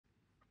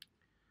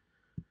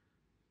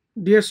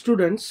Dear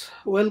students,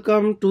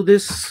 welcome to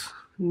this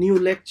new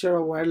lecture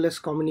of wireless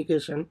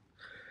communication.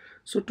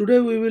 So today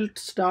we will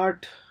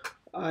start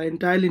an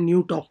entirely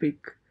new topic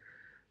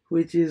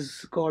which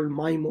is called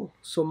MIMO.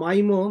 So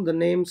MIMO, the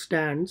name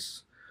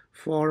stands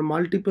for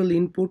multiple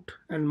input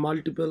and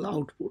multiple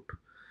output.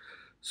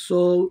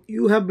 So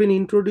you have been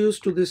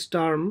introduced to this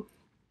term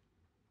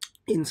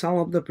in some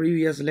of the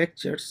previous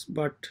lectures,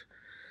 but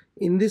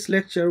in this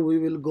lecture we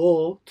will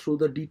go through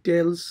the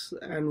details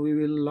and we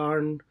will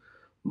learn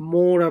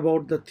more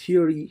about the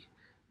theory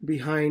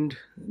behind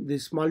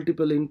this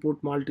multiple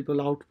input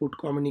multiple output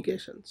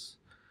communications.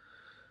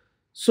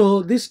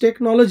 So this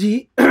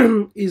technology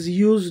is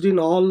used in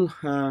all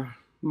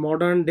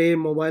modern day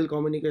mobile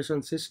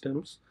communication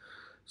systems,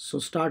 so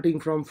starting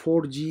from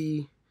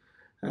 4G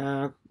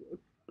uh,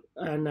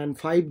 and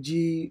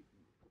 5G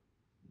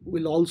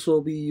will also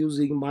be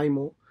using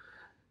MIMO.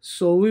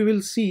 So we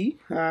will see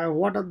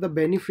what are the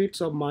benefits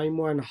of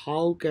MIMO and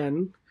how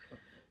can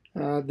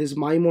this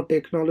MIMO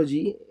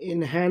technology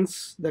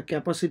enhance the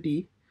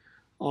capacity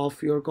of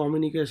your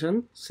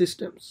communication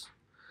systems.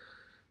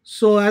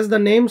 So as the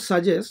name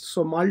suggests,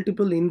 so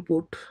multiple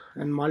input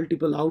and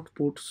multiple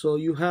output. So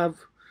you have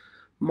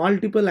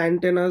multiple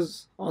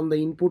antennas on the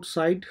input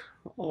side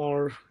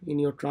or in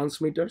your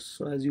transmitters.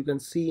 So as you can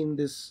see in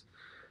this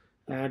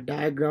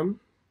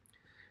diagram,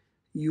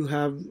 you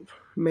have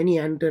many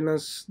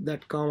antennas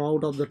that come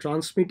out of the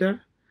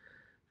transmitter,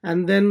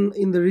 and then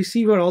in the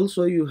receiver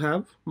also you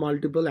have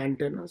multiple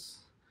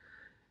antennas,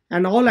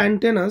 and all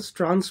antennas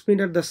transmit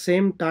at the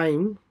same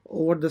time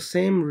over the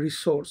same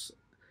resource,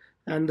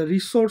 and the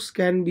resource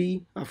can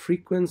be a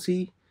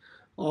frequency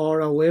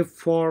or a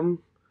waveform,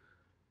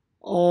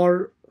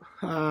 or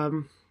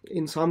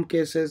in some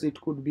cases it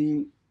could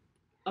be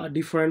a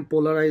different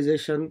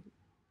polarization.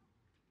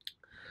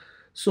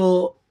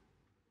 So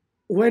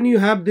when you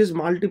have these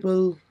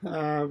multiple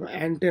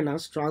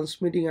antennas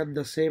transmitting at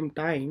the same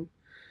time,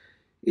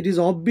 it is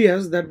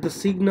obvious that the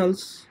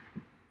signals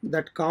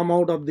that come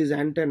out of these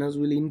antennas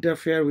will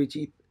interfere with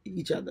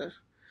each other.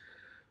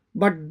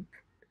 But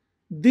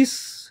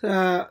this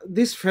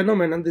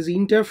phenomenon, this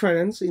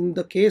interference, in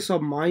the case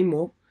of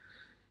MIMO,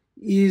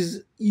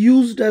 is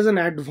used as an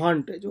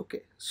advantage.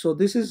 Okay, so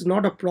this is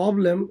not a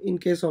problem in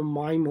case of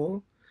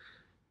MIMO,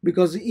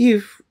 because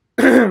if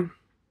the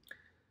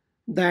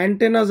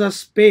antennas are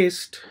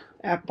spaced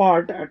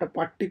apart at a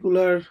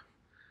particular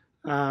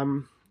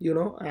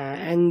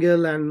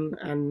angle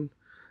and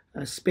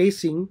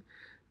spacing,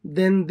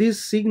 then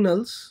these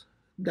signals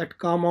that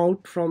come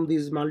out from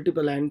these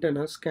multiple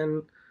antennas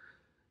can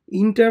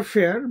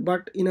interfere,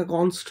 but in a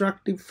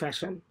constructive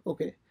fashion.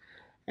 Okay,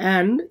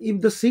 and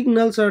if the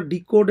signals are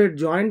decoded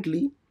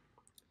jointly,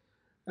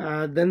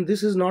 then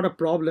this is not a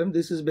problem,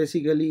 this is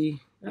basically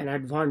an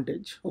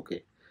advantage.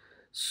 Okay,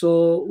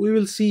 so we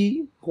will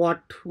see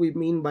what we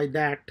mean by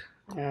that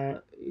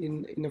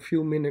in a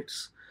few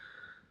minutes.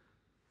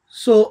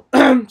 So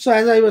so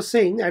as I was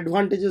saying,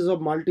 advantages of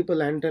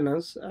multiple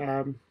antennas,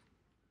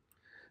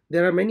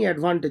 there are many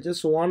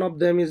advantages. So one of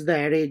them is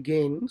the array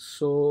gain.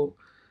 So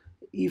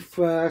if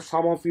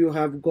some of you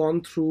have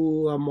gone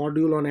through a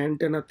module on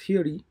antenna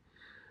theory,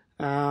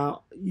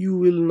 you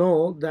will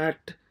know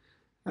that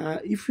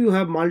if you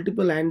have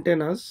multiple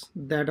antennas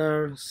that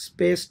are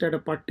spaced at a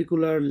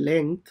particular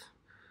length,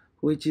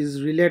 which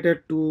is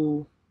related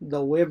to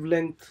the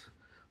wavelength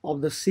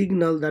of the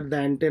signal that the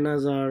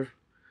antennas are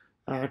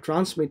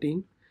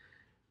transmitting,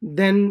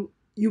 then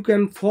you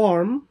can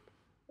form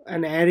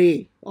an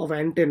array of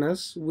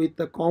antennas with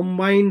a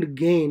combined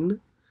gain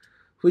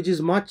which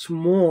is much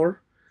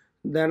more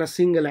than a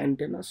single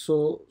antenna.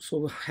 So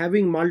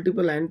having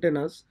multiple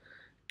antennas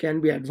can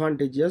be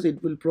advantageous.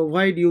 It will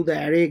provide you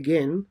the array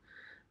gain,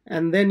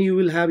 and then you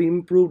will have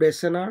improved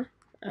SNR,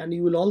 and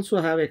you will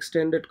also have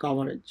extended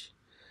coverage.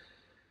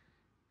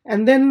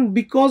 And then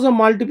because of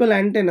multiple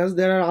antennas,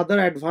 there are other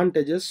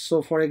advantages.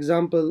 So for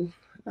example,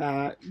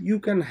 you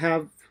can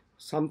have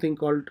something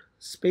called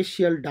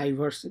spatial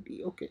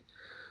diversity. Okay,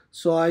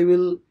 so I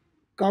will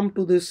come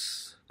to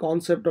this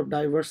concept of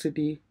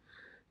diversity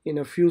in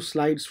a few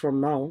slides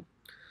from now.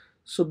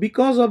 So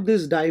because of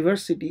this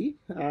diversity,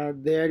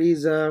 there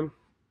is a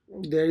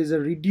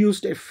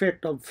reduced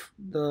effect of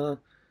the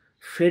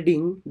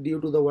fading due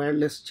to the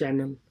wireless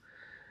channel,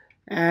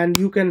 and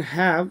you can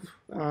have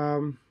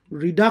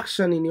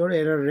reduction in your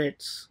error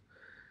rates.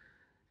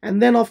 And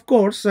then of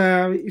course,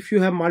 if you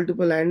have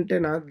multiple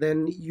antenna,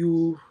 then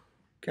you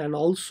can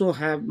also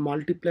have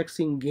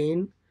multiplexing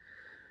gain,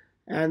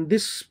 and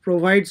this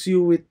provides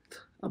you with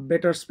a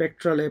better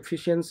spectral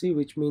efficiency,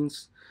 which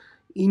means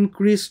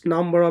increased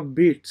number of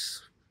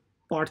bits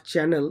per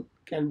channel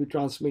can be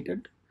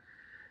transmitted.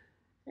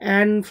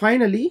 And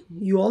finally,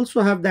 you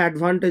also have the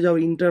advantage of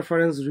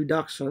interference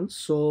reduction.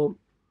 So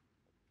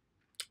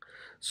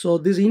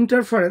this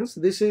interference,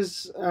 this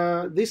is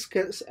this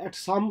case at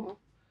some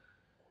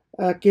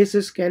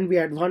cases can be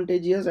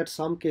advantageous, at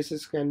some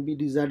cases can be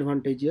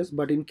disadvantageous.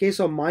 But in case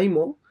of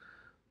MIMO,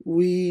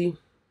 we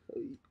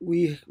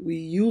we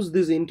use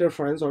this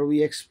interference, or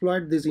we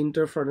exploit this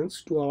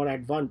interference to our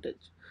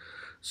advantage.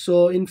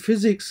 So in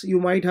physics you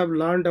might have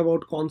learned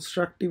about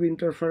constructive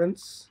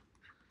interference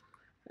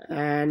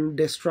and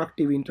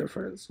destructive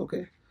interference.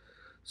 Okay,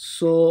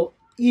 so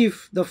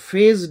if the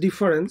phase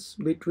difference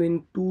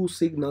between two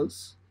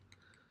signals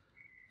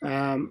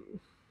um,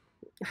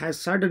 has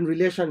certain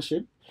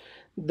relationship,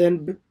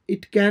 then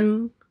it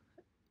can,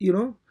 you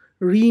know,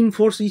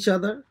 reinforce each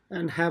other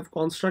and have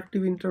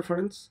constructive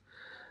interference.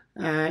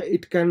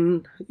 It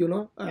can,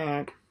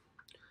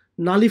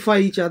 nullify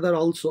each other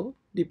also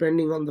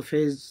depending on the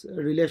phase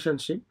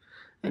relationship,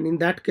 and in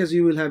that case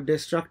you will have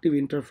destructive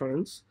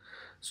interference.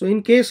 So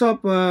in case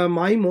of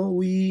MIMO,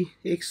 we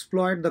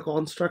exploit the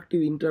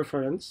constructive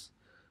interference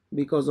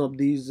because of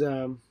these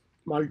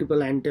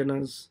multiple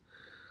antennas.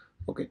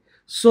 Okay,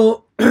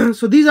 so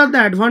so these are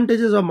the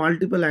advantages of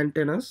multiple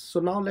antennas. So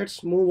now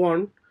let's move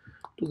on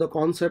to the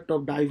concept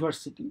of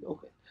diversity.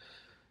 Okay,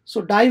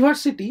 so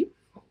diversity,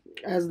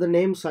 as the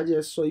name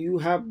suggests, so you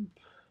have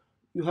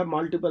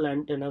multiple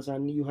antennas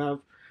and you have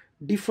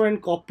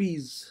different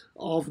copies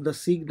of the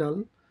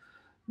signal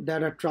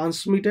that are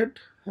transmitted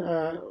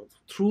uh,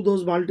 through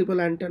those multiple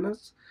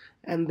antennas,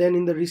 and then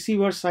in the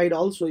receiver side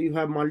also you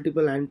have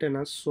multiple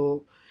antennas,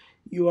 so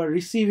you are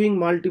receiving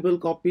multiple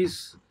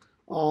copies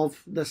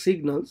of the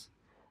signals,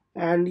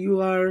 and you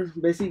are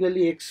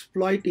basically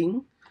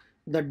exploiting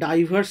the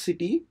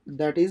diversity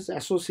that is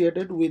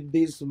associated with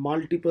these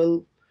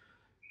multiple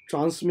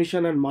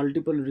transmission and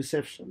multiple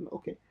reception.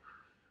 Okay,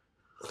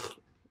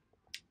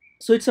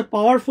 so it's a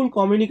powerful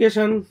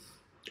communication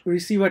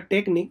receiver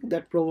technique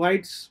that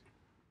provides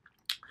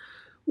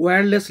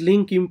wireless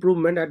link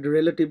improvement at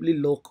relatively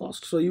low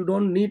cost. So you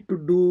don't need to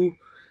do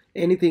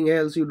anything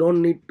else, you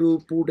don't need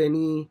to put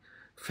any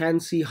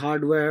fancy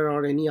hardware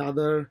or any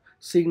other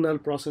signal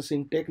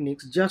processing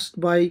techniques. Just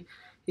by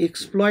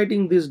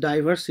exploiting this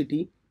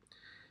diversity,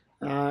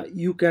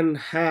 you can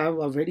have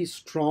a very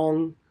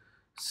strong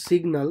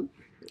signal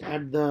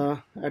at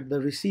the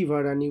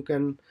receiver, and you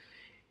can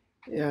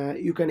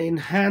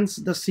enhance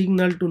the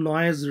signal to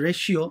noise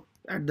ratio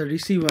at the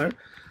receiver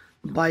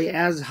by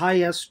as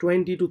high as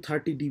 20 to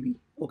 30 dB.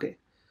 Okay,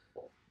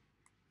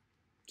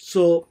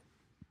 so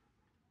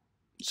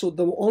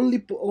the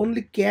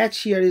only catch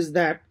here is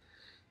that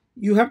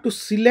you have to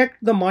select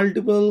the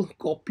multiple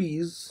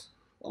copies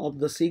of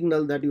the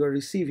signal that you are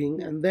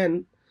receiving, and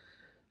then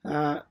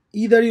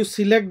either you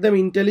select them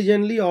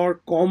intelligently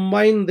or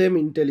combine them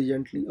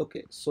intelligently.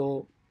 Okay,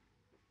 so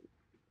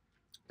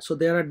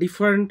there are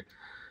different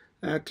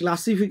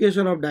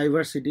classification of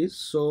diversities.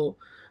 So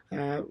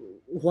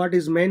what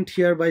is meant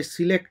here by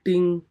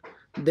selecting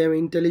them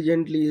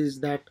intelligently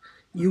is that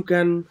you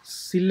can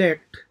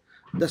select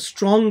the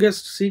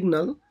strongest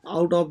signal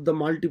out of the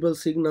multiple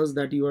signals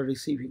that you are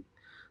receiving.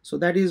 So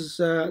that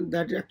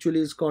actually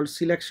is called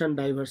selection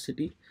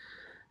diversity.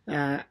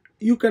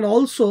 You can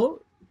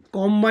also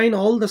combine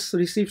all the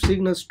received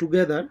signals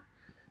together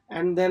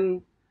and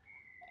then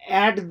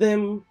add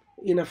them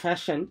in a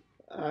fashion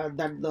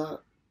that the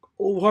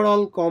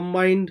overall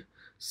combined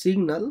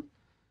signal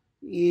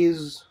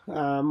is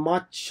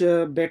much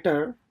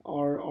better,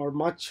 or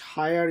much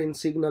higher in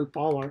signal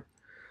power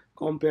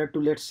compared to,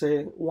 let's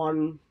say,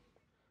 one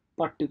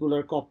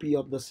particular copy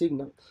of the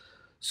signal.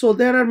 So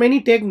there are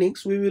many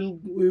techniques, we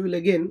will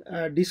again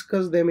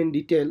discuss them in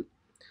detail,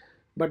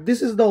 but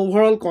this is the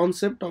overall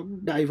concept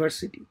of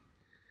diversity.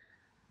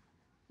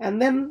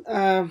 And then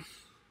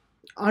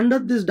under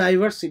this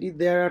diversity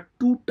there are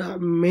two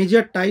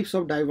major types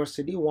of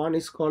diversity. One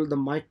is called the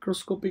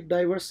microscopic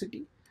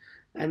diversity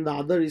and the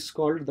other is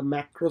called the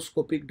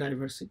macroscopic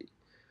diversity.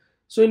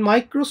 So in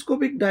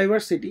microscopic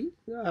diversity,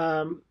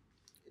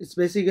 it's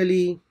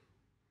basically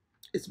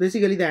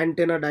the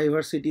antenna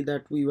diversity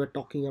that we were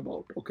talking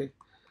about. Okay,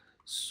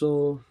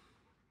 so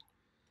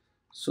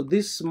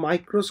this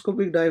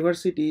microscopic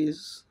diversity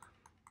is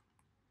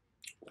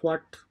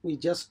what we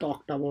just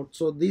talked about.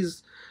 So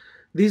these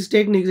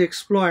techniques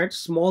exploit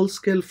small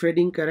scale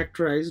fading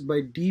characterized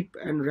by deep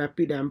and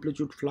rapid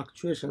amplitude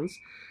fluctuations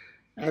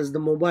as the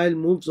mobile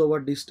moves over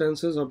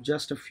distances of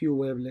just a few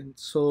wavelengths.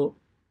 So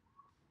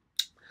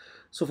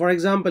for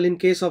example, in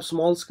case of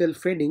small scale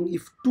fading,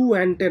 if two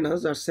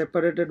antennas are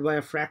separated by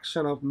a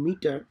fraction of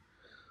meter,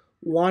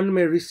 one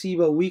may receive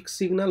a weak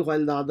signal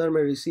while the other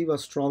may receive a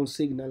strong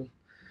signal.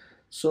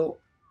 So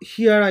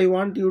here I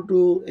want you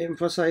to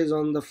emphasize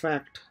on the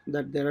fact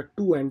that there are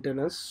two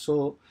antennas.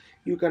 So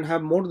you can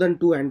have more than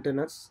two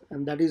antennas,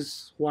 and that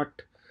is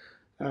what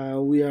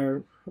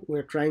we're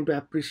trying to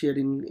appreciate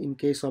in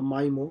case of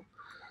MIMO.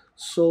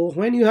 So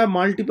when you have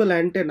multiple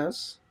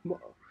antennas,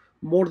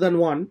 more than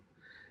one,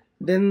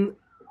 then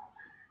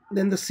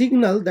the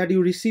signal that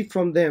you receive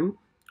from them,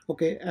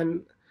 okay,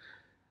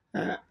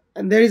 uh,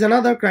 and there is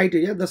another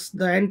criteria,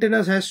 the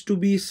antennas has to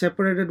be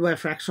separated by a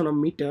fraction of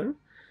meter,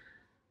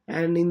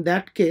 and in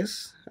that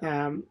case,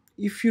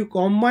 if you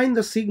combine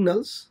the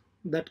signals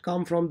that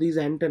come from these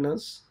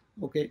antennas,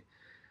 okay,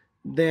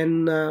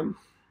 then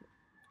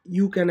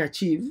you can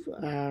achieve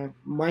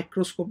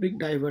microscopic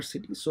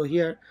diversity. So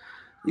here,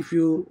 if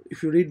you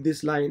read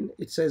this line,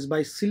 it says,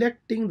 by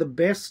selecting the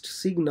best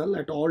signal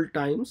at all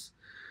times,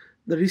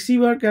 the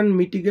receiver can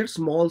mitigate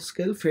small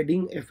scale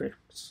fading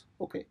effects.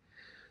 Okay,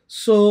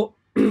 so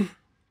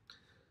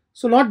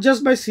so not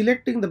just by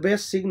selecting the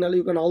best signal,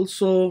 you can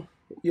also,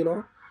 you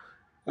know,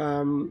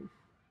 um,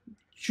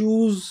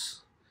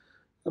 choose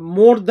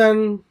more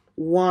than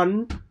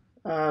one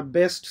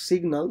best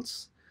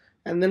signals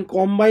and then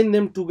combine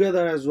them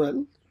together as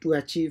well to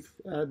achieve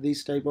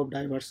this type of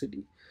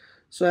diversity.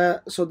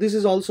 So this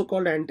is also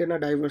called antenna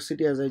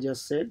diversity, as I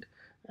just said,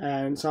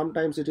 and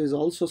sometimes it is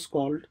also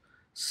called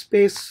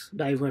space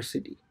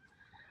diversity.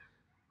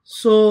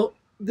 So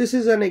this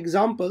is an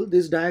example.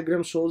 This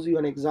diagram shows you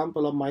an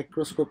example of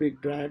microscopic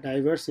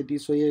diversity.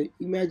 So you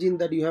imagine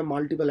that you have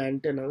multiple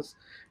antennas,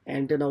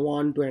 antenna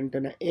 1 to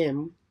antenna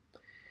M,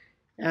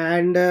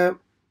 and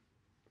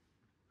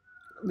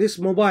this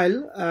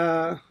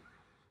mobile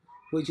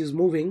which is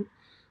moving,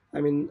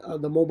 I mean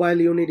the mobile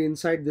unit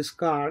inside this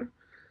car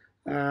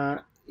uh,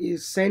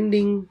 is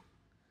sending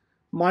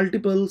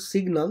multiple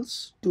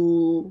signals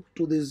to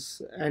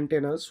these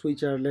antennas,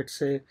 which are, let's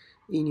say,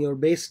 in your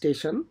base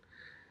station,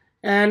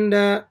 and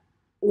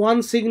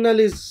one signal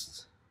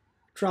is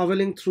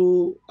traveling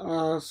through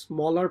a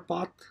smaller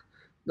path,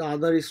 the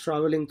other is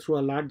traveling through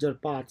a larger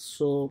path.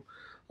 So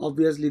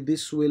obviously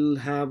this will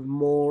have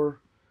more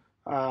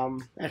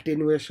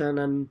attenuation,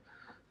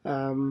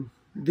 and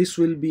this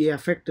will be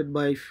affected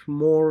by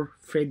more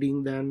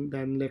fading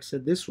than let's say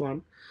this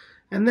one.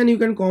 And then you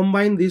can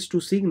combine these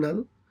two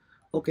signal,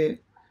 okay,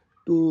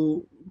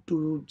 to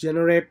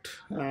generate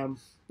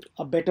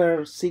a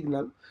better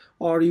signal,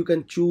 or you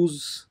can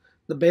choose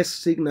the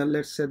best signal,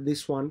 let's say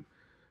this one,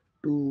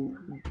 to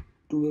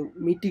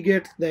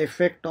mitigate the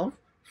effect of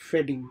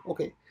fading.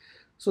 Okay,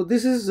 so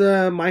this is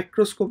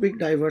microscopic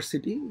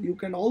diversity. You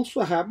can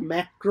also have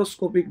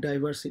macroscopic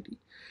diversity.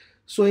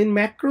 So in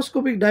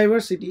macroscopic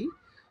diversity,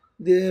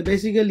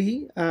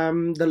 basically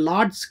the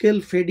large scale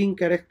fading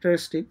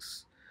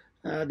characteristics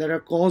that are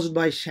caused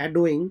by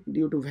shadowing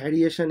due to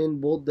variation in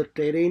both the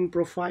terrain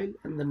profile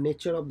and the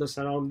nature of the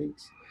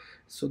surroundings.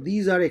 So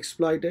these are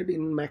exploited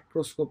in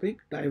macroscopic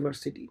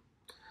diversity.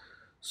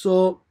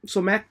 So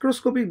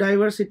macroscopic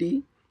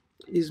diversity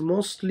is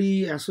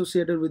mostly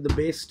associated with the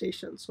base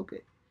stations.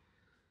 Okay,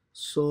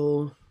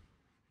 so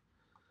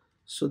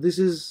so this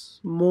is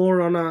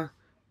more on a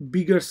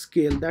bigger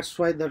scale, that's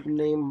why the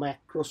name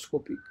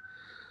macroscopic.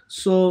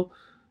 So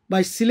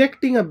by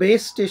selecting a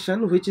base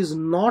station which is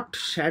not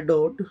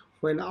shadowed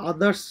when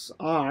others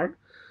are,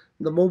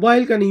 the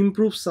mobile can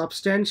improve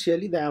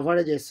substantially the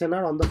average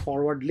SNR on the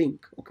forward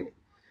link. Okay,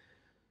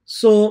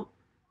 so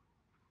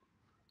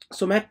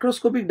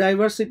macroscopic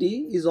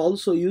diversity is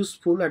also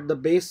useful at the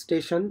base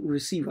station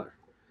receiver.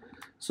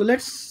 So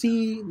let's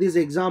see this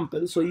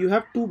example. So you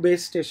have two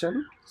base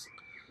stations.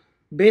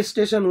 Base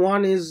station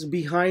 1 is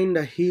behind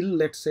a hill,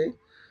 let's say,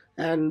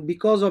 and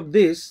because of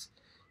this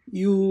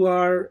you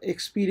are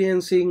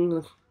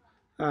experiencing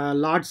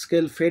large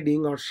scale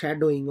fading or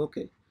shadowing.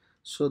 Okay,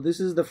 so this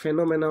is the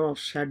phenomenon of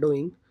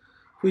shadowing,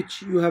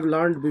 which you have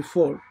learned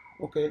before,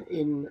 okay,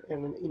 in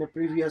a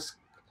previous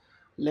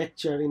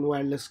lecture in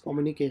wireless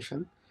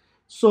communication.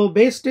 So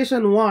base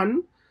station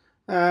 1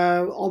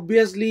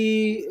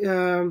 obviously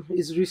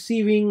is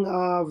receiving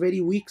a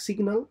very weak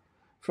signal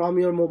from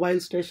your mobile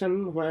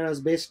station, whereas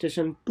base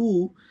station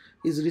 2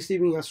 is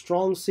receiving a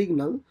strong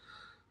signal.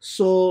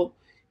 So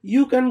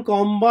you can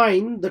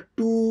combine the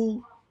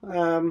two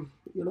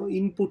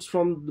inputs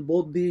from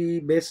both the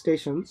base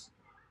stations,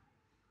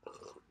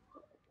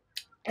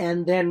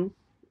 and then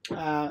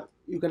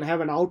you can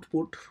have an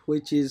output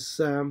which is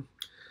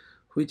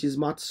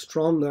much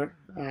stronger.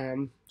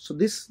 So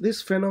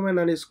this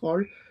phenomenon is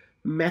called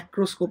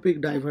macroscopic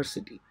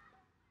diversity.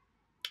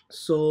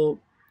 So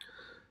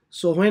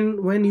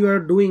when you are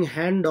doing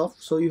handoff,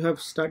 so you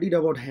have studied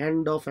about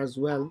handoff as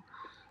well.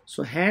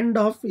 So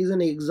handoff is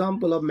an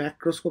example of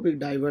macroscopic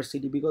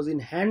diversity, because in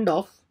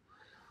handoff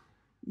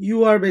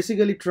you are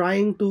basically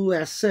trying to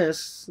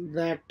assess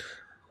that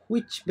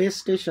which base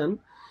station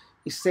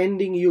is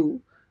sending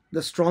you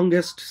the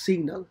strongest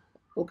signal.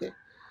 Okay,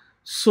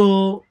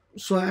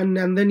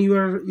 and then you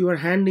are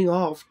handing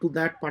off to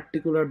that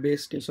particular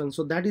base station.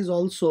 So that is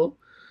also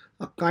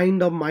a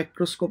kind of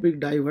microscopic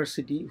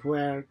diversity,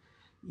 where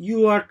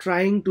you are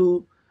trying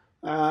to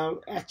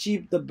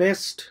achieve the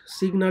best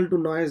signal to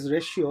noise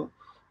ratio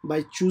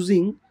by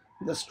choosing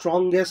the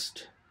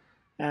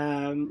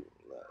um,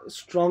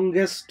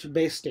 strongest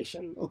base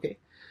station. Okay,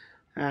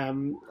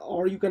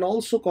 or you can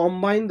also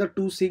combine the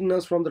two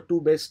signals from the two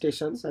base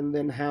stations and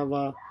then have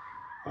a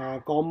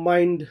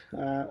combined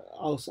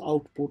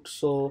output.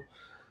 So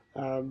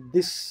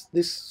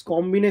this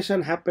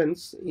combination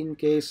happens in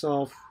case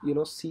of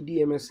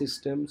CDMA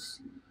systems,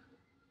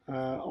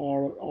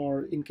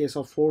 or in case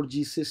of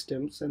 4G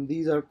systems, and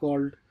these are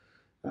called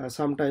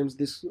sometimes,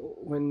 this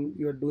when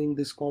you are doing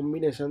this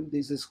combination,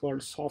 this is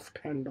called soft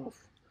handoff.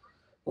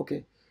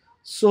 Okay,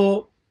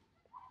 so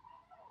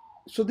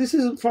this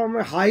is from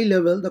a high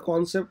level the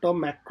concept of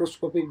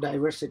macroscopic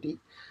diversity.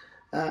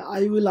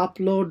 I will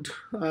upload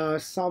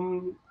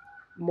some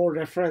more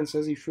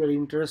references if you are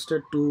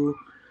interested to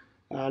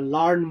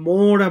learn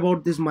more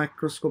about this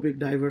microscopic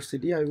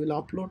diversity, I will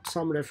upload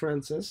some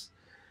references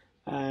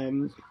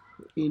um,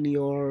 in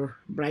your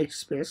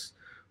Brightspace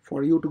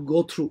for you to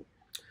go through.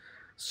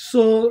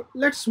 So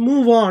let's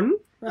move on.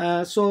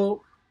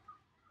 So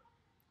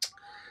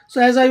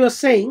as I was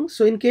saying,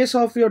 so in case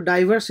of your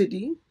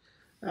diversity,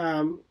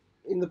 um,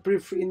 in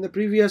the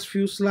previous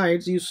few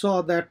slides, you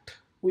saw that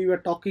we were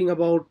talking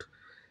about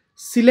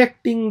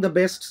selecting the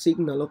best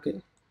signal.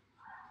 Okay,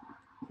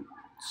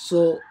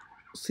 so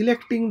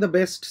selecting the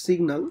best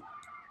signal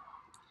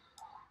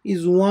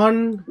is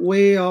one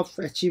way of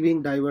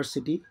achieving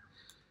diversity,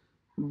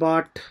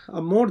 but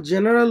a more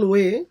general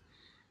way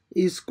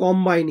is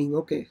combining.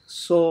 Okay,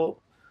 so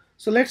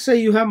let's say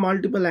you have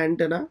multiple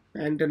antenna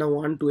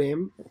 1 to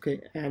m.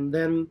 Okay, and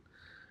then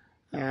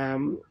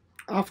um,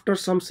 after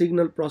some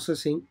signal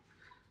processing,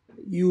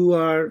 you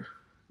are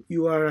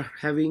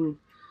having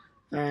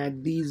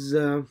these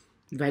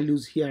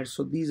values here.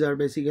 So these are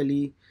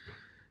basically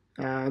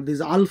these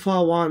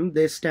alpha 1,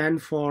 they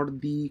stand for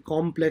the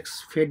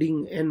complex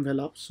fading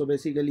envelope. So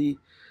basically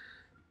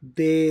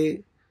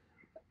they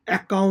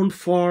account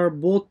for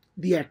both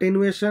the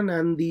attenuation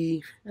and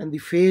the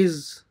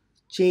phase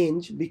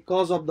change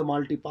because of the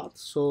multipath.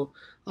 So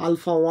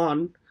alpha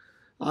 1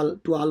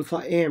 to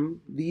alpha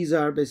m, these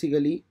are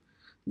basically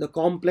the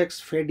complex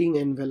fading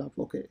envelope.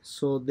 Okay,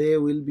 so they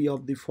will be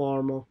of the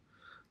form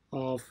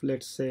of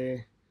let's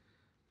say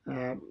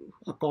a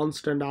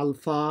constant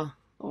alpha,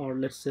 or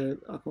let's say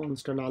a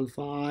constant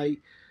alpha I,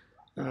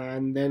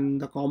 and then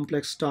the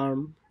complex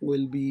term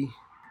will be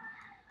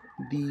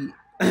the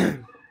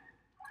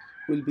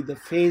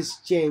phase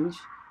change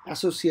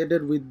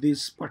associated with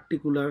this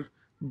particular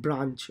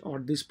branch or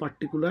this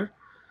particular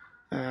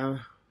uh,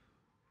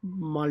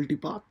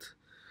 multipath.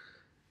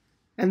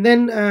 And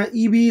then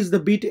eb is the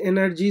bit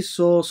energy,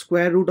 so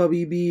square root of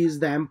eb is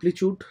the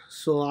amplitude,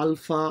 so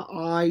alpha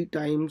I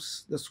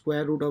times the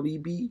square root of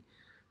eb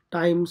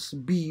times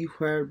b,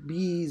 where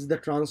b is the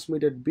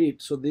transmitted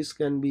bit, so this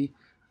can be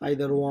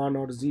either 1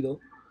 or 0.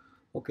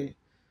 Okay,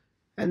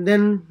 and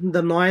then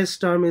the noise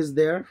term is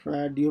there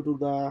due to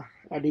the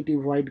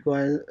additive white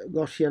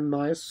Gaussian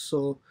noise.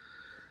 So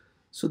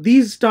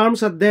these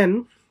terms are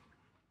then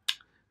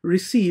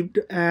received,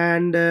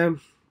 and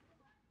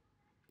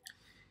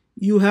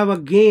you have a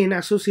gain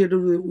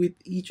associated with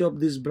each of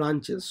these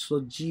branches,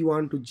 so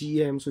g1 to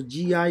gm. So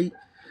gi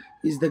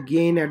is the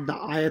gain at the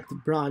ith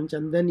branch,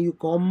 and then you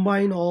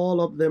combine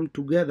all of them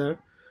together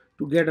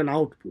to get an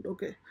output.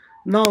 Okay,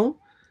 now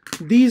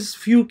these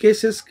few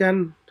cases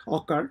can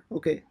occur.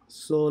 Okay,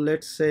 so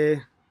let's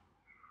say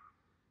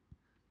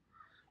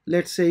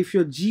if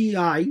your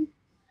gi,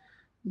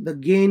 the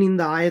gain in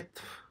the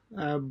ith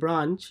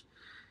branch,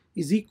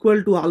 is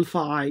equal to alpha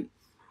I.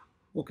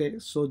 Okay,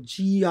 so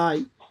gi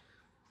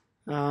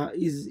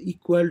is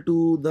equal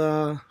to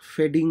the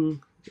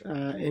fading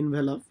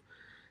envelope,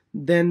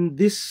 then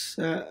this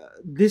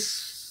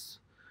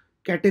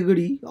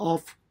category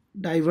of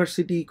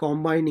diversity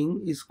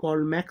combining is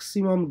called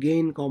maximum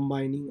gain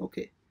combining.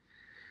 Okay,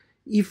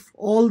 if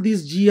all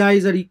these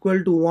gi's are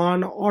equal to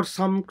 1 or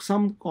some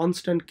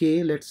constant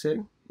k, let's say,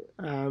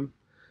 um,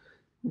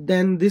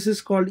 then this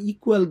is called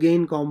equal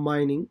gain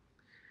combining.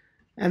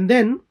 And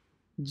then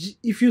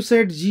if you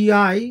set gi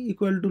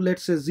equal to,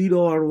 let's say, 0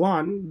 or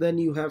 1, then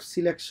you have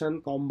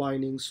selection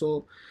combining.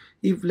 So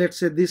if let's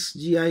say this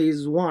gi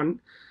is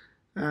 1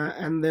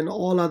 and then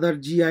all other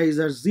gi's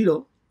are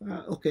 0,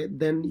 okay,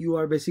 then you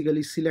are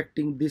basically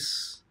selecting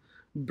this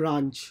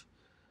branch.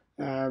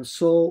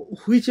 So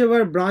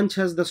whichever branch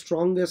has the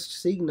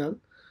strongest signal,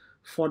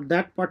 for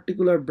that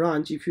particular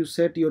branch, if you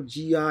set your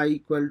gi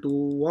equal to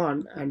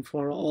 1, and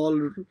for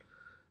all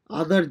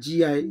other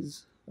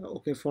gi's,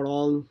 okay, for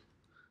all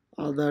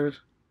other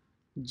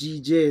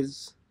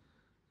gj's,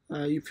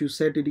 if you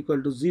set it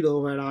equal to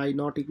 0 where I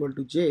not equal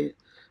to j,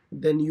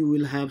 then you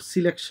will have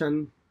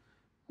selection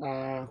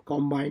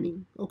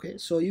combining. Okay,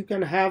 so you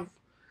can have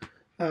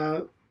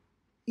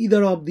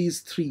either of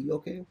these three.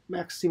 Okay,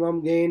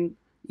 maximum gain,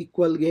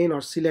 equal gain,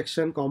 or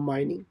selection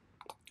combining.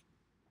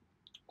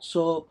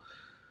 So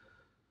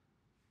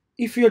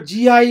if your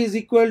gi is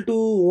equal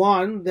to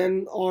 1,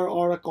 then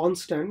or a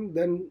constant,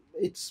 then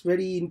it's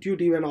very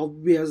intuitive and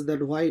obvious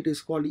that why it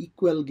is called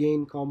equal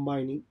gain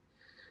combining.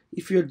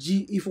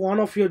 If one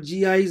of your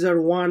gi's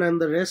are 1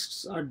 and the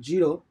rests are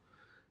 0,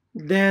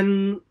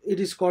 then it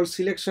is called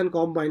selection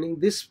combining.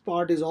 This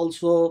part is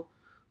also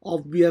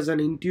obvious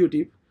and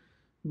intuitive.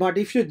 But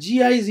if your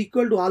gi is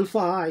equal to alpha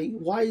I,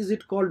 why is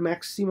it called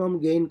maximum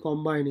gain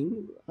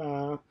combining?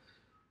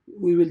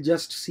 We will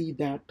just see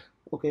that.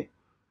 Okay,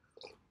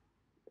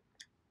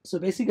 so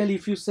basically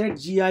if you set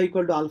gi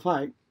equal to alpha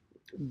I,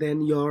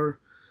 then your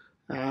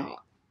the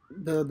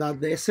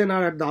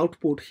SNR at the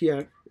output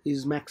here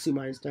is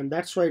maximized, and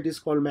that's why it is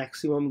called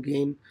maximum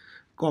gain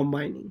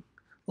combining.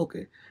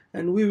 Okay,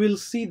 and we will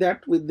see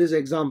that with this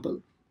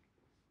example.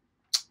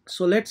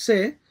 So let's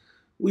say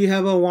we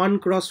have a 1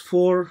 cross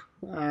 4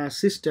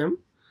 system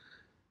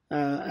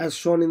as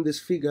shown in this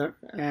figure,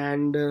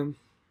 and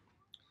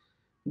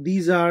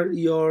these are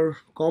your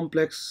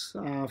complex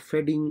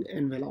fading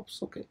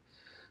envelopes. Okay,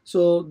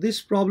 so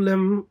this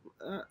problem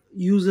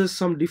uses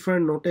some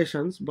different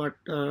notations, but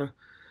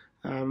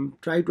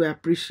try to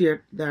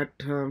appreciate that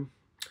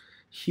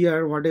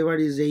here whatever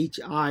is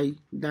hi,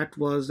 that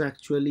was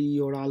actually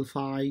your alpha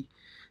I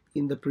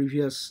in the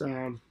previous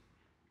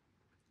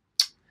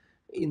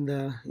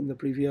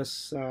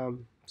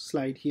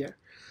slide here.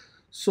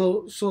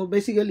 So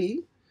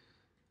basically,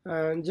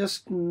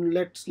 just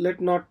let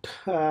not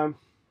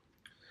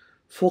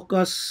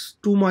focus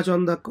too much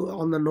on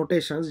the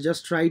notations.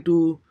 Just try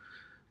to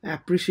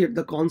appreciate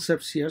the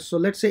concepts here. So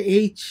let's say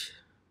h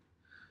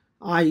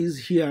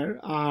i's here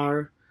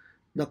are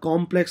the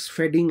complex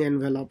fading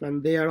envelope,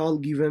 and they are all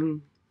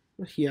given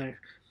here: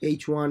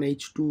 h1,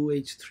 h2,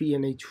 h3,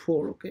 and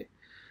h4. Okay,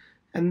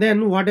 and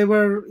then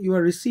whatever you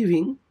are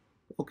receiving,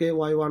 okay,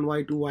 y1,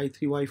 y2,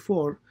 y3,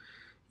 y4,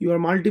 you are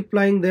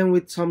multiplying them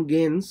with some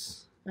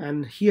gains,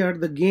 and here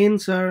the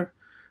gains are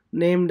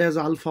named as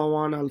alpha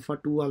 1, alpha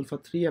 2, alpha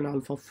 3, and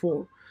alpha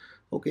 4.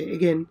 Okay,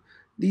 again,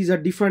 these are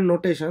different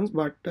notations,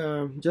 but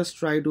just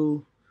try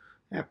to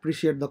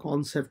appreciate the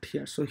concept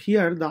here. So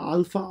here the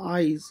alpha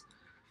i's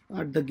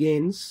are the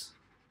gains,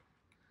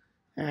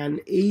 and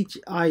h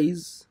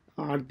i's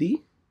are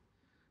the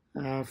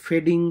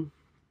fading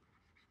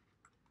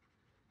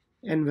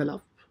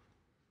envelope.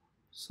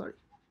 Sorry.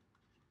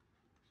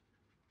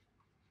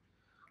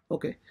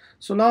 Okay,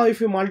 so now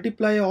if you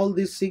multiply all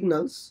these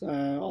signals,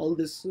 all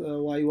this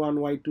y1,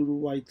 y2,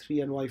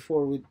 y3, and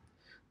y4 with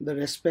the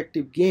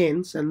respective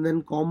gains, and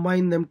then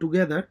combine them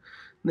together,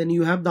 then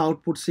you have the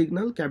output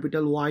signal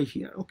capital Y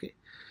here. Okay,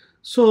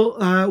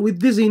 so with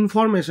this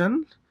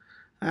information,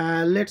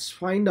 let's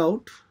find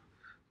out,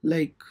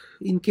 like,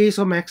 in case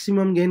of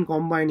maximum gain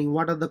combining,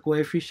 what are the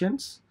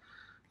coefficients: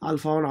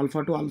 alpha 1,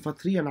 alpha 2, alpha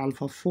 3, and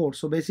alpha 4.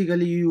 So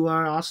basically you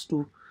are asked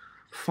to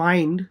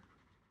find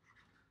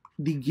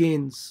the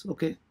gains.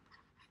 Okay,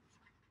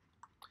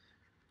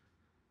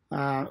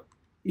 uh,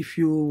 if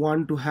you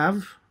want to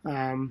have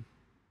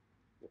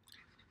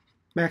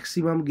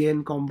maximum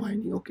gain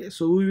combining. Okay,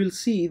 so we will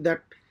see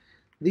that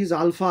these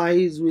alpha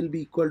i's will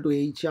be equal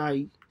to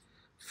hi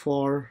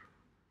for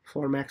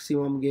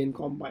maximum gain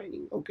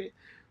combining. Okay,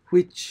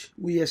 which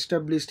we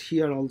established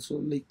here also,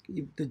 like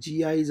if the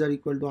gi's are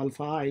equal to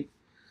alpha I,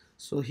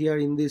 so here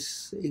in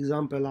this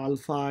example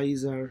alpha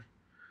i's are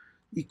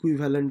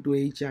equivalent to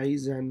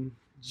hi's and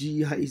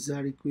gi's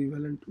are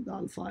equivalent to the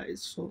alpha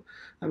i's. So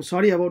I'm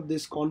sorry about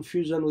this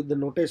confusion with the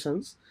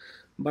notations,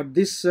 but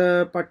this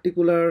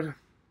particular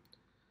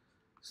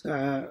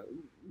uh,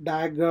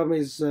 diagram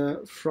is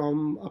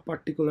from a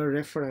particular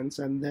reference,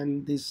 and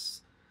then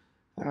this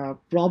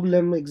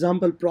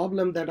example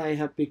problem that I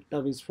have picked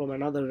up is from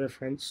another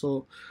reference.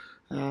 So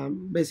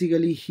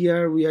basically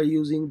here we are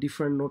using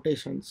different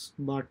notations,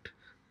 but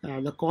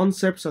the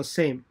concepts are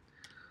same.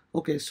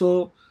 Okay,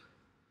 so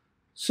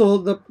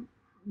the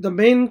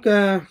main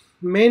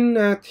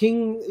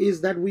thing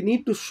is that we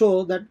need to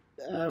show that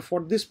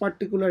for this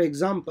particular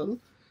example,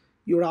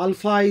 your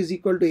alpha is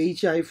equal to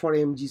hi for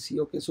mgc.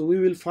 Okay, so we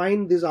will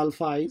find these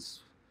alpha i's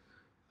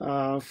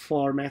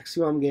for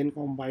maximum gain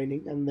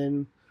combining, and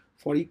then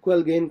for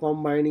equal gain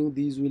combining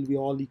these will be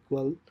all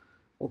equal.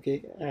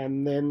 Okay,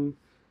 and then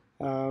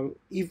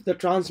if the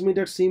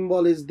transmitted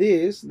symbol is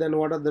this, then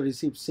what are the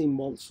received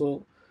symbols?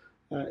 So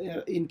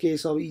in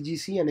case of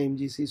EGC and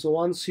MGC, so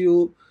once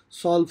you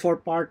solve for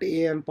part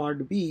A and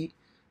part B,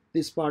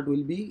 this part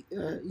will be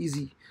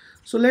easy.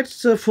 So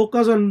let's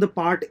focus on the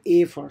part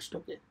A first.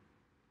 Okay,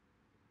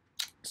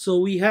 so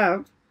we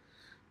have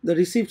the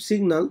received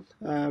signal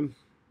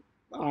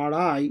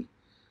Ri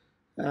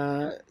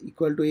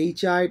equal to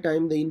hi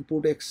times the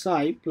input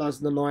xi plus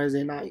the noise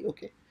ni.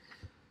 Okay,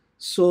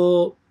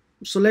 so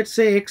let's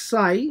say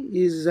xi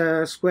is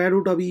square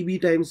root of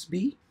eb times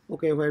b.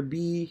 Okay, where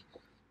b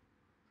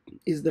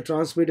is the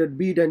transmitted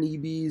bit and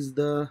eb is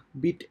the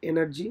bit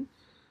energy.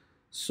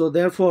 So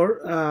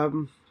therefore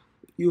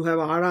you have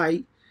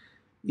Ri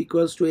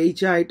equals to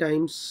hi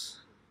times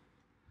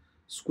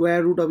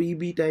square root of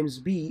eb times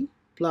b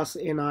plus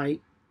ni,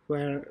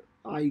 where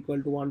I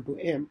equal to 1 to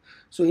m.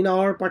 So in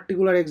our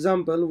particular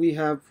example we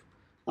have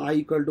I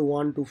equal to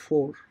 1 to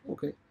 4.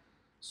 Okay,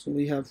 so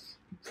we have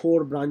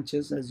 4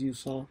 branches as you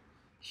saw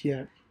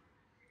here.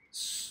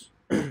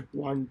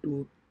 1,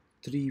 2,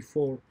 3,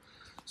 4.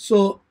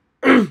 So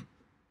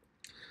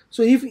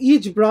so if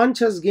each branch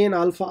has gain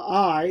alpha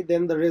I,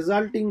 then the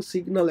resulting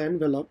signal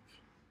envelope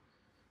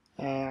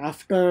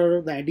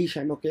after the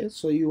addition, okay,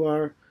 so you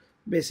are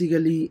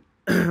basically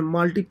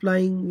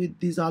multiplying with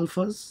these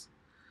alphas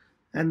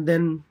and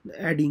then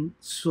adding,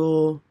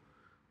 so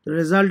the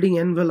resulting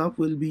envelope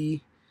will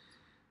be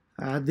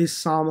this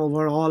sum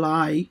over all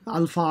I,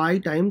 alpha I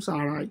times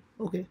Ri.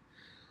 Okay,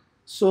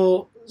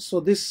 so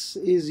this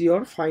is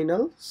your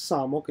final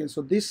sum. Okay,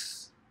 so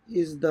this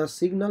is the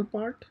signal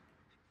part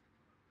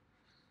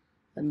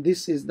and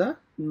this is the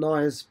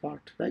noise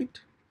part, right?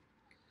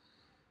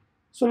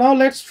 So now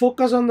let's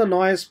focus on the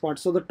noise part.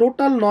 So the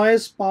total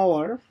noise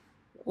power,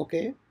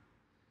 okay,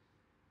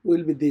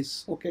 will be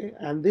this, okay,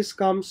 and this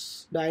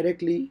comes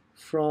directly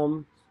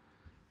from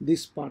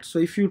this part. So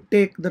if you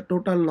take the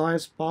total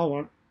noise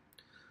power,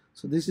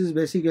 so this is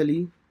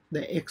basically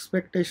the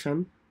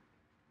expectation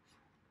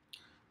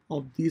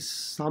of this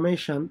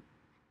summation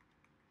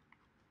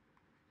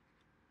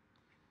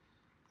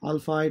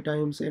alpha I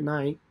times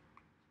ni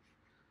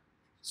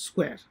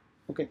square,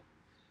 okay.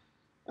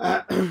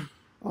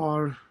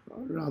 Or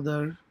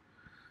rather,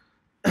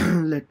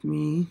 let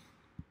me,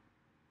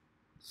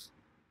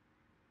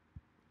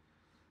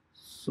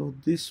 so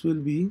this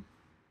will be,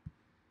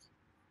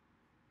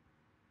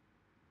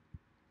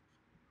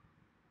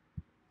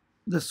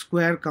 the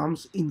square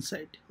comes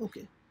inside,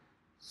 okay.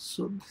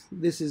 So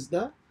this is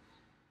the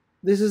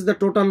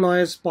total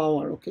noise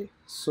power, okay.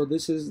 So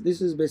this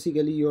is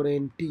basically your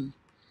nt,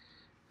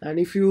 and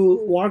if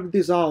you work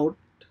this out,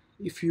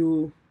 if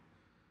you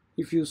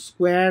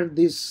square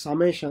this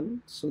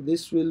summation, so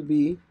this will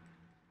be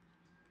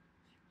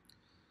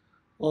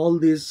all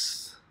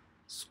these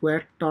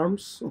square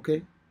terms,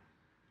 okay.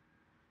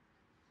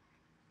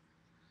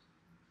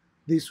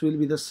 This will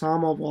be the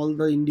sum of all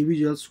the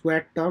individual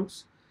square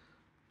terms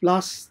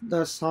plus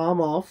the sum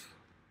of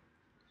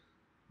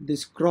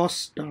these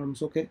cross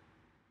terms, okay.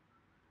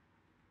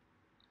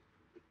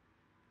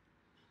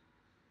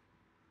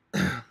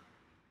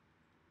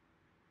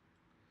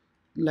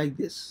 Like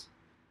this,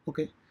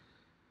 okay.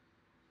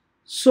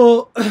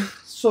 So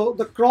so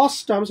the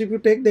cross terms, if you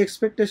take the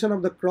expectation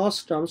of the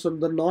cross terms, so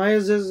the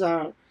noises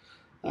are,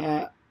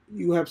 uh,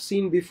 you have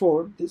seen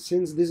before,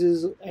 since this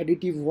is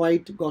additive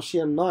white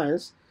Gaussian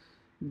noise,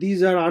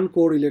 these are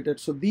uncorrelated,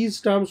 so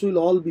these terms will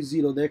all be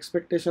zero. The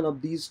expectation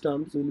of these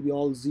terms will be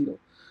all zero,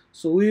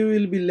 so we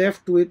will be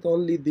left with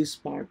only this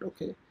part,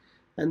 okay.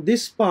 And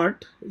this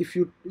part, if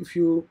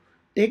you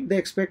take the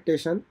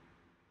expectation,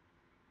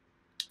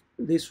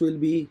 this will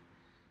be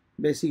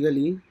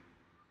basically,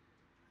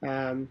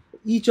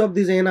 each of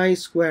these ni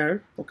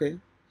square, okay.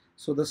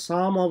 So the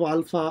sum of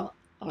alpha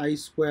I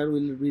square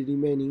will be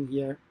remaining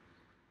here,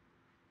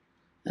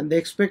 and the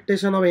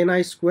expectation of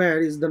ni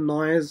square is the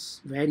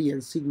noise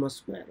variance sigma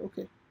square,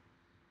 okay.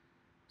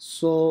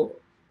 So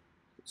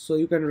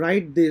you can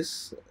write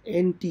this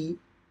nt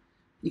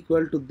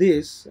equal to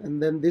this,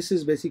 and then this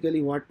is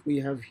basically what we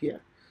have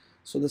here.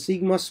 So the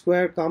sigma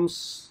square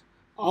comes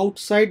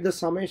outside the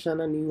summation,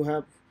 and you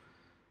have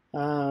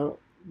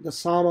the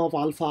sum of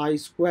alpha I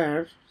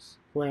square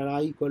where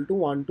I equal to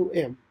 1 to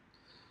m.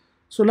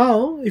 So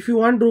now if you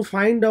want to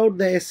find out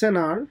the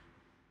SNR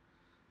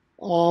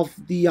of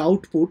the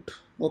output,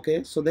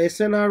 okay, so the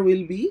SNR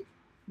will be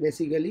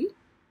basically,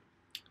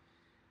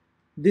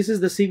 this is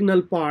the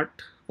signal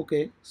part,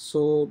 okay.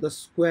 So the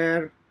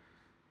square,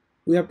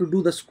 we have to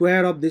do the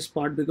square of this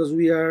part because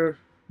we are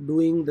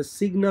doing the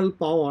signal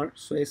power.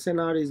 So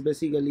SNR is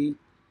basically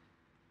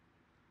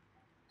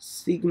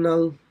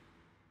signal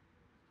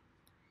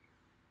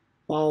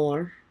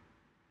power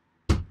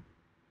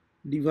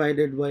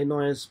divided by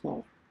noise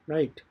power,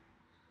 right?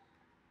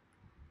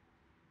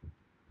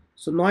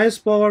 So noise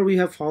power we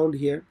have found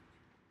here,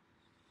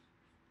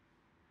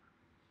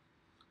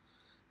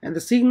 and the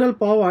signal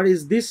power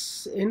is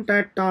this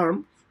entire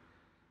term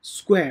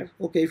square,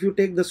 okay. If you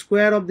take the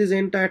square of this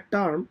entire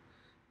term,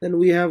 then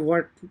we have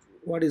what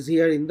is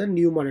here in the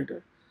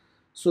numerator.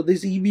 So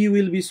this EB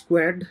will be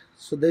squared,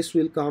 so this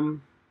will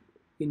come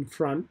in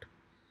front,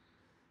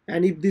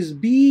 and if this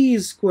B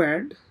is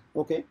squared,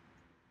 okay,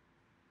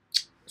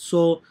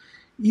 so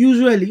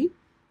usually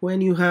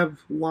when you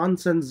have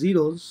ones and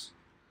zeros,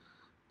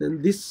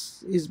 then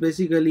this is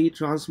basically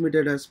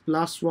transmitted as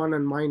 +1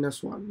 and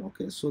 -1,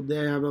 okay. So they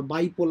have a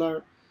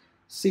bipolar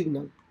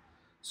signal.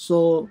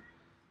 So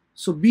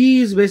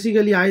B is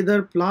basically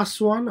either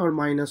 +1 or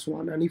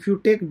 -1, and if you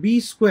take B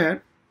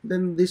square,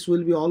 then this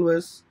will be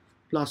always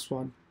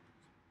 +1,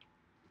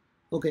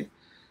 okay.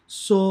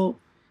 So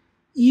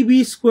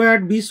EB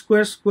squared, B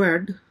square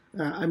squared,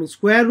 I mean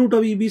square root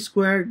of EB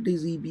squared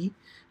is EB,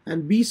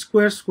 and B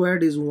square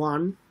squared is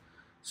 1.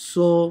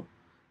 So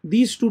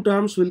these two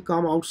terms will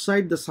come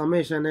outside the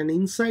summation, and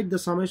inside the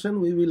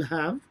summation we will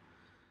have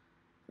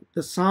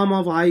the sum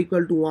of I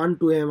equal to 1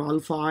 to m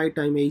alpha I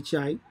times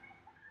hi,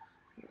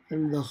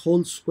 and the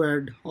whole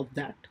squared of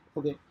that,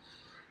 okay.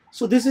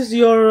 So this is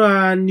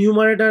your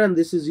numerator and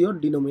this is your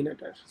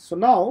denominator. So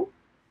now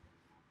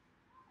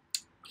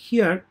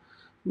here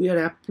we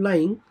are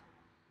applying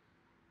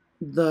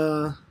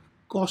the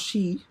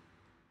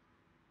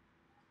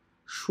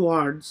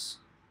Cauchy-Schwarz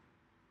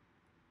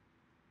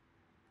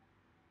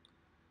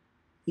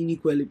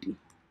inequality.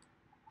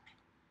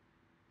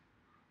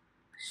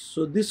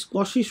 So this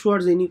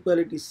Cauchy-Schwarz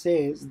inequality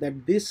says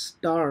that this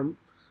term,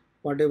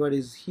 whatever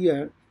is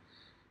here,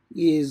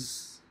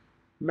 is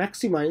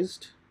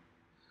maximized,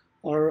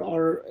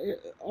 or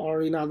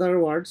in other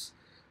words,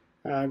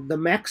 the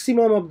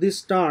maximum of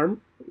this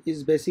term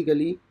is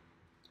basically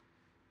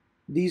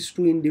these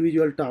two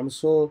individual terms.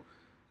 So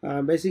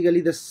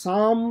basically the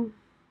sum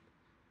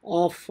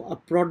of a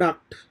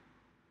product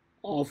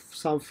of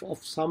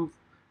some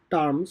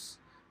terms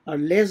are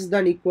less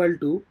than equal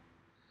to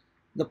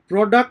the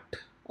product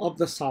of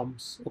the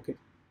sums, okay.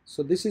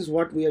 So this is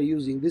what we are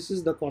using. This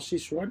is the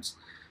Cauchy-Schwarz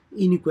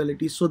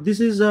inequality. So this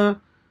is a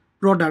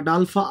product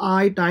alpha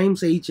I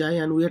times hi,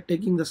 and we are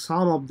taking the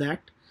sum of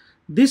that.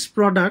 This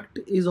product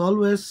is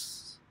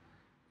always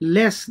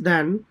less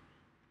than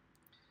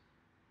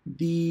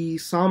the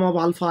sum of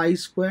alpha I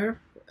square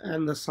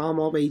and the sum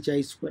of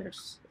hi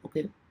squares.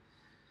 Okay,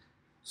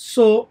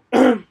 so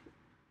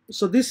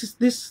so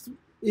this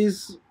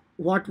is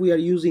what we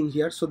are using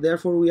here. So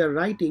therefore we are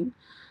writing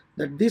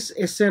that this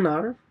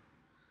SNR,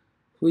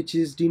 which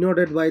is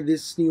denoted by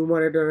this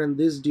numerator and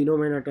this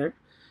denominator,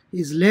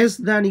 is less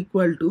than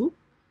equal to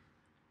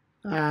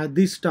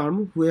this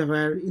term,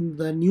 where in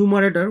the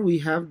numerator we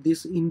have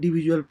this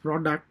individual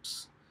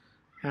products,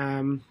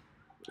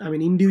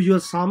 individual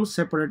sums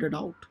separated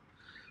out.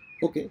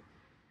 Okay,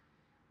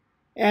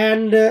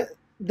 and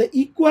the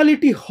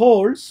equality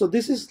holds. So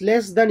this is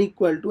less than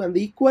equal to, and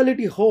the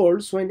equality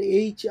holds when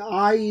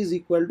hi is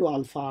equal to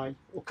alpha I.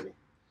 Okay,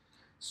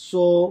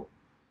 so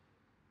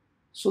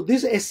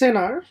this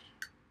SNR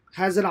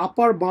has an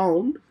upper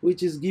bound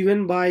which is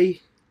given by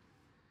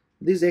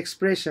this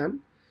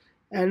expression,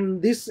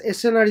 and this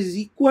SNR is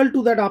equal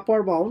to that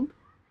upper bound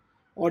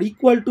or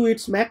equal to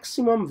its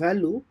maximum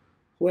value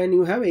when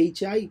you have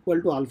hi equal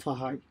to alpha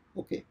I.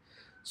 Okay,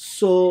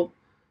 so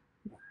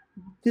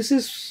this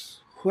is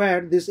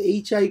where this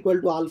hi equal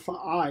to alpha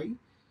I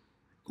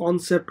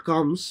concept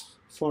comes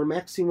for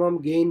maximum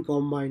gain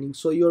combining.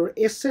 So your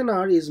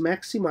SNR is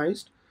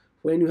maximized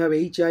when you have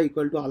hi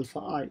equal to alpha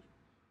I.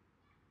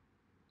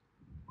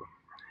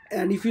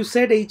 And if you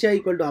set hi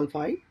equal to alpha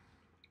I,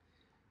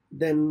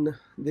 then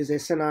this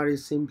SNR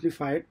is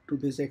simplified to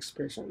this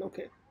expression.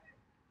 Okay,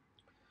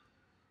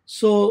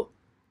 so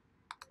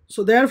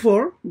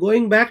therefore,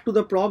 going back to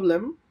the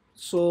problem,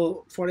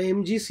 so for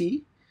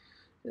MGC,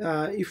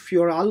 if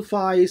your alpha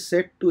I is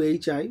set to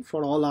hi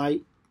for all I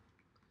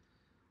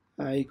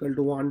equal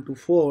to 1 to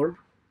 4,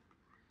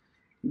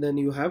 then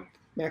you have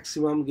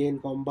maximum gain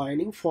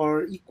combining.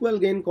 For equal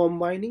gain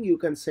combining, you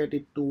can set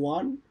it to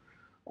 1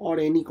 or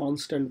any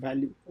constant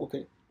value.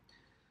 Okay,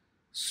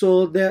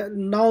 so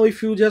now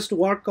if you just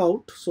work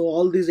out, so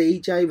all these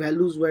hi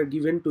values were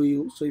given to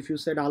you. So if you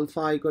set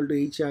alpha equal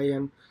to hi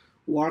and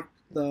work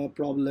the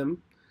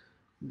problem,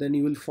 then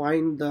you will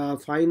find the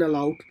final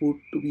output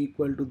to be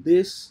equal to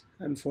this,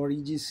 and for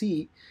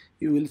EGC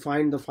you will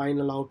find the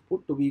final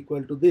output to be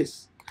equal to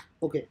this.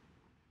 Okay,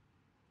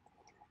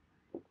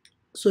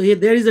 so here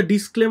there is a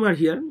disclaimer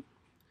here.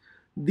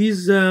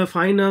 These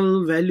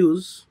final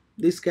values,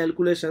 these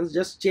calculations,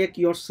 just check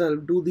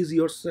yourself, do this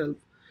yourself.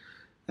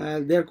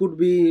 There could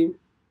be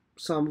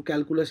some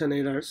calculation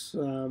errors,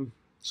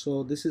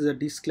 so this is a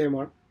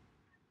disclaimer.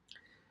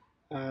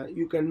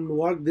 You can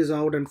work this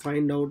out and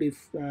find out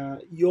if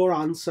your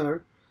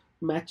answer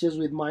matches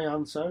with my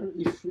answer.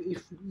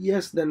 If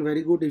yes, then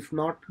very good. If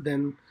not,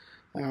 then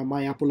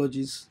my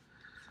apologies.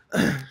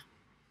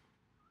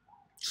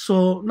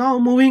 So now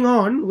moving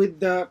on with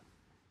the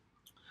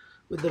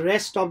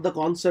rest of the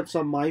concepts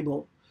of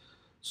MIMO.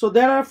 So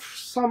there are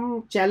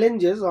some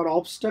challenges or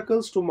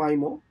obstacles to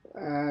MIMO,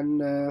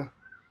 and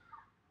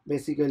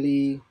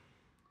basically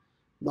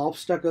the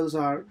obstacles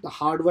are the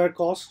hardware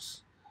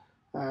costs,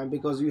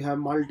 because you have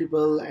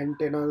multiple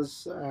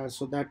antennas,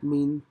 so that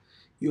means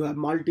you have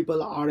multiple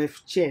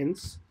RF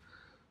chains.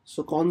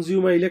 So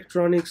consumer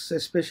electronics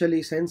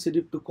especially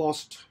sensitive to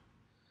cost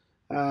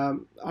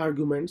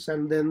arguments,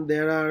 and then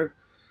there are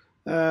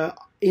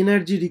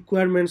energy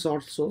requirements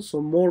also.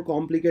 So more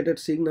complicated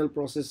signal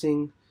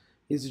processing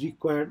is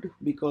required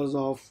because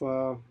of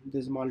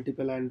these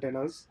multiple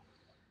antennas,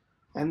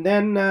 and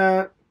then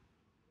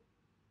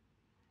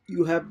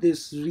you have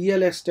this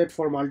real estate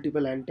for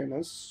multiple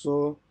antennas.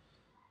 So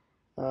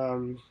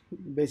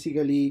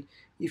basically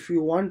if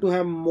you want to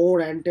have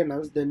more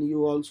antennas, then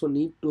you also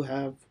need to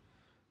have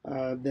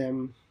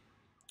them,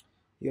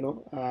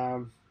 you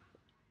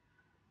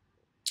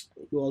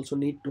also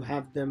need to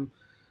have them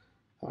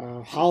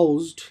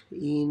housed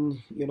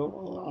in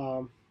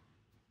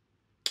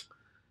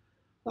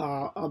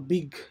a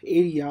big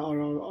area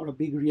or a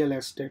big real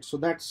estate. So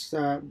that's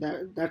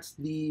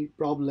the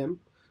problem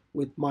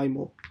with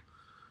MIMO.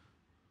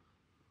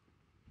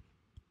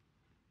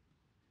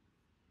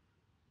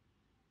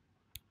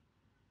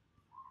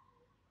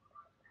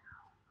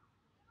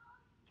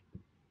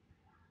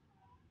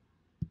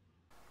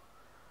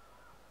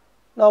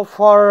 Now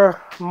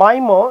for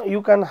MIMO,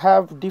 you can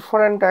have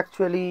different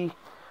actually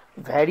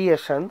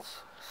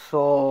variations.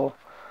 So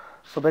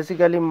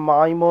basically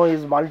MIMO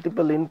is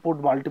multiple input,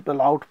 multiple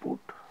output.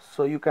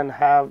 So you can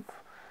have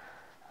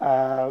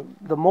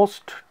the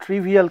most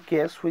trivial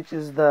case, which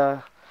is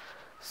the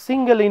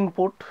single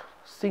input,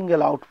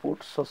 single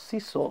output, so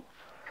SISO,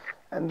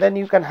 and then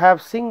you can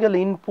have single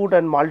input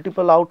and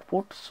multiple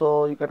output,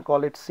 so you can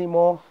call it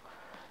SIMO,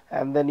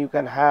 and then you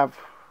can have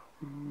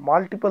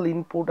multiple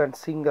input and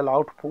single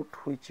output,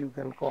 which you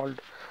can call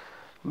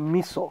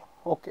MISO.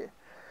 Okay,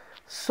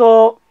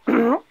 so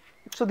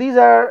so these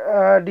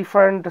are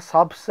different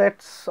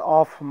subsets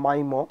of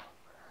MIMO.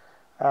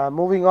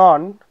 Moving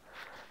on,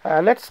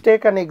 Let's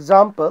take an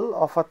example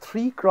of a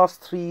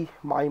 3x3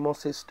 MIMO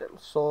system.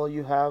 So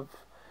you have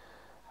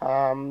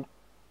um,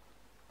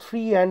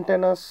 3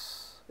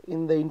 antennas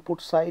in the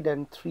input side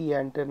and 3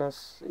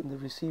 antennas in the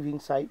receiving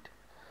side.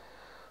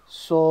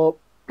 So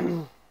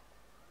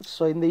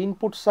so in the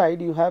input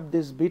side you have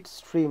this bit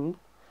stream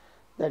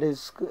that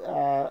is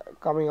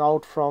coming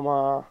out from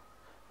a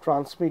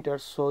transmitter.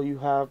 So you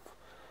have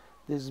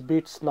this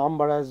bits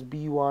number as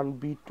B1,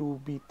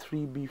 B2,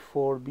 B3,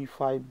 B4,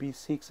 B5,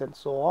 B6 and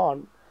so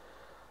on.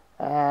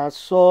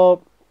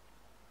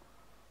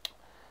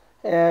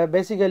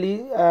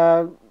 Basically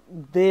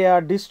they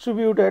are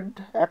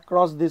distributed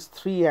across these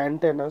 3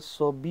 antennas.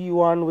 So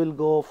B1 will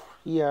go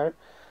here,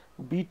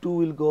 B2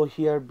 will go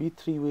here,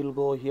 B3 will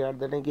go here,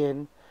 then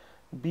again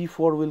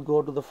B4 will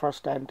go to the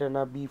first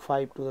antenna,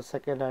 B5 to the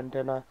second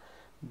antenna,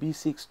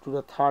 B6 to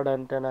the third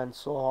antenna and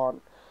so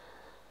on.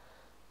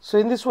 So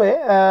in this way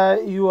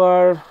you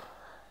are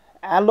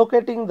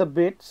allocating the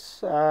bits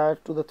to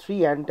the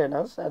 3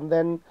 antennas, and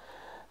then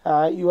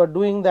you are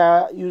doing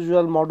the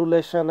usual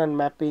modulation and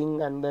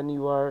mapping, and then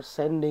you are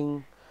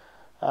sending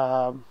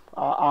a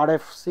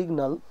RF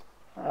signal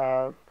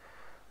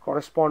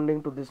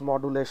corresponding to this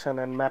modulation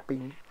and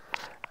mapping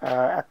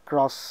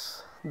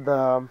across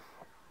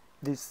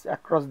these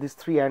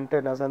 3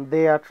 antennas, and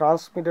they are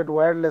transmitted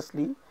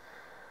wirelessly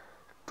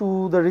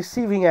to the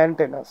receiving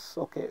antennas.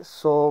 Okay,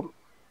 so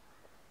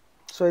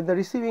in the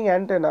receiving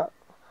antenna,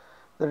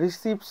 the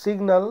received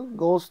signal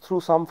goes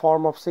through some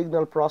form of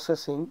signal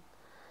processing,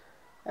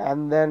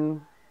 and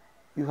then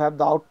you have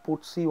the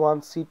output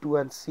C1, C2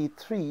 and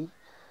C3,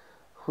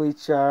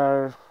 which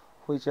are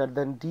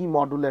then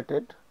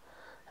demodulated,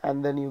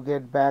 and then you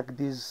get back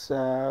these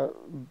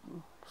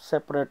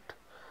separate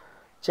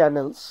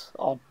channels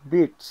of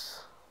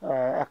bits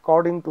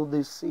according to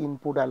these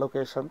input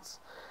allocations,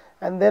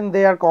 and then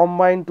they are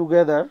combined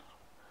together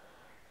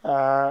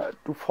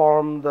to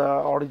form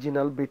the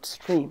original bit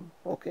stream.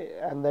 Okay,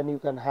 and then you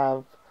can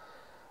have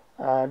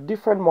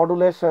different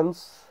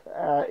modulations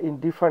in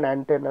different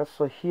antennas.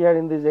 So here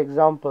in this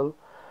example,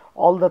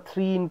 all the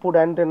 3 input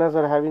antennas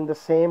are having the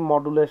same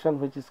modulation,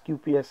 which is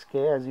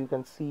QPSK, as you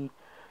can see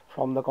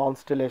from the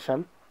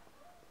constellation.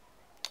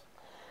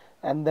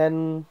 And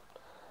then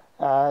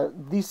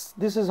this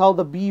is how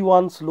the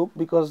B1s look,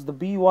 because the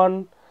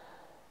B1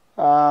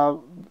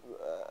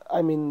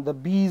 I mean the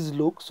B's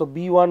look. So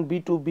B1,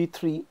 B2,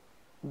 B3,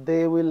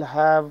 they will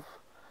have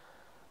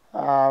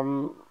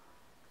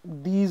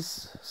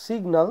these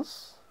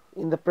signals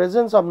in the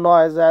presence of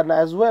noise and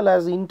as well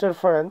as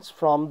interference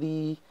from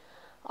the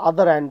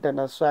other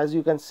antennas. So as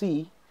you can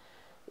see,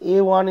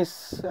 A1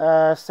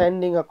 is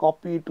sending a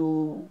copy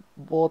to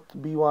both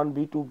B1,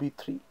 B2,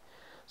 B3.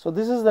 So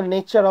this is the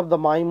nature of the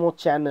MIMO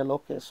channel.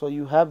 Okay, so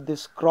you have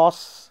this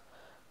cross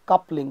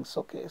couplings.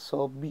 Okay,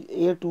 so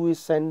A2 is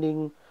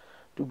sending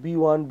to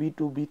B1,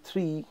 B2,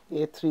 B3,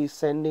 A3 is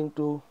sending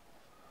to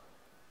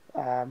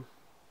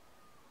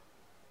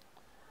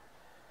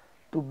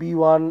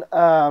B1,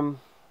 B2,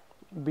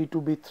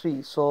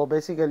 B3. So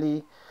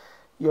basically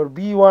your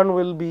B1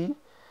 will be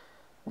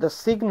the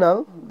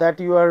signal that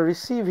you are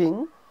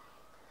receiving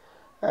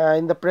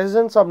in the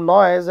presence of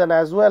noise, and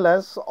as well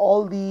as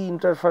all the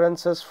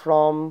interferences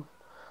from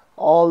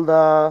all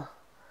the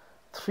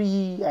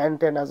 3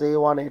 antennas,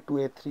 A1,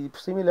 A2, A3.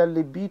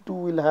 Similarly, B2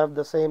 will have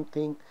the same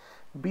thing,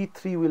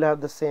 B3 will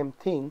have the same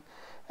thing,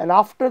 and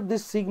after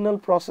this signal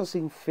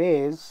processing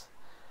phase,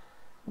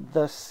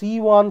 the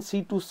C1,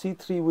 C2,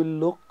 C3 will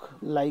look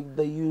like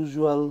the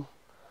usual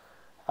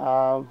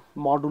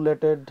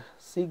modulated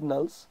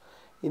signals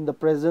in the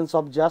presence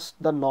of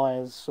just the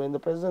noise. So in the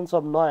presence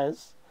of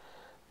noise,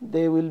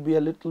 they will be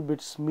a little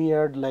bit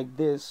smeared like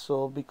this,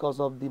 so because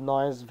of the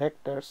noise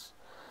vectors.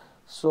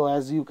 So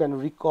as you can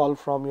recall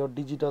from your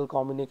digital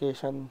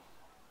communication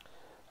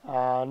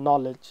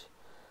knowledge,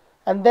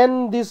 and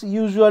then these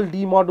usual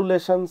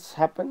demodulations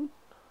happen,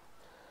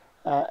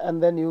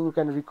 and then you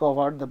can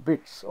recover the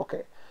bits.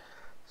 Okay,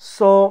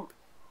 so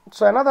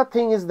another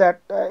thing is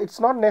that it's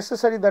not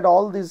necessary that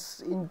all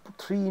these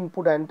 3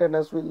 input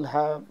antennas will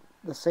have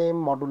the same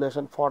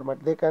modulation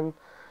format. They can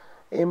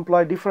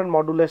employ different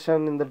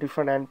modulation in the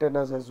different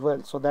antennas as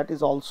well, so that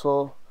is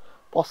also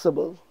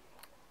possible.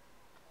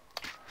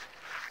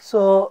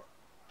 So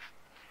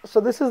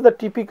this is the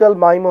typical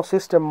MIMO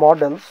system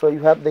model. So you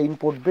have the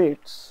input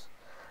bits,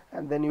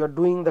 and then you are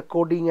doing the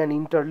coding and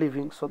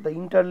interleaving. So the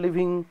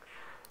interleaving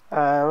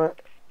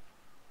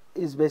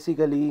is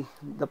basically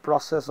the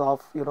process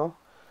of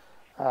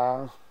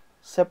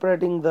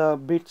separating the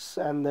bits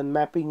and then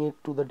mapping it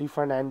to the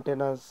different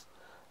antennas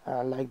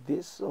like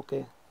this.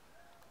 Okay,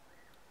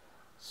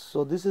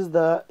 so this is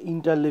the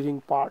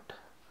interleaving part,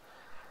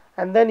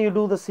 and then you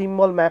do the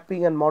symbol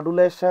mapping and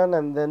modulation,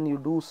 and then you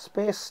do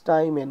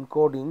space-time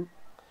encoding,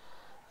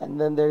 and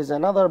then there is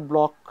another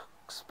block,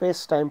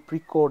 space-time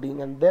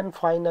pre-coding, and then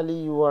finally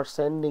you are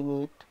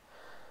sending it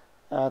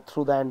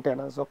through the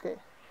antennas. Okay,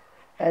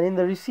 and in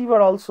the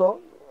receiver also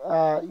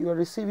you are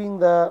receiving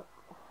the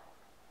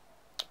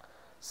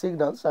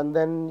signals, and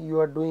then you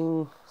are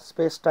doing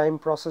space-time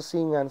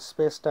processing and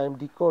space-time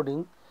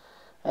decoding,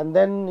 and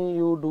then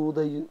you do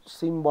the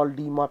symbol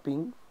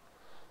demapping,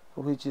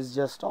 which is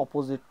just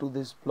opposite to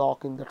this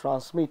block in the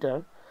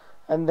transmitter,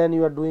 and then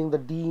you are doing the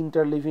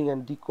de-interleaving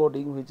and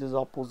decoding, which is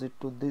opposite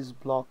to this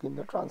block in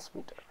the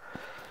transmitter.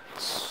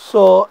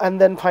 So, and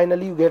then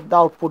finally you get the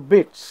output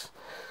bits.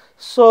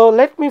 So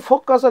let me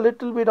focus a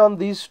little bit on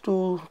these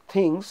two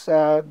things.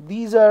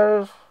 These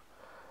are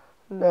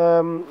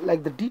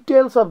like the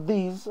details of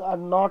these are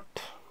not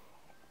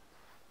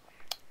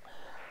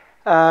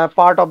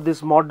part of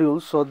this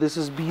module, so this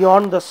is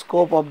beyond the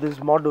scope of this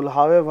module.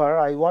 However,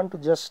 I want to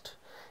just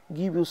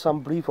give you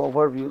some brief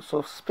overview.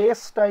 So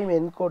space-time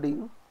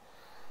encoding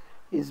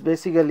is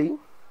basically,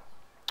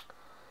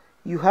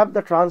 you have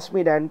the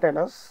transmit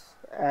antennas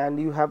and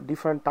you have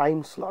different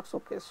time slots.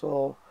 Okay,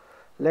 so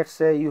let's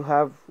say you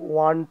have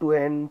 1 to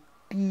n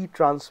t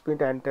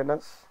transmit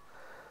antennas,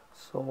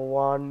 so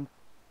 1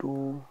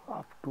 2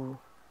 up to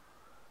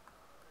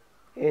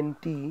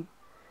nt,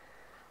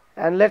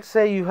 and let's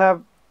say you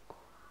have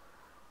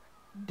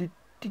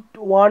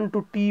 1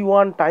 to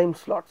t1 time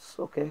slots.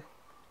 Okay,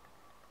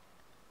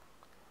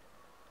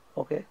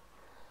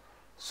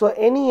 so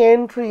any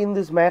entry in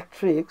this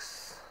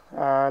matrix,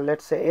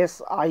 let's say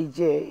Sij,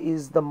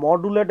 is the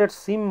modulated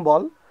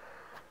symbol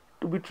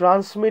to be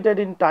transmitted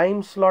in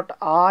time slot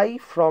I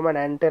from an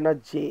antenna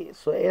j.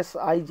 So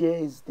Sij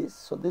is this.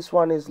 So this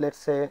one is, let's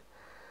say,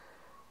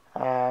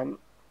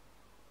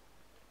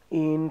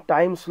 in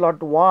time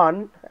slot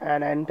 1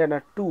 and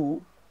antenna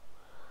 2,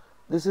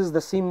 this is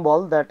the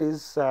symbol that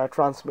is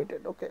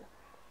transmitted. Okay,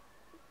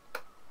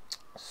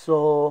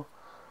 so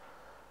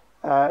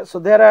so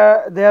there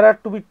are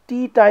to be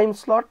t time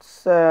slots,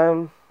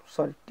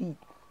 sorry, t,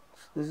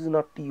 this is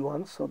not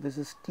t1, so this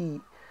is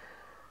t.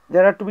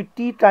 There are to be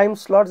t time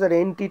slots at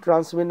nt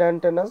transmit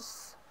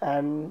antennas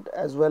and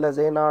as well as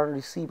nr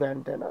receive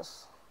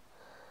antennas.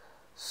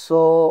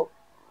 So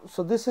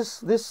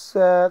this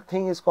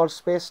thing is called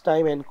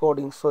space-time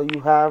encoding. So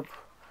you have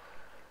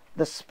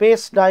the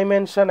space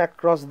dimension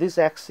across this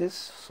axis,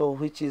 so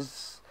which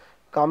is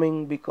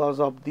coming because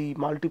of the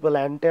multiple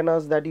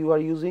antennas that you are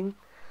using,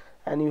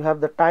 and you have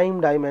the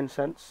time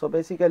dimension. So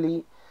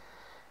basically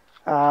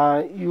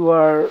you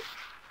are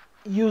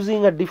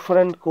using a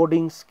different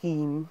coding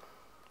scheme,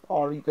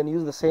 or you can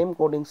use the same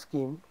coding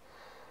scheme,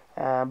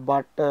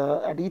 but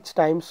at each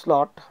time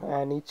slot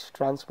and each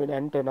transmit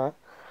antenna,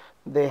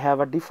 they have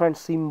a different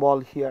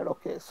symbol here.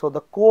 Okay, so the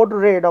code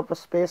rate of a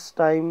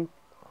space-time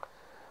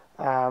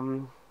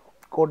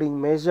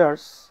coding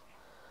measures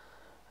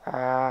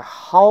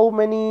how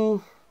many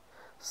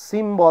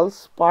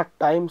symbols per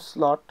time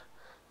slot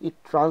it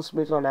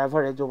transmits on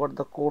average over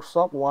the course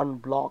of one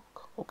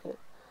block. Okay,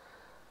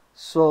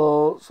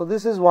 so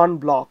this is one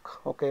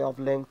block, okay, of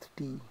length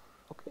t.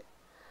 Okay,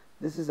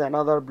 this is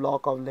another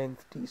block of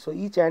length t. So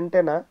each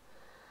antenna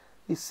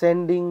is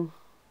sending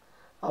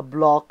a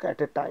block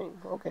at a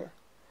time. Okay,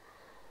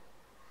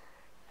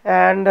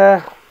 and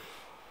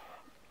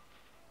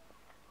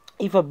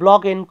if a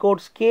block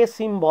encodes k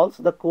symbols,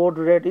 the code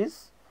rate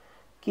is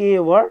k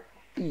over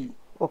t.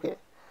 Okay,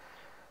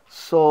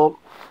 so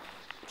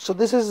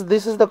this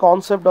is the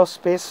concept of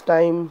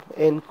space-time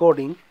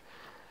encoding.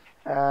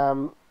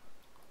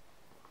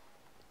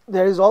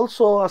 There is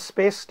also a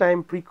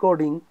space-time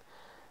precoding,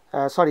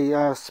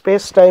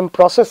 space-time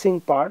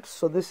processing part.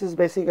 So this is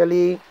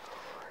basically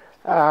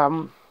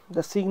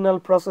the signal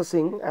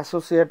processing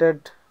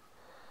associated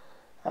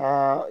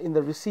in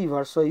the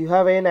receiver. So you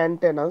have n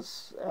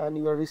antennas and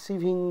you are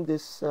receiving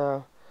this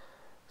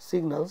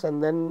signals,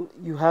 and then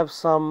you have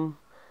some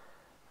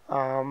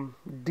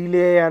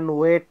delay and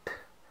wait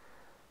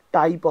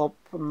type of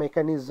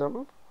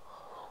mechanism,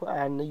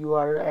 and you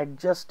are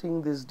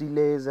adjusting these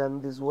delays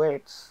and these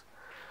waits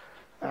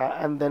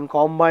and then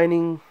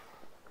combining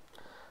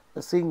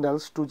the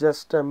signals to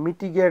just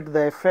mitigate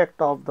the effect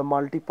of the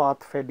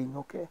multipath fading.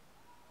 Okay,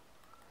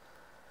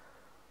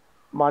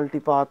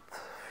 multipath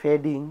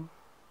fading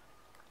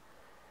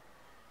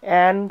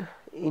and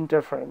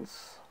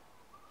interference.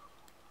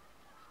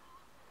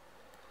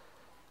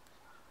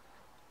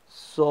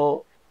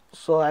 So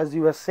as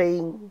you were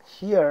saying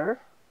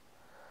here,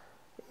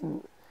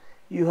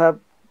 you have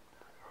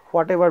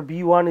whatever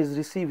B1 is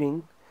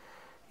receiving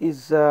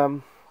is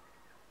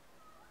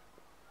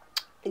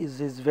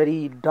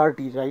very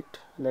dirty, right?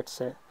 Let's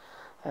say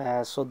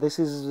so this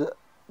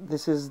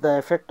is the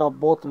effect of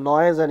both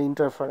noise and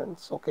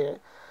interference. Okay,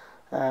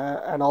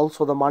 and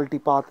also the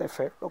multipath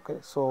effect. Okay,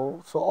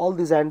 so all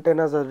these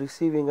antennas are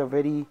receiving a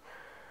very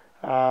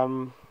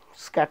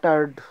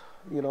scattered,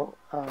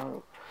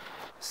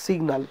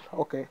 signal.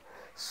 Okay,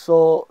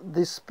 so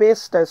this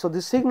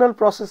the signal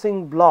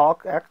processing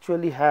block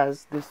actually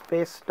has this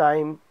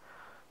space-time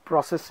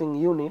processing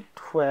unit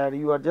where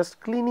you are just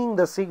cleaning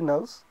the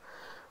signals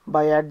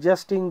by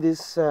adjusting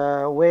these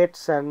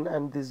weights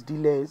and these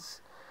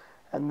delays,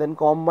 and then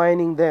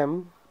combining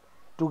them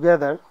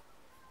together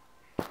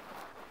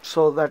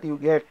so that you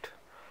get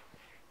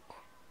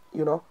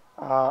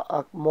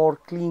a more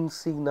clean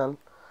signal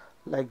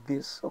like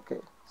this. Okay,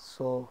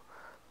 so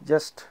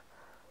just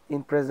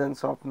in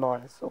presence of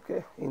noise.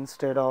 Okay,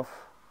 instead of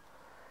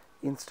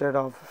instead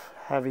of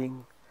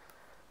having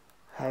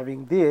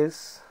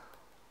this,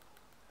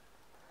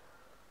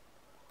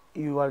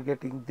 you are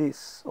getting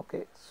this.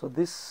 Okay, so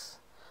this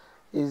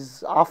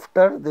is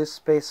after this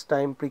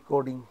space-time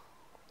precoding,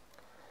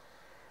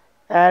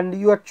 and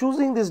you are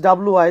choosing these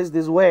WIs,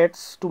 these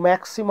weights, to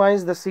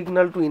maximize the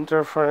signal to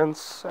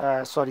interference,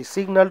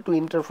 signal to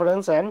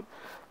interference and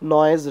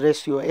noise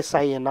ratio,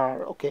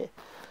 SINR. Okay,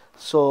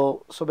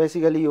 so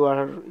basically you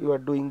are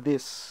doing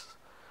this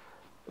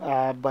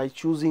by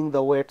choosing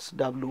the weights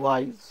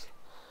WIs.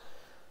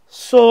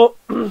 So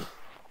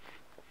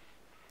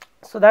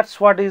so that's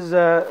what is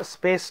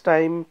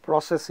space-time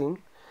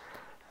processing.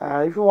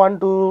 If you want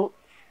to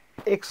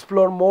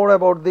explore more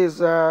about this,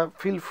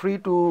 feel free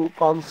to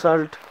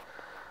consult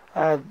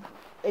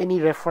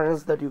any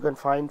reference that you can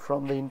find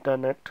from the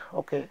internet.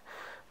 Okay,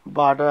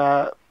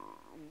 but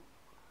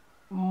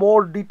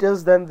more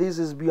details than this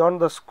is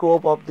beyond the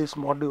scope of this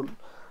module,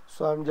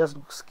 so I'm just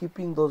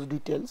skipping those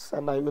details,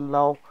 and I will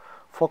now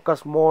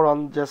focus more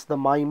on just the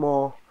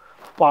MIMO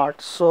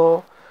part.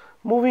 So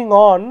moving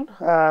on,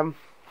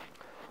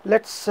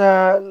 let's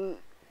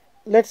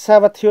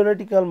have a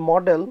theoretical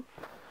model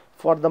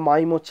for the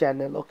MIMO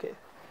channel. Okay,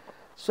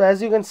 so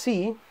as you can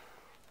see,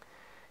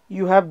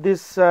 you have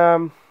this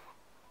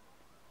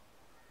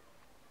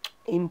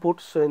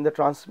inputs. So in the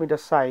transmitter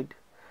side,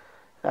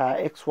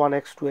 x1,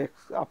 x2,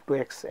 up to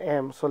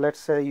xm. So let's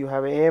say you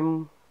have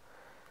m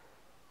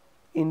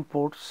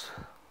inputs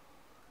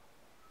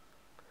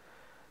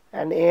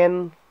and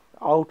n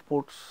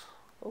outputs.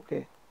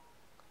 Okay,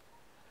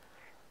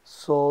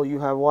 so you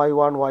have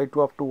y1,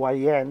 y2 up to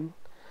yn,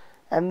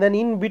 and then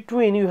in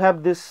between you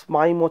have this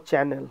MIMO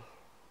channel,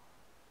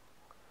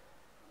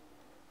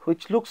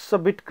 which looks a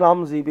bit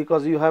clumsy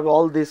because you have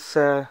all this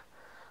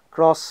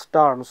cross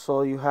terms.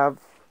 So you have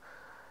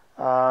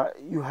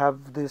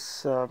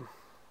this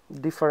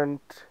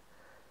different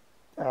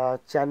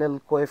channel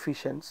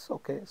coefficients.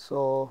 Okay,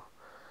 so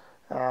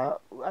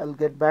I'll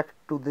get back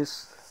to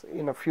this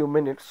in a few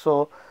minutes.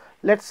 So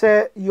let's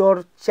say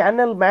your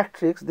channel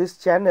matrix, this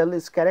channel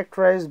is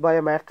characterized by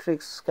a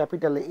matrix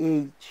capital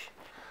H.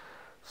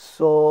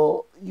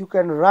 So you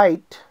can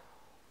write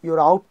your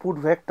output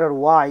vector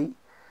y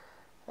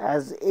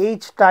as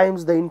H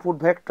times the input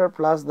vector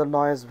plus the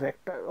noise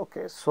vector.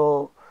 Okay,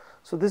 so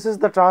this is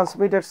the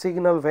transmitted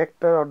signal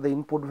vector or the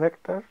input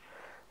vector,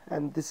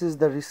 and this is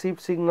the received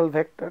signal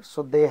vector.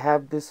 So they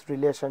have this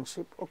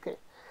relationship. Okay,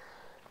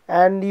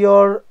 and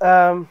your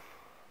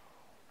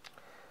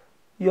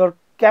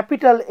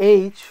capital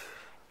H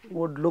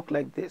would look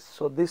like this.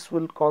 So this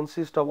will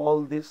consist of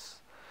all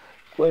these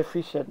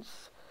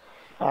coefficients,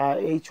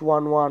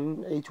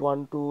 H11,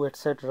 H12,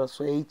 etc.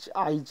 So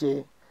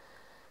Hij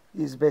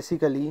is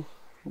basically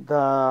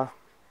the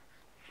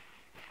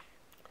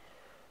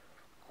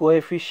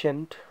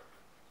coefficient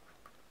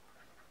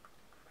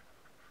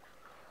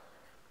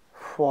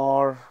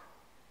for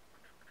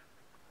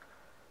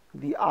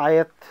the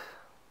ith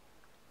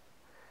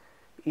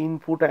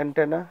input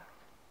antenna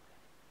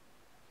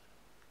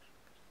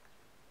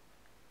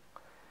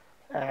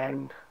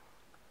and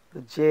the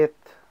jth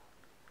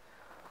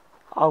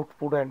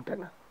output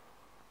antenna.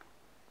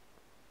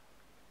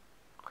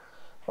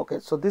 Okay,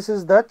 so this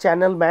is the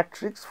channel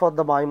matrix for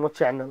the MIMO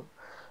channel,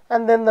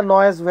 and then the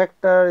noise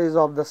vector is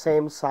of the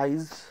same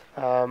size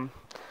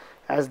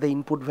as the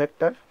input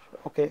vector.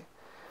 Okay,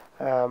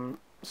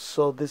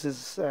 so this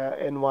is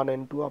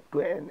n1, n2 up to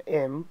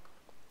nm,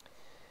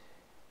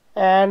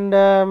 and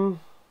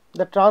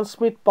the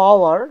transmit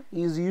power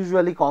is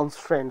usually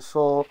constrained.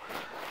 So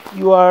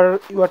you are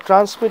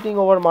transmitting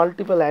over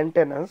multiple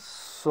antennas.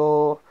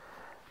 So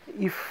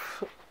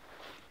if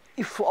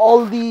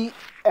all the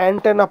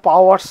antenna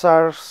powers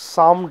are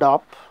summed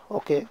up,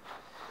 okay,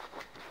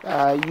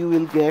 you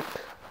will get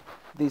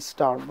this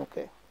term.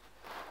 Okay,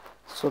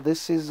 so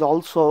this is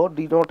also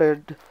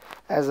denoted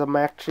as a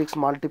matrix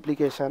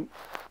multiplication.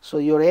 So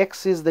your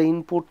x is the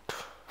input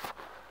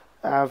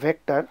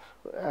vector,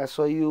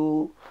 so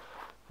you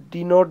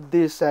denote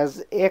this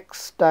as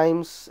x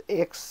times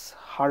x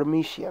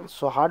Hermitian.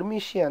 So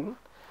Hermitian,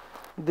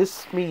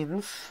 this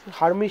means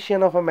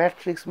Hermitian of a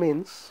matrix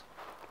means,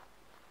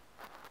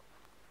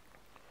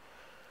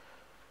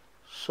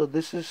 so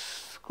this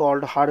is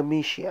called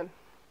Hermitian.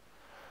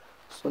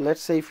 So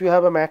let's say if you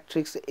have a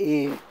matrix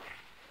A,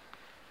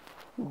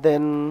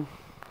 then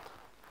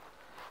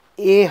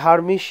A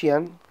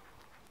Hermitian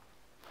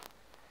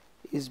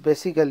is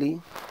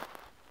basically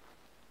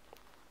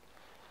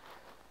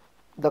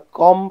the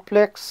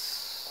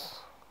complex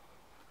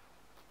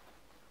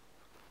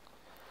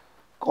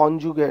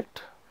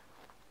conjugate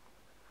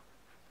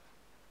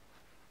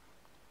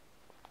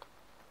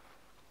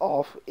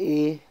of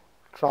A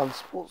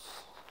transpose.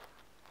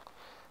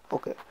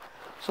 Okay,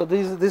 so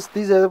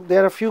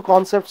there are a few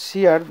concepts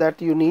here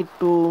that you need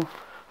to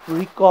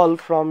recall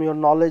from your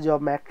knowledge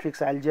of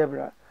matrix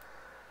algebra.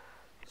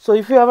 So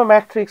if you have a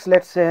matrix,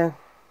 let's say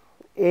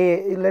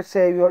A, let's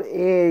say your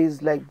A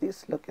is like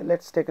this. Okay,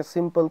 let's take a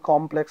simple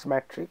complex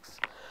matrix.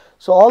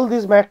 So all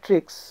these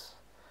matrix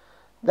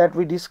that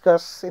we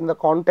discuss in the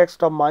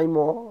context of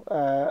MIMO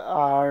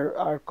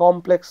are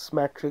complex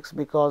matrix,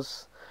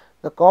 because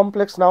the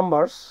complex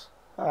numbers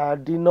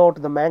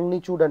denote the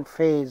magnitude and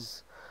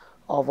phase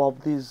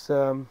of these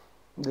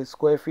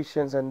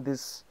coefficients and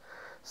these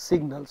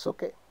signals.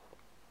 Okay,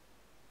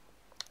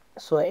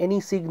 so any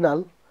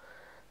signal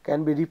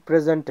can be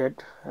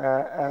represented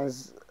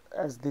as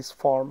this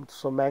form.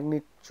 So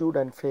magnitude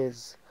and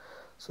phase.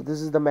 So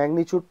this is the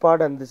magnitude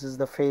part and this is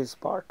the phase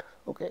part.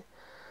 Okay,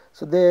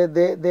 so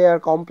they are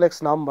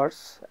complex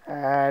numbers,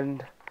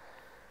 and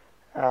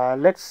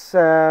let's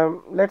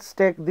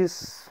take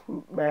this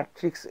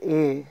matrix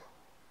A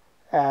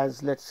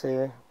as, let's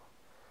say,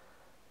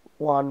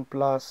 1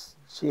 plus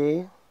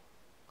j,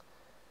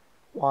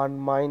 1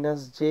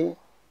 minus j,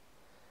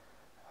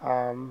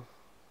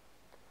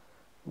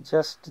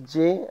 just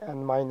j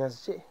and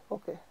minus j.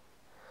 Okay,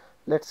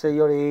 let's say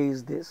your A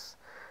is this.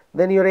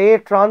 Then your A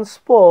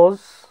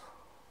transpose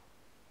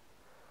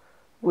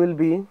will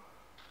be,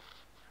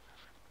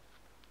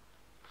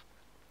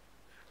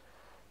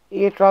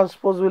 you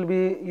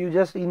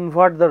just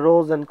invert the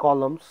rows and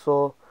columns.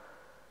 So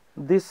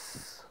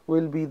this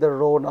will be the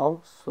row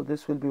now. So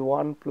this will be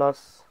 1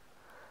 plus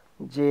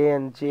j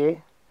and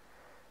j,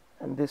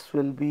 and this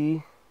will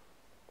be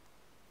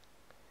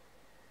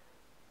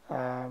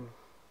 1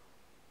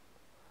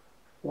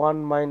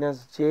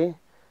 minus j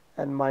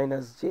and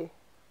minus j.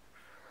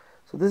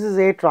 So this is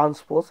A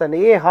transpose, and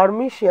A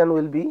Hermitian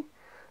will be,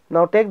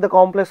 now take the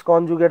complex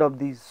conjugate of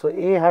these. So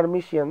A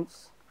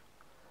Hermitians,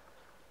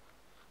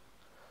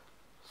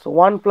 so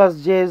 1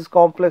 plus j's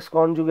complex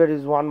conjugate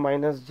is 1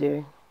 minus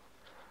j,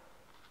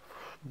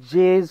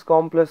 j's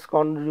complex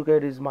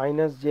conjugate is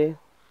minus j,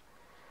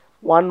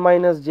 1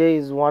 minus j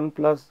is 1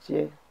 plus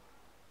j,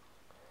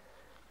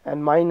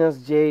 and minus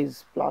j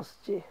is plus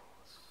j.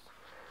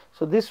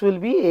 So this will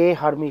be A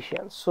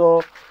Hermitian.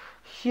 So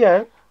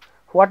here,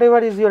 whatever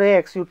is your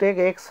x, you take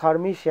x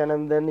Hermitian,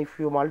 and then if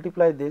you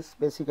multiply this,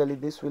 basically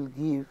this will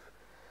give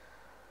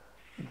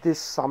this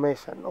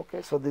summation.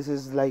 Okay, so this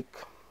is like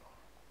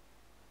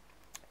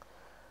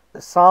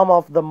the sum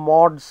of the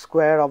mod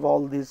square of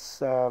all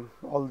these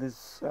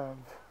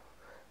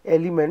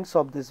elements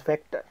of this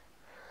vector,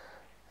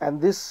 and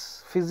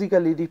this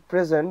physically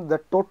represent the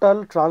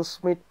total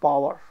transmit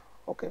power.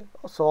 Okay,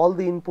 so all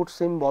the input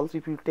symbols,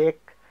 if you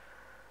take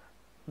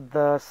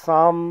the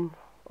sum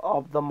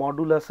of the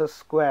modulus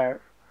square,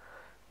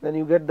 then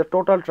you get the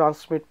total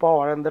transmit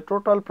power, and the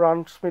total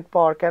transmit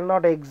power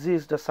cannot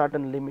exist a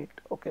certain limit.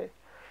 Okay,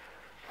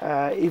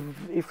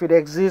 if it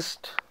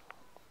exists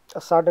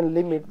a certain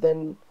limit,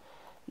 then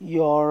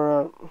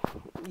your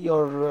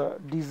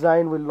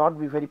design will not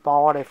be very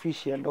power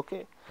efficient.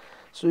 Okay,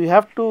 so you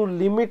have to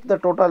limit the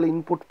total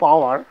input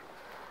power,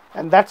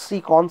 and that's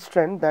the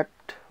constraint that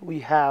we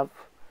have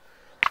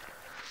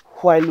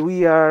while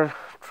we are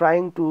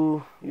trying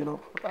to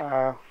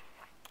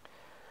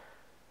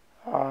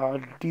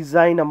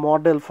design a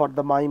model for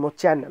the MIMO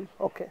channel.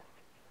 Okay,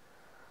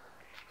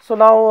 so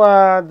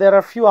now there are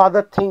a few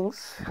other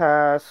things.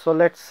 So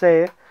let's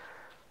say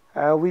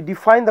we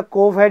define the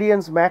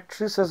covariance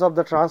matrices of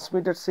the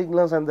transmitted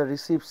signals and the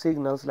received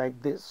signals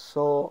like this.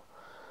 So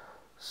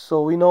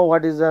we know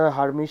what is a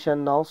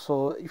Hermitian now.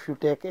 So if you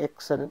take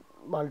x and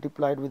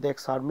multiplied with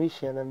x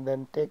Hermitian and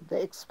then take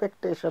the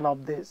expectation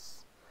of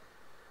this,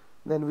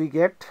 then we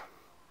get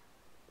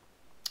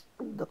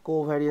the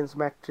covariance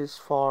matrix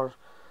for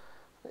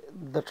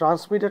the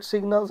transmitted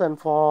signals, and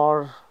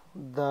for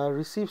the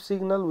received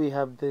signal we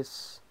have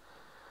this.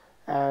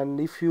 And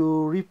if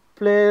you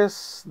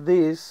replace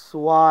this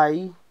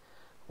y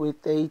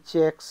with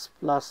hx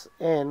plus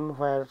n,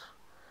 where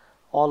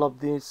all of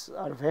these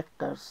are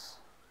vectors,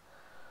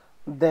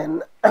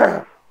 then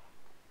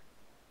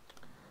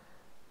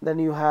then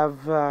you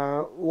have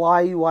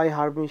y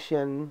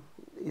Hermitian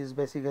is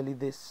basically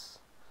this.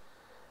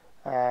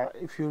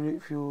 If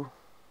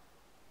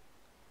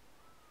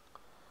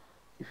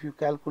you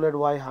calculate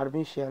y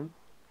Hermitian,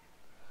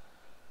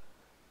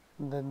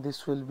 then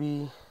this will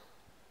be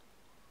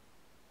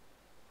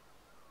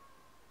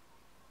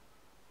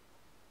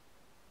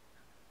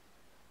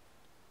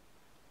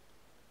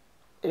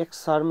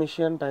x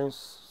Hermitian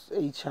times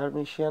h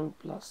Hermitian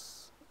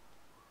plus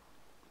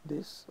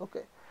this.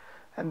 Okay,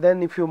 and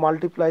then if you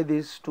multiply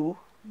these two,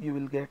 you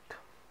will get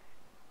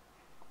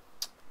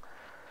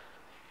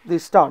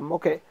this term.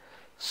 Okay,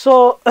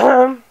 so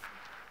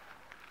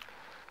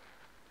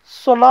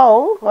so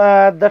now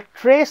the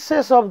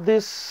traces of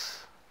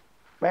this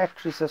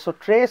matrices. So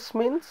trace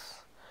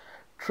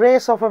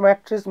of a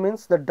matrix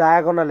means the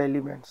diagonal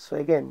elements. So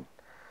again,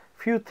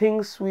 few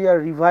things we are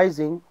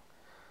revising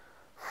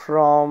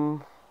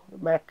from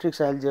matrix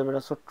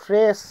algebra. So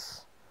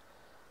trace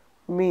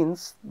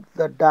means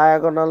the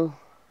diagonal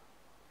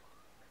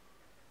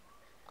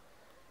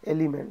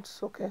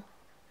elements. Okay,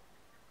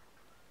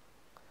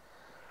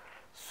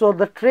 so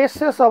the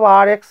traces of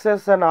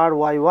RXS and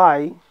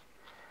RYY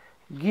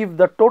give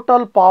the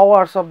total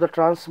powers of the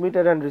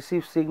transmitted and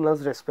received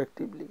signals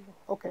respectively.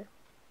 Okay,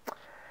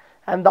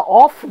 and the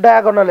off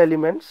diagonal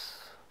elements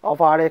of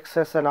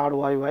RXS and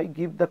RYY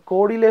give the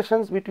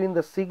correlations between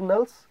the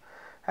signals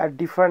at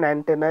different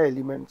antenna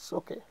elements.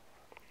 Okay.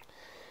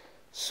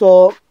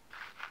 So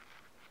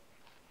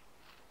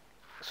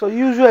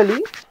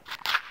usually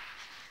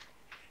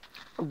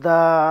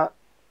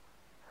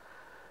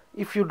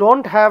if you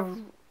don't have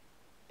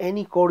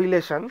any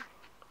correlation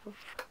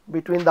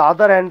between the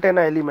other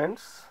antenna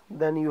elements,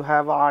 then you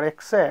have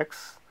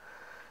RXX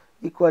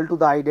equal to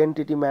the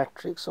identity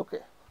matrix.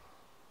 Okay.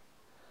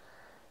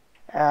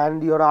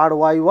 And your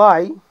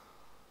RYY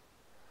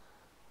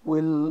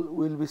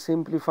will be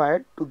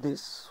simplified to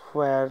this,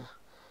 where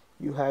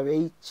you have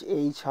H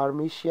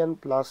Hermitian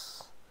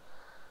plus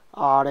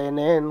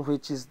RNN,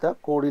 which is the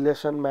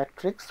correlation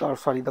matrix, or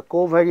sorry, the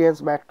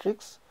covariance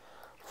matrix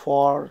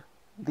for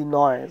the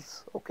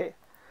noise. Okay.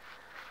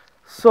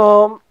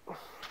 So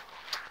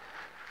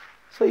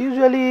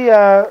usually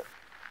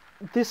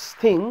this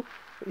thing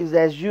is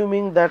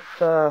assuming that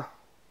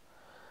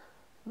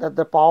that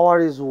the power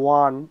is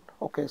 1.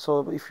 Okay,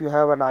 so if you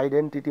have an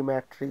identity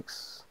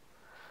matrix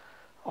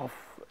of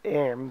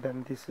M,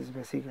 then this is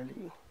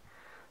basically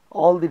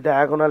all the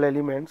diagonal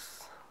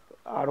elements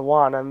are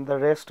 1 and the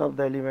rest of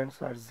the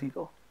elements are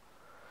 0.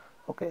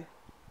 Okay.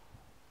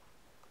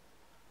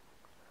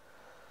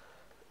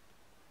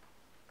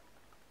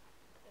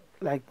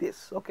 Like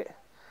this. Okay.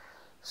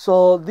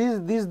 So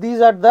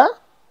these are the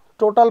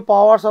total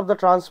powers of the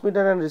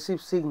transmitter and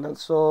receive signal.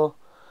 So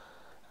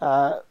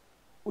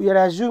we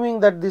are assuming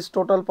that this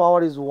total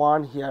power is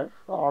 1 here,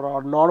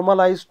 or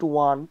normalized to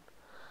 1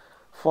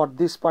 for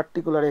this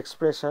particular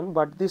expression,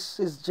 but this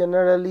is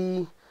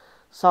generally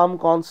some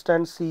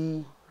constant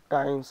C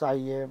times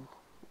Im.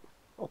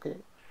 Okay.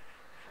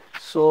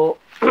 So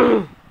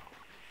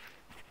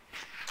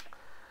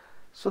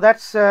so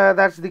that's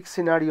the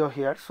scenario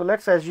here. So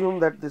let's assume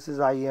that this is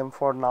Im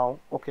for now.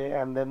 Okay,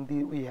 and then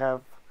we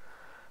have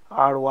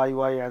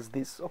RYY as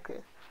this.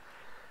 Okay.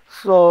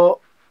 So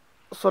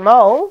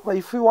now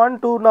if we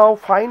want to now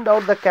find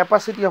out the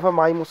capacity of a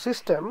MIMO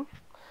system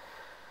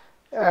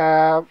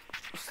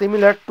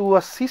similar to a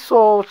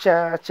CISO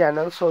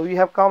channel, so we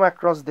have come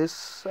across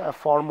this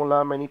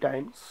formula many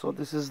times. So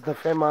this is the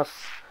famous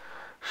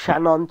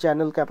Shannon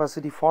channel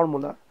capacity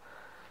formula.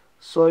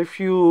 So if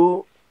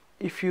you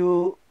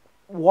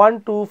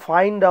want to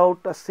find out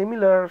a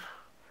similar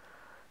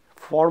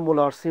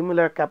formula or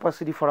similar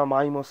capacity for a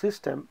MIMO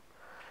system,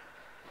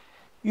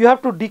 you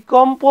have to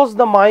decompose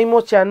the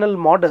MIMO channel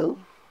model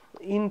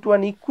into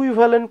an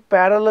equivalent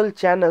parallel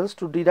channels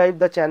to derive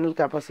the channel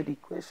capacity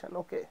equation.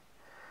 Okay.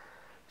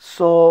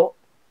 So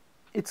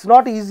it's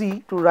not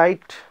easy to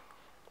write.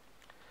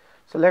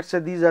 So let's say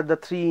these are the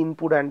 3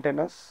 input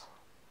antennas,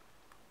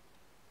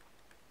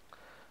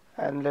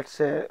 and let's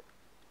say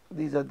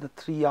these are the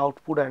 3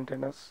 output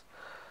antennas.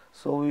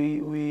 So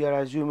we are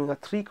assuming a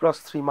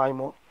 3x3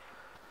 MIMO.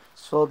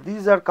 So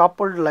these are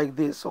coupled like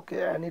this.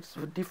 Okay, and it's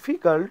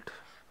difficult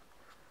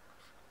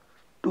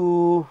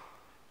to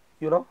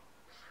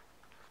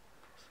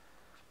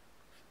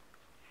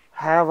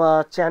have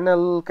a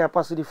channel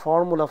capacity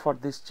formula for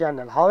this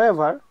channel.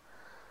 However,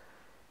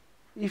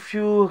 if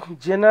you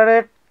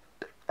generate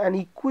an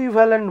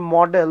equivalent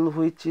model,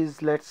 which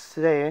is, let's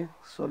say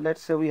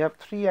we have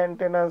 3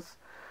 antennas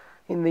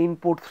in the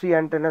input, 3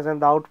 antennas in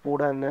the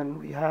output, and then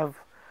we have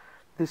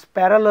this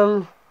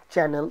parallel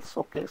channels.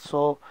 Okay,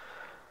 so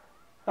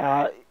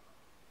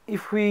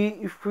if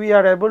we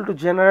are able to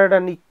generate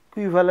an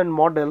equivalent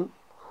model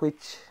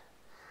which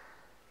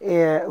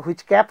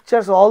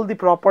captures all the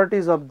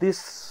properties of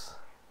this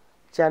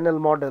channel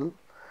model,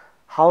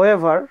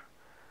 however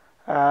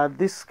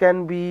this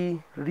can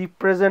be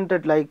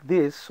represented like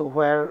this, so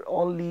where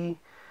only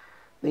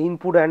the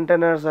input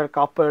antennas are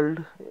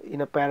coupled in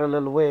a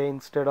parallel way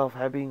instead of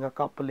having a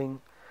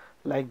coupling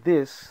like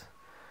this.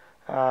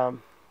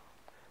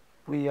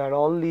 We are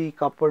only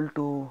coupled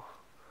to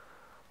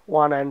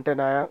one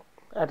antenna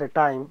at a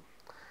time,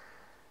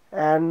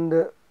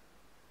 and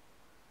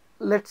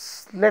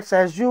let's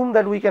assume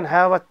that we can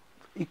have a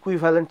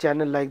equivalent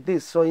channel like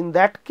this. So in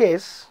that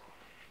case,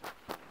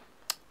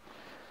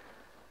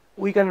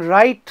 we can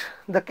write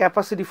the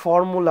capacity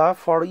formula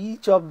for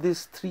each of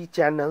these 3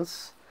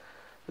 channels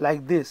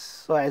like this.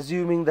 So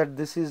assuming that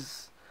this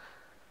is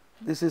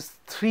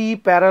 3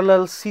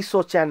 parallel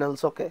CISO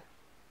channels. Okay,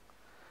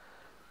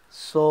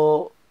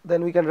 so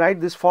then we can write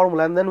this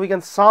formula, and then we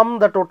can sum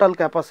the total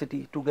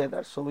capacity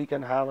together. So we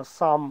can have a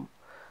sum.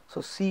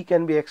 So C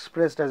can be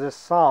expressed as a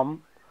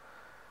sum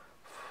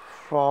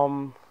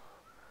from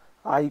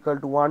I equal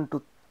to 1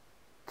 to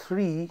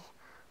 3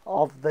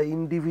 of the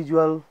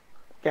individual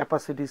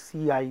capacity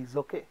CIs.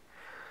 Okay,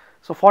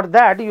 so for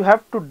that you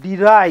have to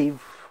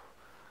derive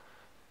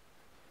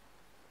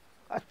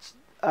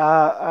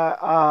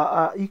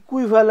a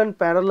equivalent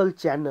parallel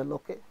channel.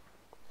 Okay,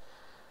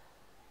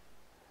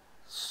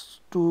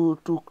 to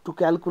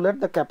calculate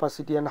the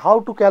capacity, and how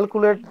to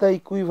calculate the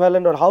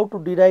equivalent, or how to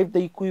derive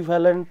the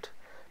equivalent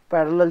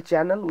parallel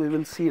channel, we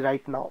will see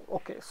right now.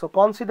 Okay, so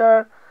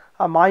consider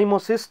a MIMO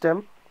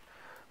system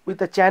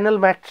with a channel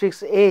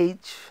matrix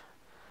H,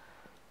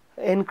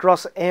 n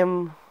cross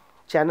m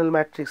channel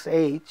matrix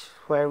H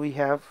where we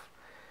have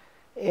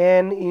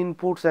n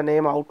inputs and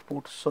m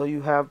outputs. So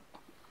you have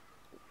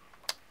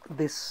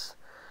this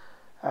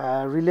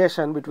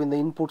relation between the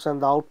inputs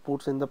and the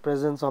outputs in the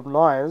presence of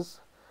noise.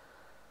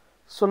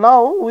 So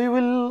now we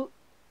will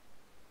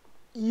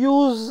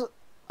use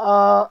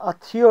a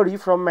theory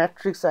from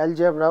matrix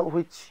algebra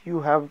which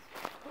you have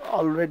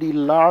already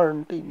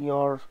learned in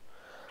your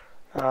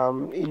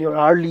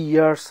early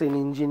years in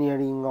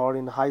engineering or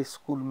in high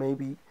school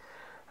maybe.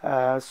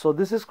 So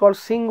this is called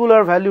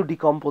singular value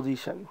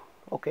decomposition.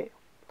 Okay.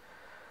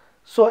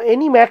 So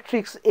any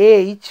matrix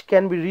H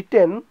can be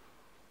written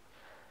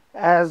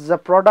as a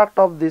product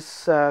of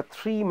these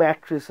three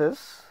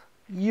matrices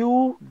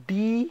U,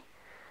 D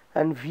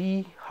and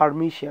V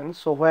Hermitian.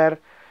 So where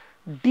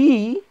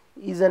D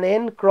is an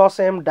n cross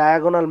m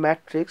diagonal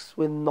matrix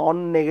with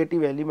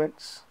non-negative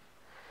elements,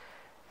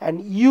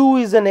 and U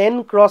is an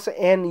n cross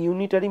n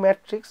unitary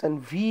matrix,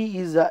 and V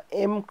is a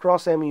m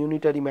cross m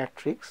unitary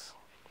matrix.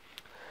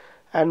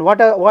 And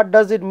what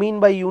does it mean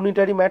by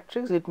unitary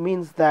matrix? It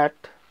means that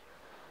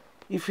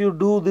if you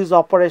do this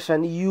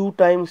operation U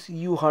times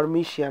U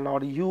Hermitian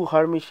or U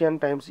Hermitian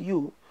times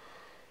U,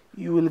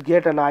 you will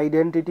get an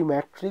identity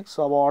matrix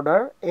of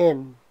order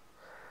n.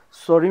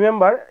 So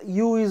remember,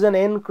 U is an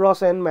n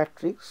cross n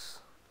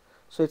matrix,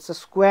 so it's a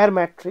square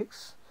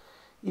matrix.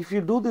 If you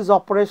do this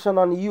operation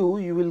on U,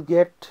 you will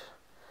get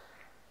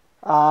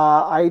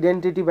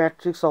identity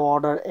matrix of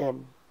order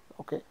n.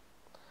 Okay.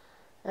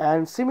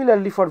 And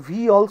similarly for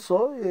V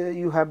also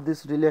you have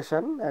this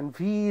relation, and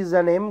V is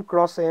an m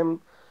cross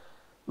m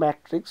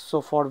matrix.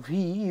 So for V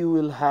you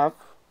will have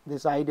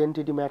this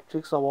identity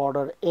matrix of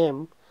order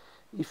m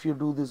if you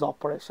do this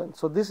operation.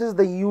 So this is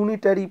the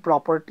unitary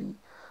property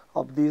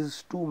of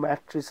these two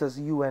matrices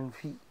U and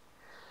V.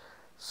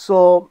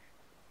 So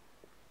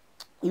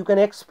you can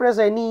express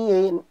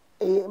any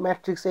a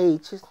matrix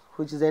H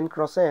which is n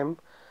cross m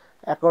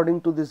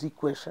according to this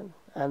equation,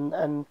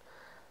 and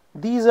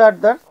these are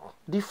the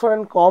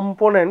different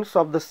components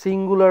of the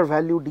singular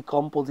value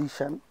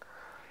decomposition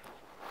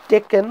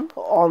taken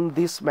on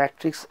this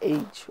matrix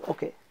H.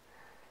 Okay.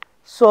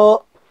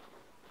 So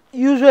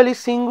usually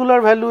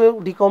singular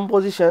value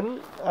decomposition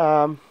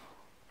are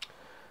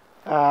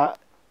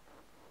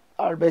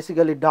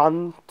basically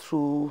done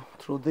through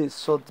this.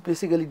 So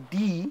basically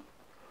D,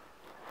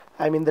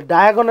 I mean the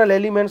diagonal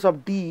elements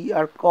of D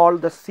are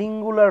called the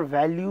singular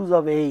values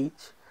of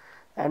H,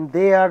 and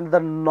they are the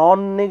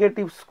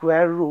non-negative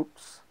square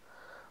roots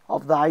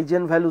of the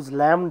eigenvalues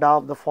lambda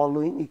of the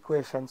following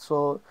equation.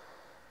 So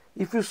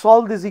if you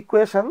solve these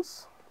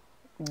equations,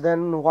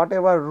 then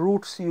whatever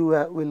roots you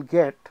will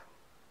get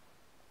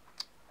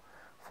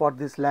for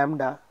this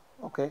lambda,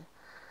 okay,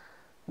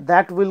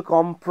 that will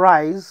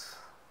comprise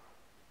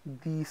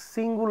the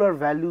singular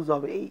values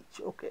of H.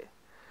 Okay.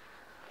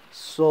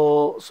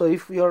 So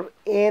if your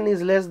n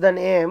is less than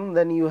m,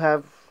 then you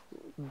have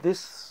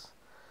this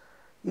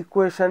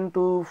equation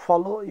to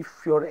follow.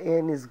 If your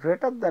n is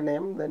greater than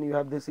m, then you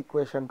have this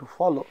equation to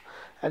follow.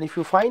 And if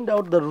you find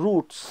out the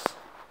roots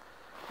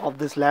of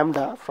this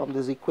lambda from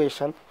this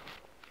equation,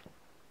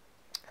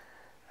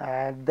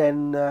 and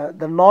then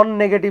the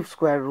non-negative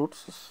square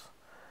roots,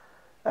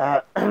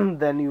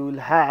 then you will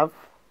have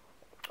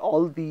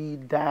all the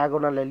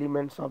diagonal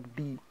elements of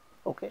D.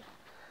 Okay.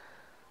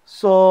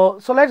 So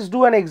let's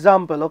do an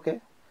example.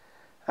 Okay.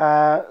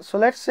 So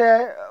let's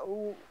say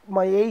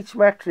my H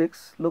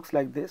matrix looks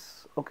like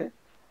this. Okay.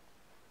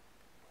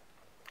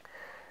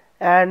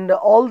 And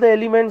all the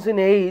elements in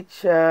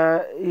H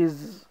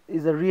is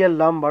a real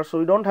number, so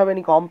we don't have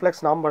any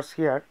complex numbers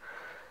here.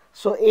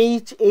 So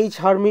H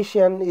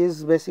Hermitian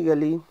is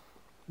basically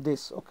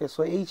this. Okay.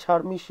 So H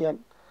Hermitian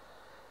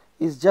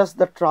is just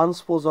the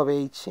transpose of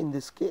H in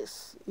this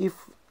case.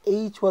 If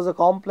H was a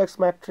complex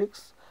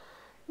matrix,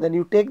 then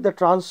you take the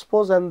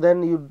transpose and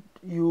then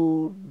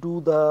you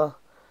do the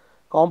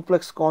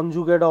complex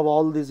conjugate of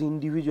all these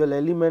individual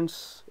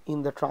elements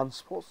in the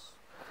transpose.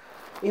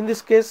 In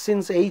this case,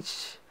 since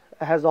H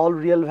has all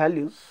real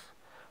values,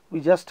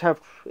 we just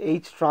have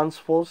H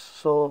transpose.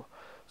 So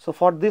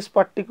for this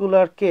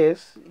particular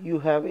case, you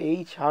have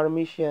H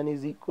Hermitian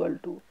is equal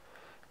to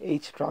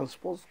H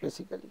transpose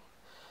basically,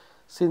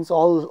 since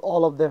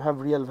all of them have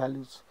real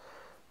values.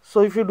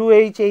 So if you do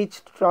H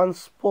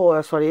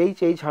transpose,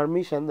 H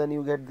Hermitian, then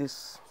you get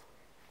this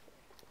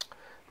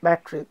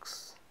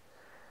matrix,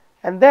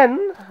 and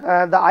then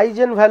the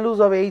eigenvalues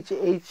of H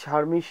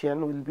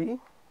Hermitian will be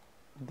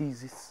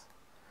these.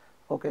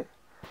 Okay.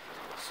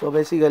 So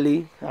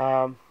basically,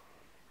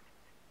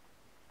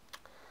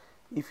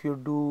 if you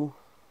do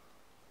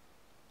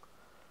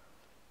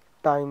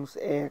times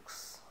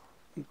x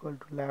equal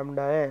to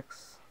lambda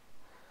x,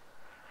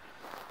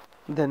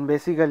 then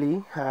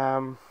basically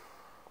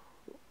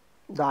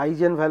the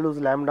eigenvalues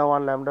lambda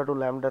 1, lambda 2,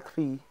 lambda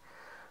 3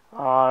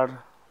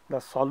 are the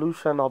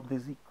solution of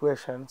this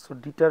equation. So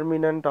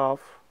determinant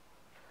of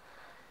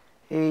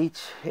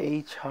H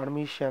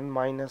Hermitian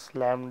minus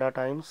lambda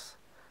times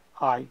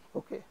I.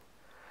 Okay.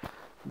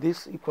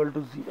 This equal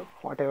to 0,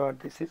 whatever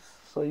this is.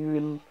 So you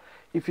will,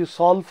 if you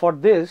solve for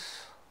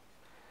this,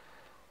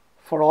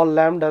 for all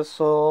lambdas.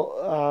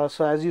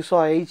 So as you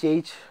saw,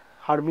 H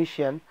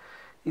Hermitian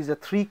is a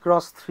 3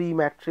 cross 3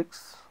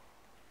 matrix.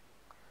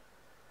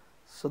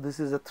 So this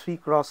is a 3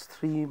 cross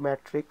 3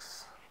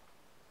 matrix.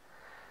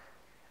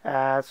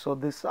 So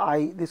this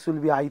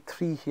will be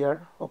I3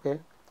 here, okay,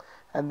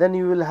 and then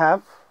you will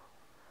have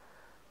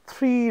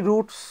 3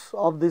 roots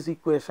of this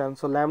equation.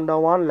 So lambda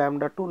 1,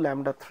 lambda 2,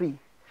 lambda 3,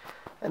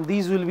 and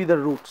these will be the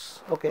roots,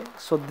 okay.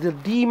 So the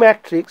D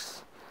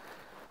matrix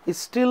is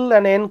still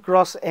an n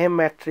cross m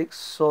matrix.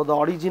 So the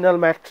original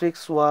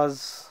matrix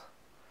was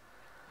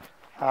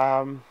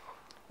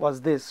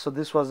this. So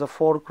this was a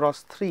 4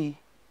 cross 3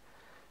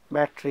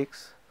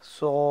 matrix.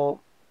 So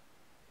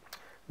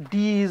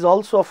D is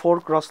also a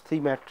 4 cross 3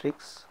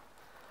 matrix,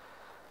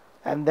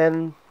 and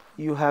then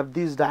you have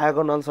these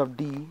diagonals of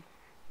D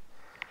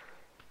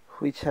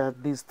which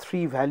have these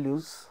 3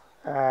 values,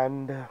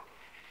 and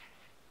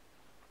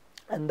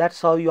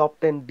that's how you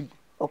obtain D,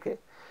 okay.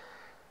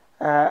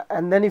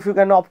 And then if you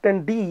can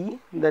obtain D,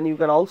 then you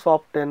can also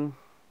obtain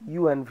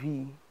U and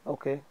V,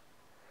 okay,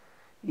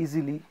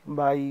 easily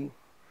by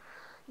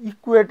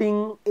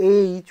equating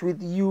H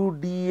with U,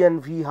 D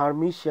and V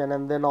Hermitian,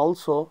 and then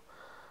also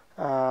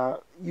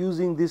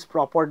using these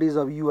properties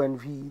of U and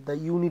V, the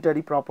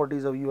unitary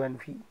properties of U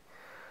and V.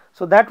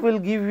 So that will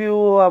give you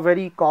a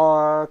very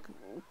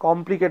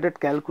complicated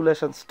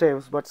calculation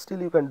steps, but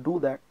still you can do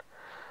that,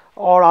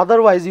 or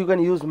otherwise you can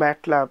use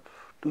MATLAB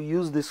to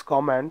use this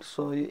command.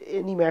 So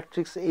any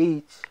matrix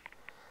H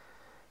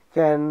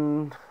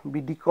can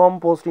be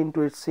decomposed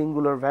into its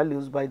singular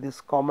values by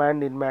this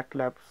command in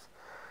MATLAB's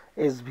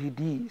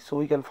SVD. So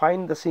we can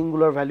find the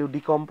singular value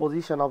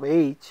decomposition of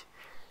H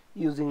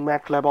using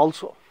MATLAB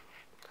also.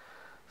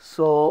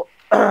 So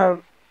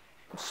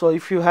so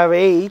if you have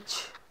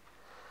H,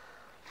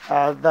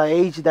 the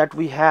H that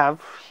we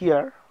have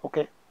here,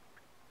 okay,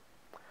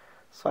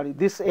 sorry,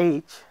 this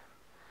H,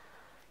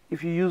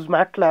 if you use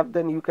MATLAB,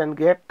 then you can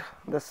get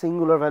the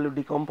singular value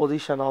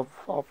decomposition of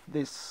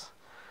this.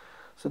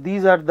 So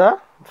these are the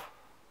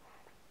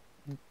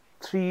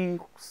 3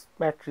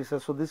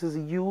 matrices. So this is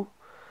U,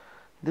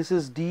 this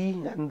is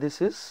D, and this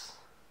is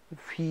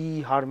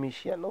V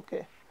Hermitian,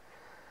 okay.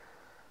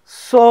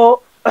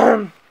 So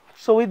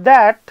so with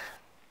that,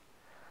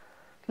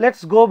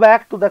 let's go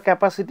back to the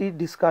capacity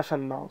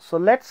discussion now. So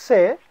let's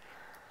say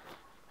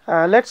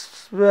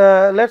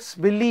let's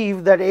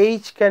believe that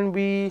H can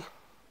be,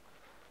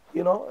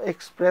 you know,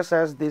 expressed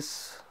as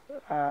this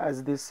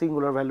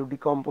singular value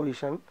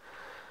decomposition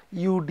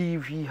U D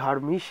V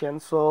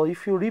Hermitian. So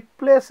if you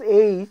replace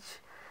H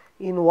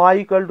in y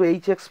equal to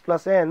hx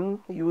plus n,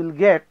 you will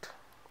get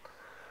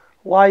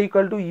y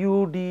equal to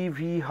U D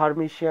V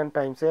Hermitian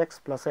times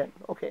x plus n,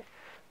 okay.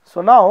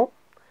 So now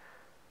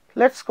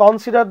let's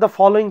consider the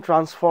following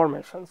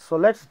transformations. So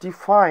let's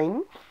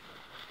define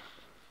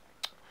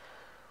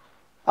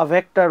a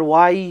vector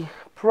y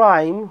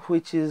prime,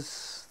 which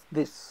is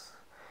this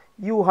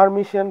U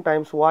Hermitian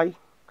times y.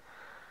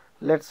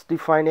 Let's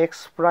define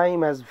x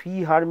prime as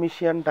V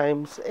Hermitian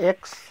times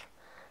x,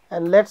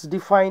 and let's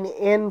define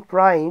n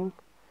prime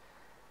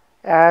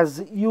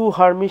as U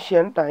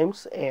Hermitian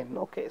times n,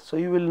 okay. So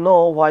you will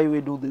know why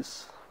we do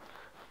this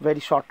very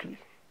shortly.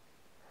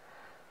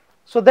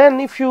 So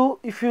then if you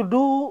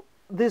do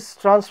these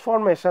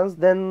transformations,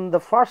 then the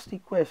first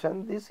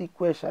equation, this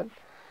equation,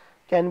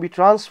 can be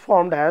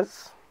transformed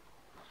as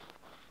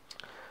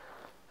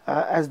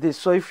this.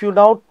 So if you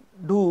now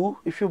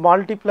if you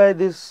multiply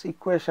this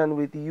equation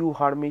with U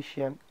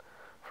Hermitian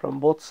from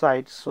both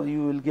sides, so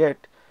you will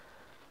get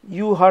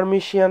U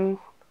Hermitian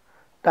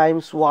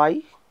times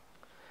y,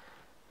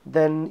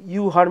 then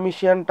U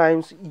Hermitian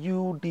times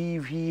U D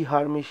V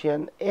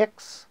Hermitian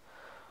x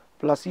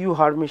plus U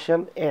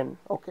Hermitian n,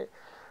 okay.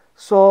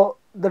 So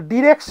the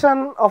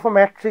direction of a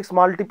matrix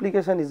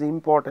multiplication is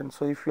important.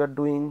 So if you are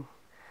doing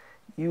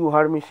U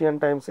Hermitian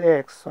times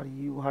x, or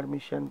U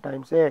Hermitian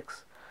times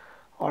x,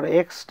 or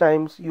x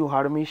times U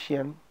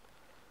Hermitian,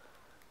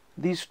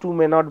 these two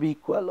may not be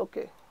equal,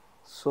 okay.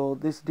 So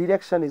this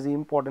direction is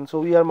important. So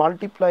we are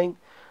multiplying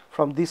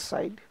from this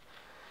side,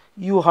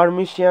 U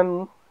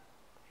Hermitian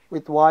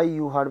with y,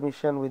 U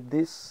Hermitian with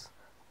this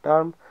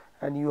term,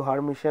 and U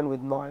Hermitian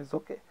with noise,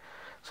 okay.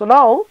 So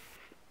now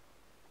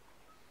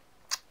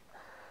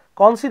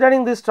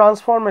considering this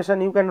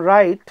transformation, you can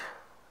write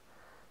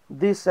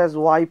this as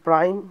y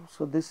prime.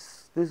 So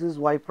this is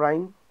y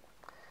prime,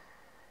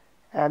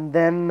 and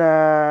then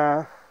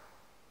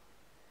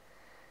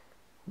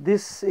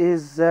this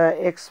is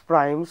x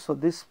prime. So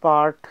this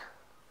part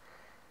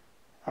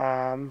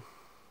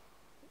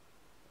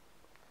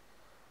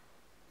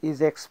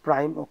is x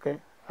prime, okay.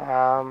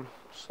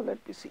 So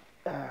let me see.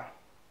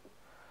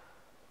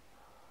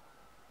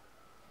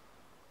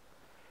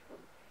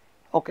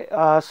 Okay,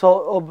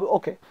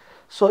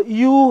 so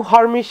U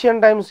Hermitian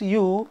times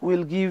U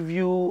will give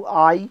you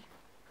I.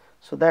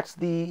 So that's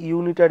the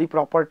unitary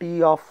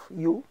property of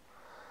U.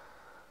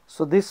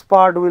 So this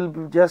part will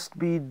just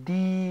be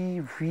d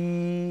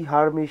V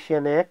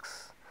Hermitian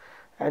x,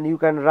 and you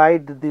can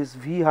write this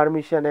V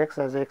Hermitian x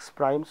as x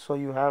prime. So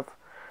you have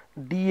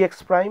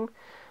dx prime,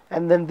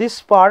 and then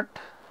this part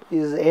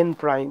is n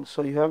prime,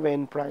 so you have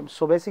n prime.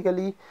 So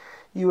basically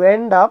you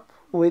end up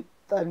with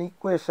an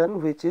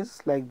equation which is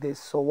like this.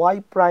 So y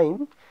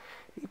prime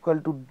equal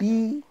to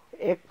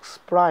dx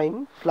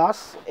prime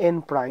plus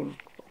n prime.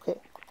 Okay,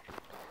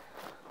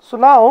 so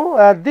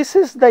now this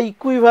is the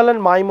equivalent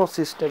MIMO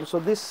system. So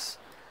this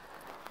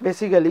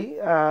basically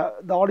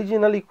the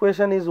original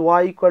equation is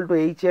y equal to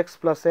hx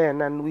plus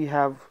n, and we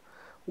have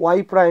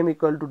y prime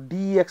equal to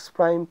dx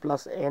prime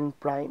plus n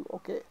prime.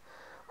 Okay,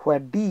 where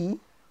d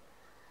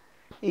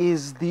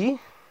is the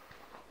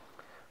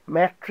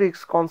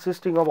matrix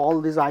consisting of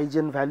all these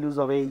eigenvalues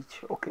of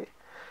h. Okay,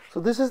 so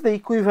this is the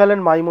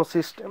equivalent MIMO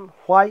system.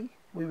 Why?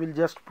 We will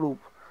just prove.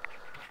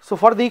 So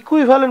for the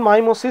equivalent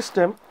MIMO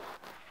system,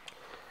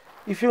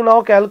 if you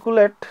now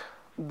calculate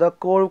the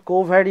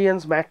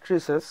covariance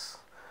matrices,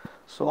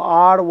 so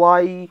r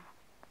y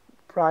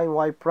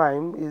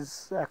prime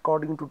is,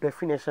 according to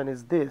definition,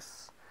 is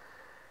this,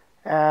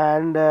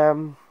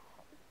 and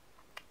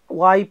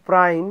y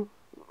prime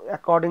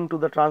according to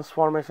the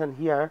transformation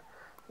here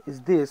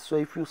is this. So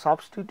if you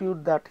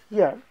substitute that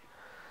here,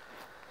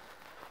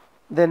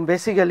 then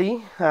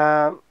basically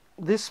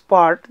this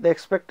part, the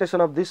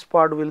expectation of this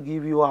part will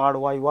give you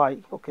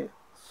RYY. Okay,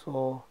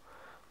 so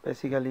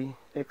basically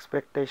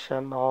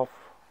expectation of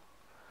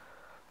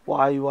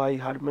YY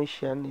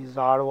Hermitian is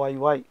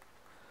RYY.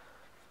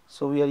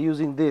 So we are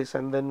using this,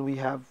 and then we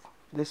have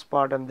this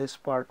part and this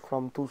part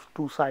from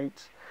two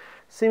sides.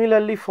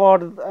 Similarly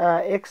for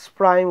x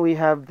prime we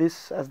have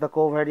this as the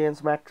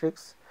covariance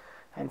matrix,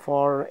 and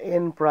for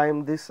n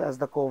prime this as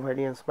the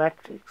covariance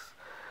matrix.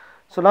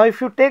 So now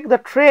if you take the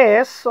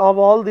trace of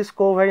all this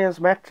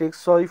covariance matrix,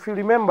 so if you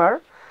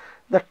remember,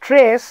 the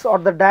trace or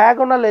the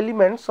diagonal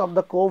elements of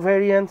the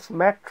covariance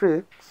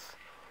matrix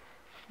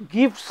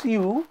gives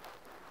you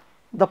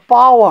the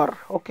power.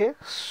 Okay,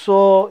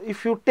 so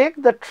if you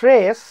take the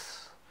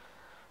trace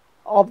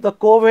of the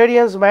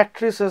covariance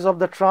matrices of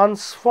the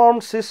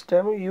transformed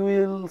system, you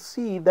will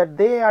see that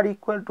they are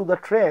equal to the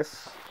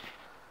trace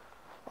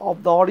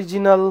of the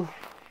original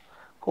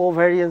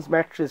covariance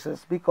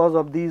matrices because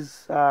of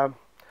these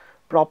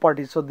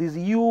properties. So these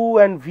u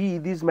and v,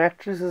 these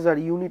matrices are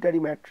unitary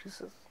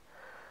matrices.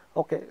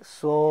 Okay,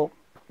 so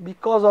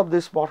because of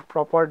these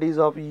properties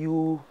of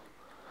u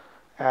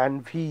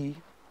and v,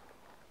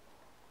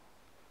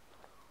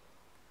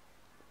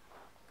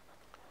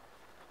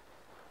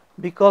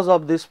 because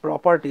of these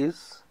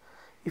properties,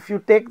 if you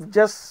take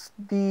just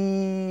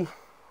the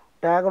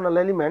diagonal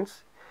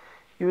elements,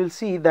 you will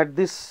see that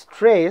this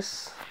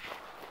trace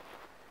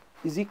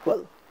is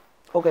equal.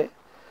 Okay,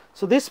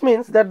 so this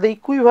means that the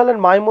equivalent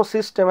MIMO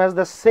system has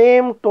the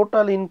same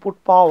total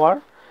input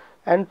power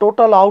and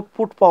total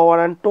output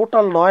power and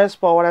total noise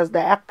power as the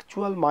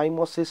actual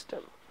MIMO system.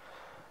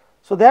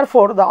 So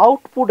therefore the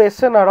output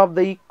SNR of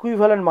the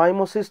equivalent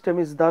MIMO system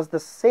is thus the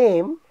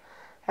same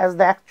as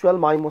the actual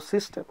MIMO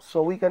system.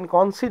 So we can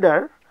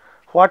consider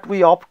what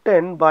we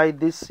obtain by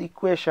this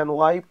equation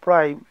y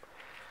prime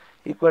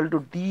equal to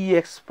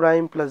dx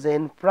prime plus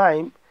n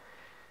prime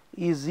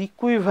is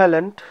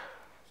equivalent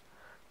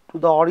to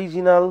the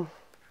original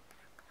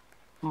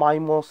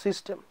MIMO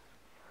system.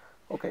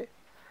 Okay,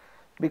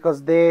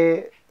 because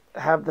they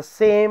have the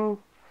same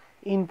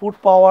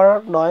input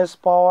power, noise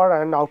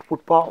power and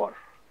output power.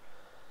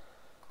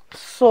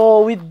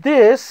 So with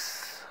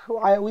this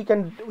we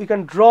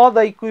can draw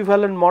the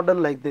equivalent model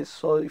like this.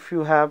 So if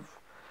you have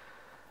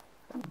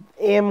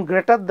m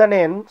greater than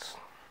n,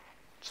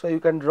 so you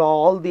can draw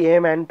all the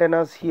m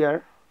antennas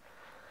here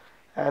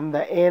and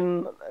the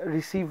n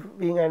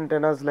receiving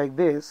antennas like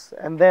this,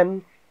 and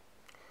then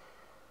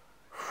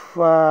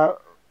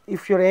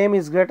if your m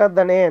is greater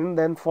than n,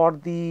 then for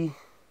the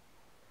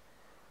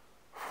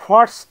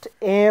first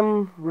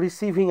m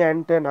receiving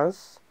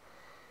antennas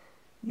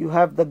you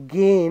have the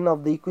gain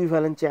of the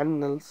equivalent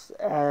channels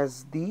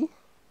as the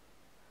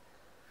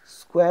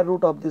square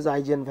root of these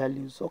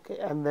eigenvalues. Okay,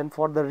 and then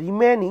for the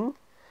remaining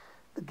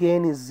the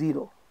gain is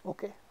 0.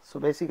 Okay, so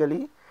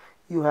basically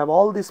you have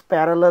all these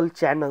parallel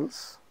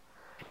channels.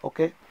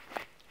 Okay,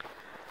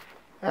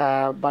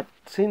 but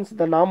since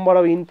the number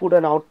of input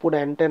and output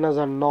antennas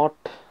are not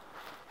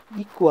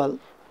equal,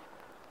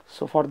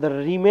 so for the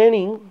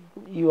remaining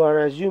you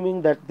are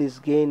assuming that this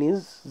gain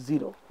is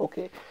 0.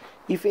 Okay,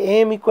 if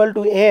m equal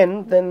to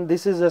n, then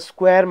this is a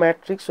square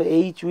matrix, so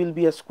h will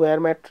be a square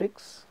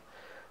matrix,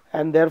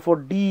 and therefore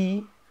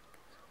d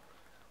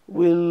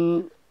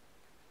will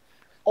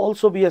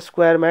also be a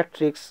square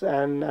matrix,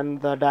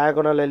 and the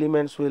diagonal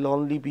elements will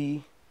only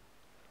be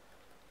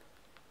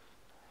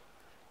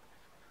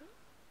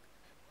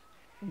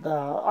the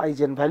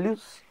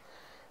eigenvalues,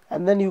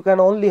 and then you can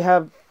only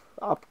have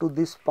up to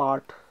this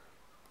part.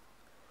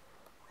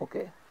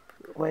 Okay,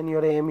 when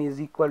your m is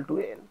equal to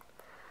n.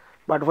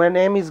 But when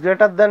m is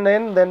greater than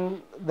n,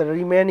 then the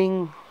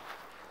remaining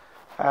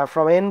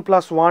from n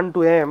plus 1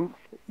 to m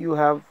you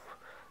have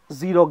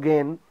 0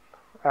 gain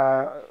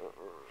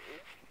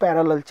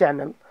parallel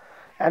channel,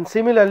 and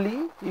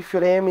similarly if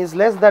your m is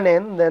less than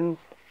n, then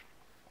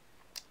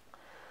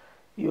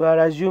you are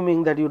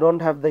assuming that you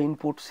don't have the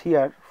inputs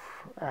here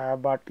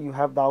but you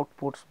have the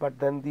outputs, but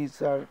then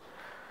these are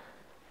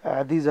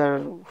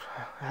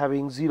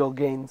having zero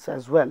gains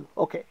as well.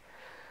 Okay,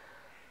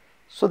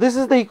 so this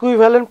is the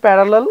equivalent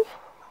parallel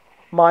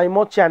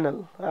MIMO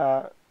channel.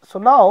 So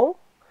now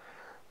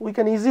we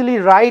can easily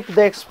write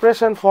the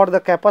expression for the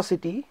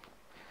capacity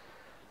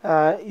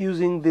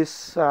using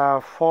this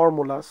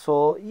formula.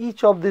 So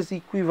each of this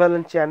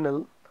equivalent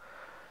channel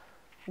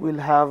will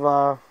have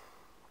a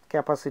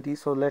capacity.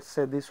 So let's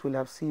say this will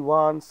have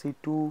C1,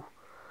 C2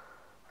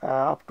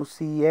 up to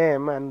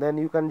Cm, and then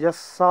you can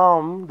just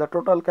sum the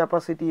total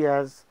capacity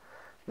as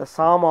the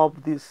sum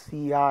of this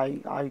Ci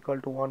I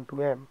equal to 1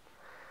 to m,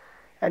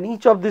 and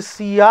each of this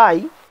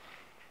Ci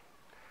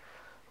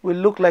will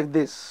look like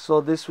this.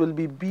 So this will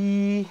be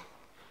B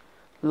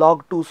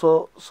log 2.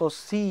 So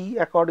C,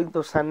 according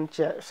to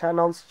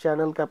Shannon's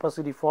channel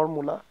capacity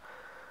formula,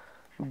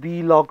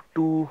 B log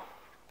 2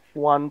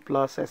 1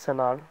 plus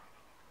SNR.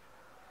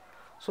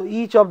 So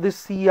each of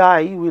this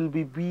Ci will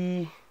be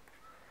B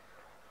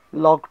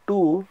log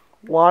 2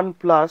 1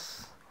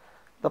 plus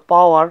the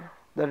power,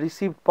 the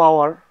received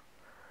power,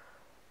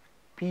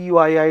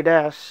 Pyi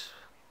dash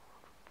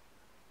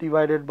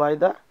divided by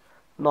the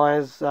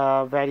noise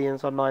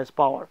variance or noise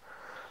power.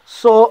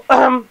 So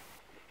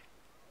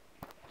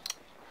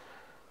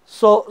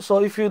so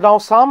if you now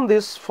sum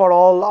this for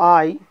all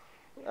I,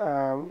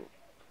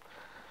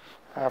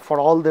 for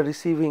all the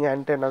receiving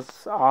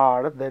antennas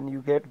R, then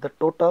you get the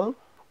total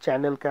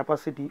channel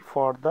capacity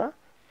for the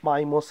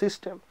MIMO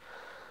system.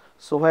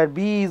 So where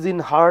B is in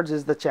hertz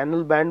is the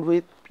channel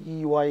bandwidth,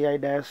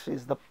 Pyi dash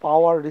is the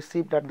power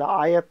received at the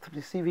ith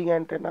receiving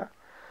antenna,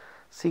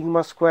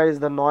 sigma square is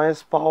the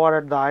noise power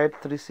at the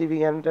ith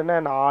receiving antenna,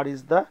 and R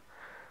is the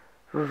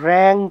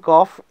rank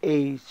of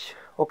H.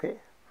 Okay,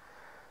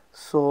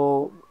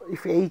 so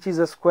if H is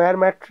a square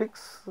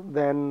matrix,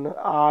 then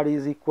R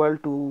is equal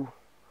to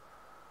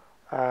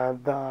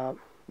the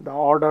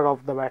order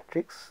of the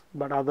matrix,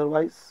 but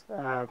otherwise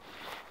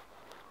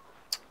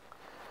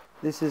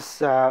this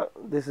is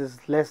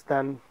less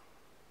than,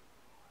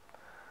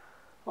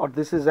 or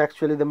this is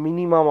actually the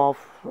minimum of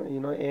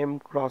m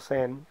cross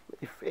n.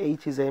 If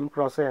H is m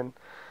cross n,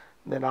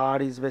 then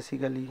R is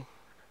basically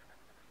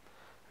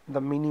the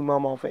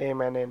minimum of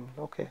m and n.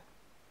 Okay.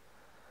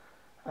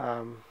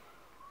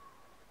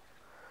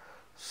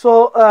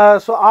 So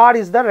R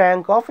is the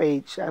rank of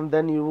H, and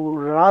then you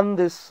run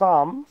this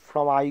sum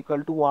from I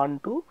equal to 1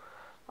 to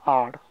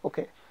R.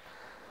 Okay.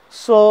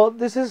 So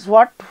this is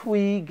what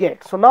we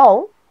get. So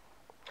now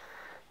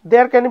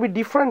there can be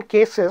different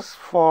cases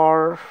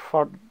for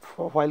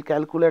while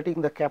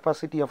calculating the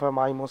capacity of a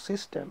MIMO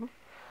system.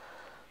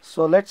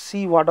 So let's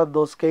see what are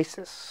those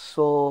cases.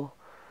 So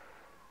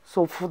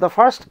for the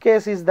first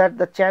case is that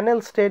the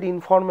channel state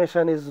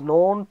information is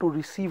known to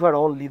receiver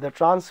only. The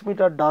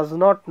transmitter does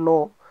not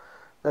know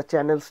the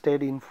channel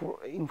state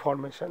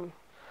information.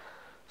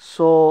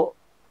 So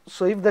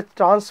if the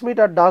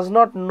transmitter does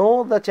not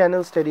know the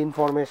channel state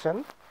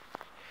information,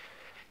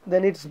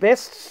 then its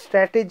best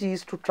strategy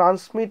is to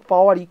transmit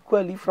power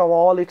equally from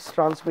all its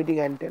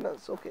transmitting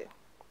antennas. Okay.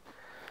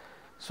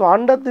 So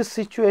under this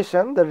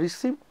situation, the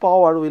received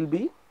power will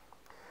be,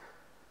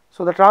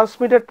 so the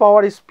transmitted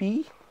power is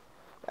P,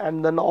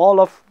 and then all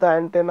of the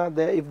antenna,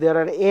 if there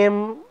are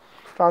m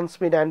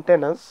transmit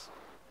antennas,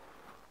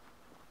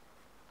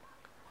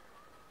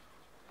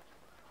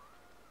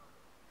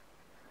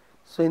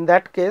 so in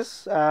that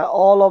case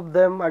all of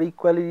them are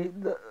equally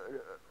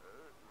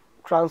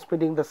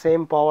transmitting the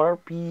same power,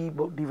 P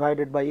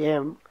divided by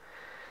m,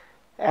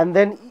 and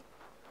then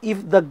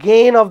if the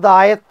gain of the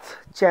ith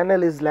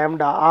channel is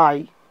lambda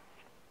I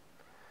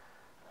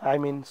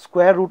mean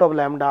square root of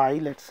lambda I,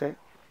 let's say,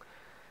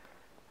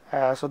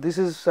 so this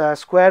is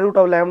square root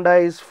of lambda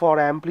is for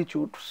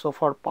amplitude. So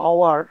for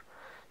power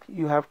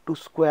you have to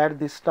square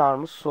this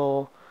term,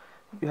 so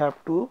you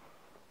have to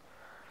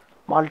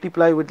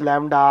multiply with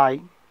lambda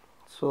I.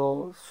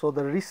 So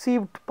the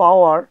received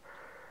power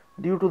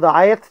due to the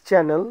ith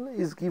channel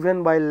is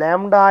given by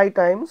lambda I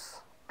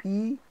times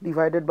P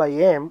divided by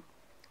m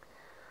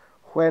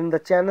when the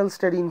channel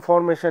state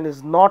information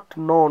is not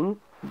known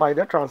by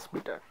the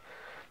transmitter.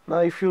 Now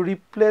if you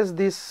replace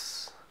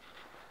this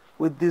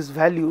with this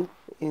value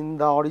in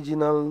the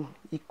original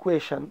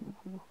equation,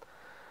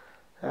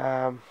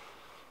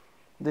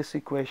 this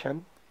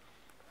equation,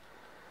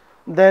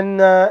 then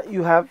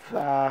you have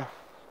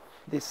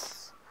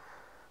this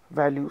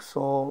value.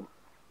 So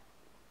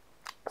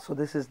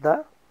this is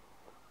the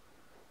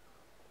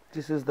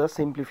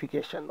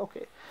simplification.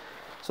 Okay,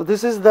 so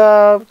this is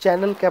the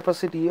channel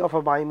capacity of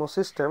a MIMO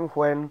system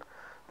when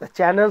the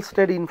channel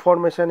state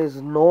information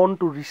is known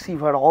to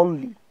receiver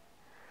only.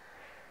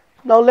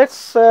 Now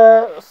let's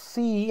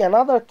see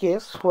another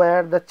case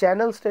where the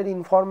channel state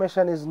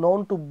information is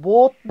known to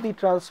both the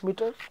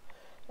transmitter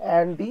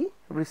and the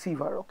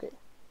receiver. Okay,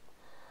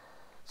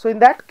 so in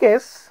that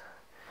case,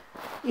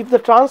 if the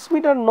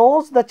transmitter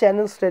knows the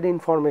channel state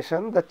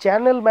information, the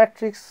channel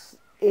matrix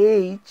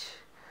H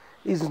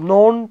is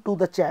known to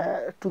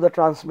the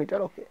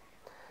transmitter. Okay,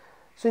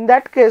 So in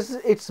that case,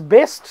 its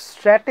best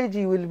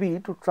strategy will be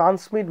to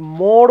transmit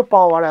more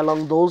power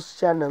along those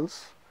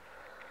channels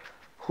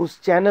whose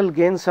channel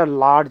gains are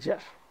larger,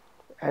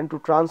 and to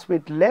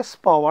transmit less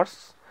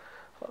powers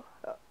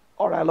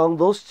or along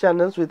those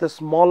channels with a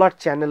smaller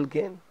channel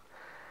gain.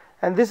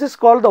 And this is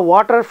called the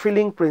water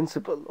filling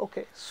principle.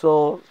 Okay,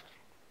 so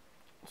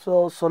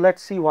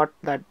let's see what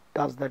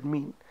does that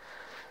mean.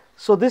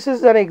 So this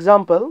is an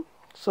example.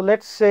 So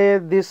let's say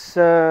this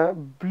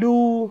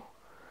blue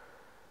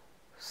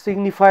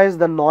signifies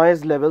the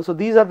noise level. So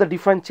these are the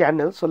different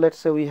channels. So let's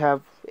say we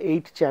have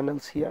 8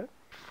 channels here,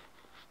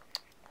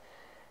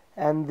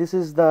 and this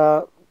is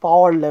the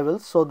power level.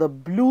 So the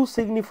blue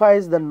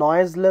signifies the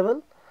noise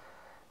level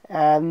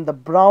and the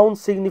brown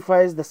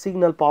signifies the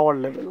signal power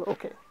level.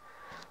 Okay,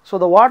 so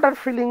the water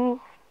filling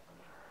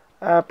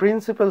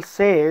principle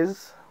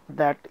says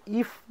that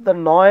if the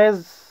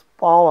noise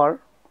power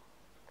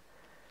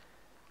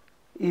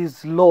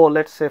is low,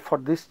 let's say for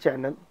this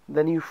channel,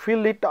 then you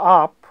fill it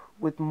up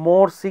with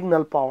more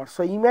signal power.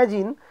 So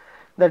imagine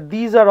that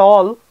these are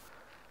all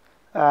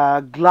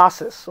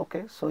glasses.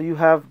 Okay, so you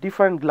have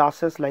different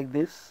glasses like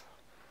this,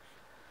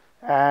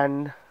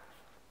 and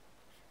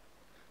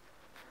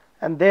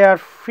they are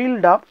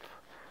filled up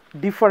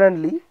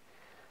differently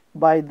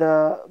by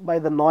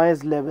the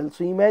noise level.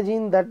 So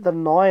imagine that the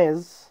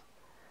noise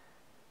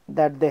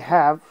that they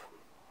have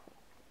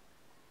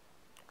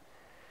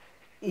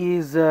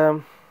is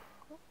the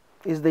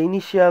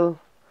initial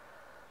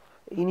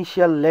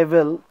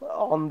level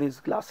on these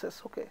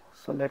glasses. Okay,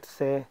 so let's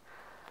say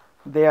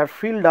they are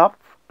filled up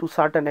to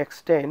certain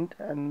extent,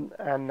 and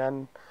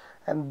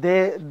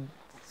they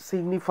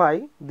signify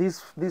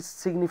this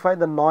signify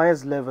the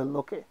noise level.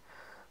 Okay,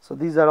 so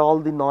these are all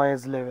the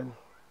noise level.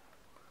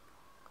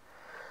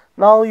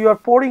 Now you are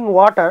pouring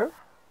water,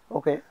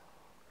 okay,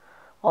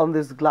 on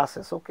these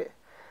glasses. Okay,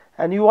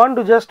 and you want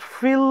to just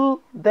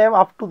fill them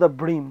up to the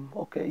brim.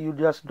 Okay, you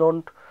just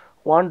don't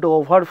want to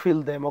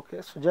overfill them.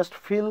 Okay, so just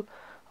fill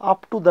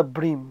up to the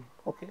brim.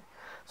 Okay,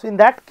 so in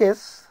that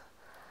case,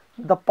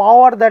 the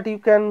power that you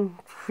can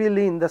fill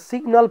in, the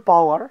signal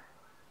power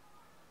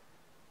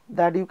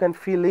that you can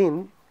fill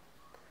in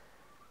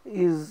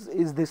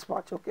is this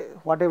much. Okay,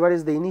 whatever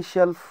is the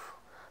initial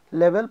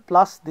level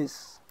plus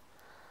this.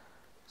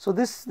 So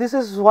this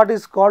is what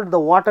is called the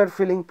water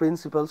filling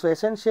principle. So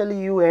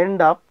essentially you end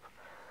up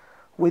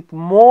with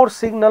more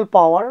signal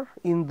power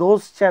in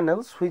those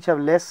channels which have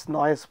less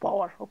noise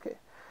power. Okay,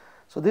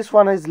 so this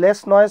one is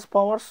less noise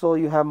power, so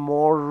you have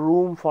more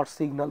room for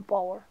signal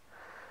power.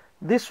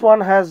 This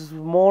one has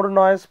more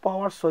noise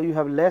power, so you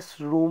have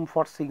less room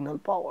for signal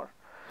power.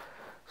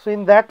 So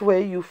in that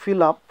way you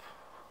fill up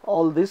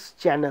all these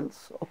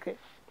channels. Okay,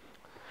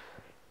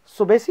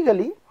 so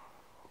basically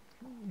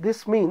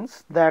this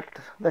means that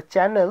the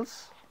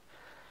channels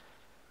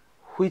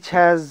which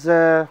has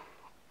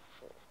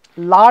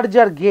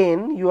larger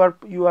gain, you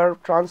are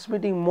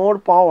transmitting more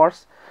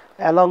powers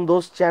along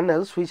those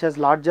channels which has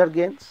larger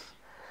gains,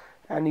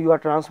 and you are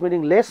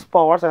transmitting less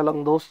powers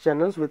along those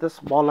channels with a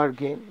smaller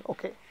gain.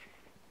 Okay,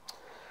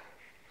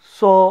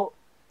 so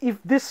if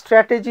this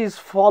strategy is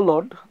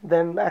followed,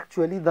 then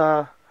actually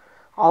the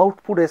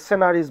output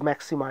SNR is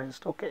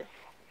maximized. Okay,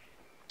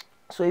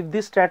 so if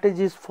this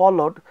strategy is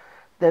followed,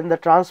 then the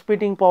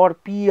transmitting power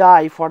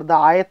Pi for the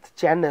ith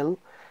channel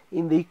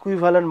in the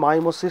equivalent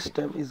MIMO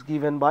system is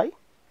given by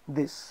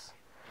this.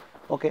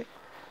 Okay,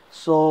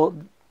 so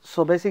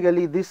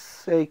basically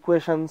this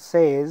equation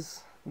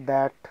says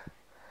that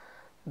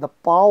the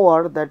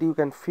power that you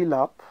can fill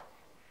up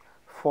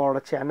for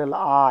channel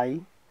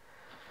I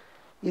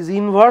is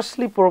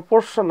inversely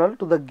proportional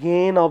to the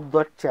gain of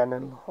that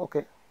channel.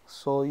 Okay,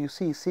 so you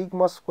see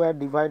sigma square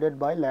divided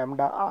by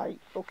lambda I.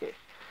 Okay,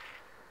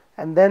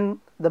 and then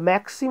the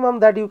maximum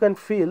that you can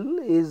fill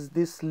is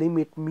this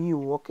limit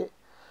mu. Okay,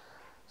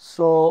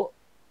 so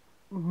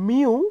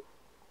mu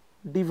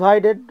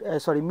divided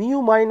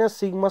mu minus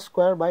sigma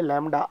square by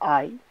lambda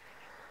I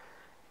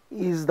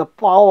is the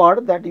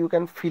power that you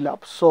can fill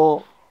up.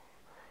 So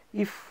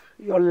if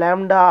your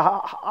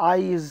lambda I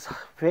is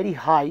very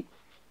high,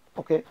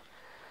 okay,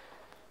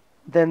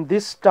 then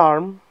this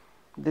term,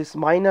 this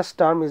minus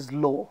term is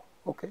low.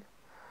 Okay,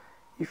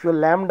 if your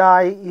lambda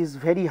I is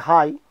very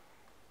high,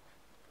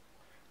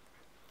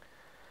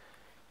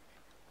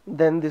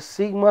 then the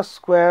sigma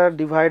square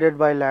divided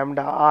by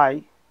lambda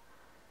I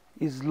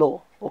is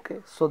low. Okay,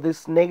 so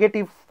this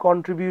negative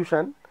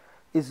contribution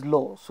is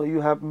low. So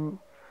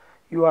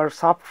you are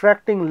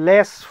subtracting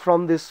less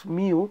from this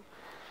mu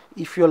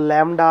if your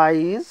lambda I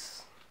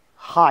is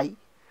high.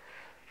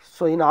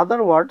 So in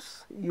other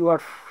words, you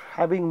are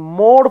having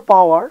more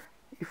power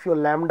if your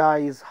lambda I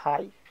is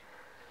high.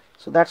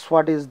 So that's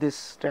what is this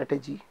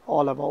strategy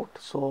all about.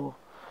 So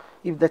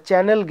if the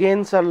channel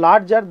gains are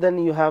larger, then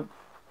you have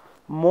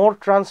more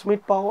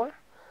transmit power,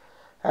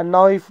 and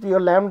now if your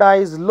lambda I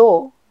is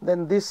low,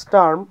 then this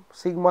term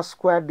sigma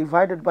square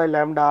divided by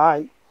lambda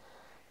I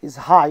is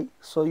high,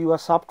 so you are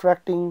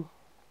subtracting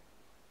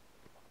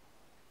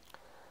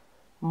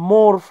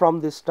more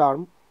from this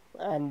term,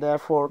 and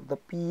therefore the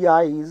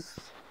Pi is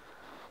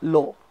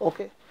low.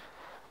 Okay,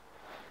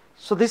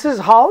 so this is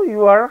how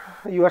you are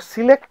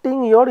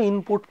selecting your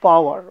input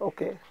power.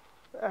 Okay,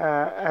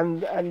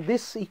 and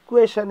this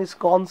equation is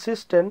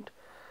consistent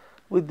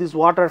with this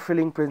water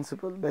filling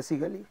principle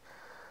basically.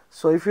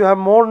 So if you have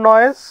more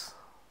noise,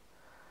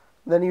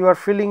 then you are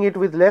filling it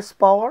with less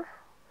power.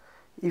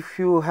 If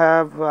you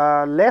have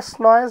less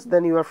noise,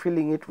 then you are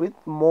filling it with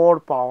more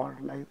power.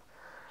 Like,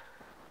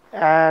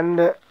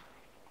 and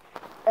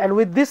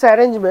with this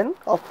arrangement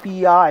of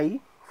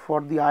Pi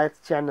for the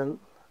ith channel,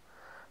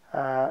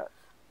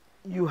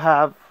 you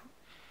have,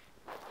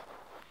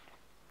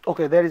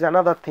 okay, there is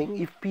another thing.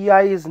 If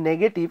Pi is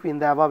negative in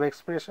the above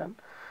expression,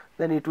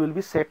 then it will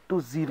be set to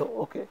 0.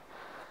 Okay,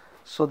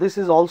 so this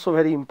is also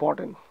very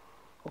important.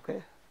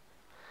 Okay,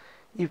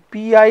 if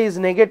Pi is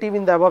negative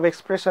in the above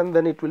expression,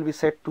 then it will be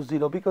set to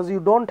 0, because you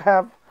don't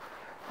have,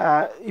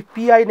 if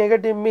Pi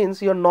negative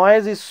means your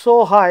noise is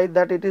so high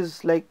that it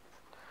is like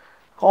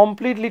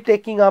completely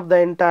taking up the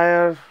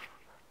entire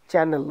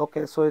channel.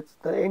 Okay, so it's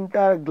the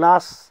entire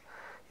glass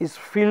is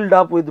filled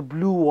up with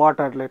blue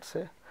water, let's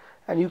say,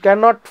 and you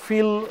cannot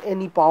feel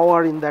any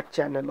power in that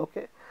channel.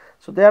 Okay,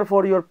 so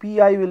therefore your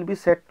Pi will be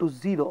set to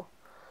 0.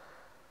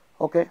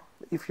 Okay,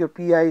 if your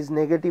Pi is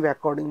negative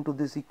according to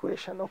this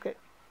equation. Okay,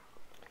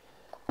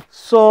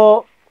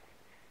 so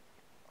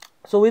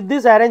with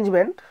this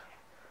arrangement,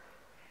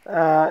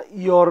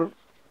 your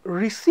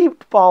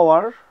received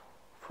power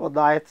for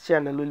the ith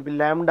channel will be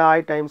lambda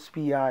I times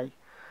Pi.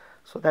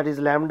 So that is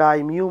lambda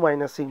I mu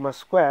minus sigma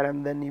square,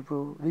 and then if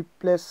you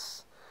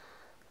replace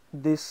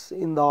this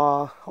in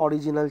the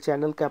original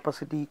channel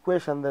capacity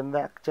equation, then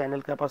the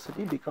channel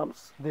capacity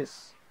becomes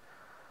this.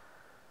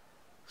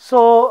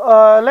 So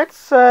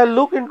let's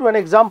look into an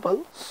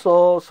example.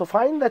 So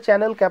find the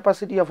channel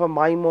capacity of a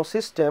MIMO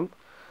system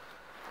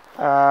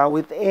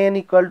with n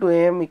equal to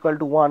m equal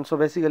to 1. So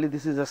basically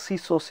this is a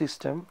SISO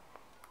system,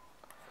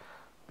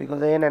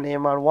 because n and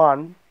m are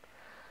 1,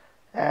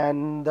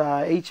 and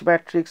H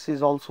matrix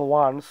is also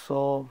 1.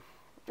 So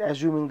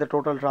assuming the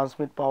total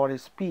transmit power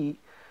is P,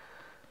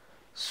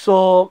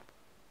 so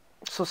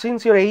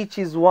since your H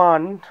is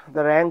 1,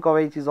 the rank of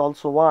H is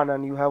also 1,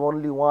 and you have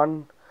only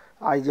one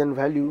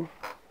eigenvalue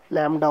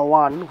lambda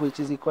 1, which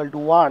is equal to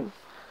 1.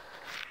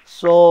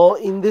 So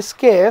in this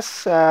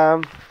case,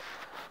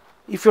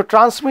 if your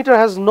transmitter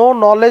has no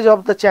knowledge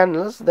of the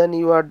channels, then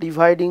you are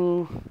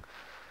dividing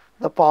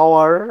the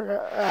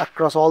power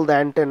across all the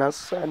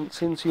antennas, and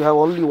since you have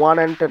only one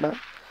antenna,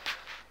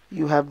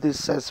 you have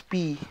this as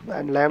P,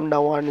 and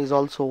lambda 1 is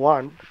also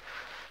 1.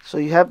 So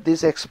you have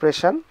this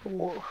expression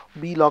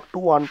B log 2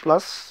 1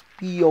 plus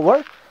P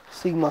over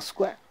sigma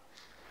square.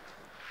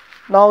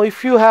 Now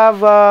if you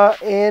have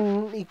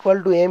n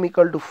equal to m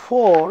equal to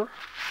 4,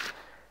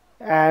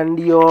 and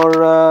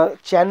your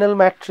channel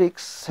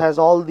matrix has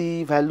all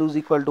the values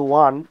equal to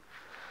 1,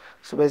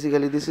 so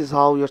basically this is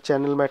how your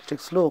channel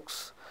matrix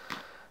looks,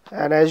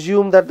 and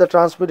assume that the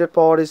transmitted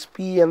power is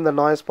P and the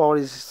noise power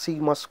is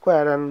sigma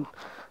square, and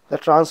the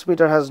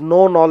transmitter has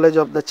no knowledge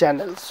of the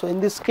channel. So in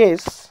this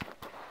case,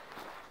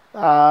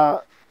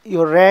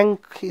 your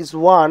rank is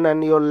 1,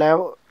 and your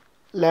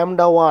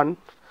lambda 1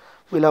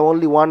 will have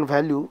only one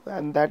value,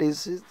 and that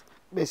is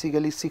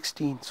basically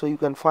 16. So you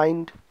can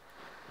find,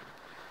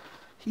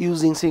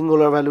 using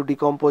singular value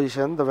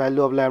decomposition, the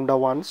value of lambda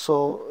 1.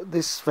 So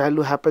this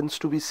value happens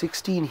to be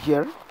 16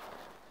 here.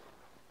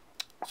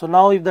 So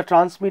now if the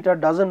transmitter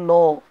doesn't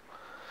know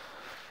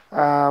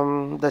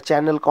the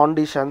channel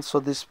conditions, so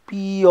this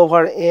P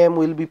over M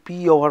will be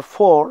P over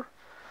 4.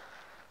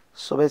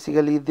 So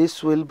basically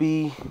this will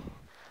be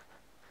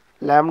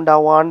lambda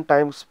 1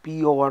 times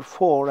P over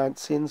 4, and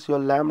since your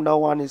lambda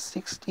 1 is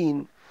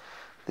 16,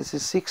 this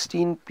is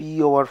 16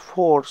 P over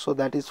 4, so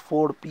that is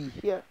 4P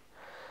here.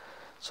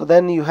 So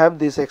then you have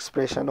this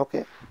expression.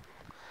 Okay,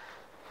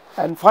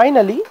 and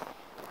finally,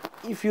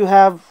 if you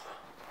have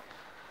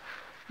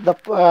the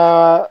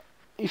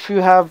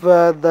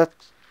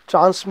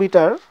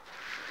transmitter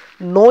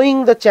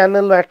knowing the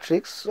channel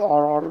matrix,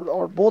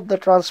 or both the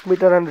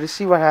transmitter and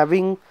receiver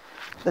having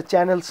the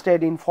channel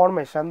state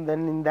information,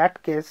 then in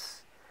that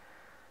case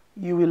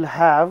you will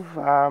have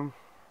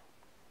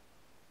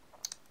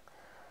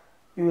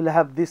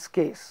this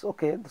case.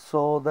 Okay,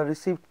 so the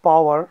received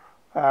power,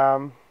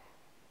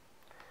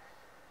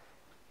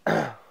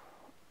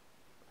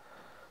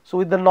 so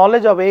with the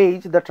knowledge of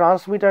H, the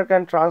transmitter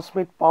can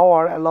transmit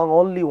power along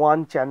only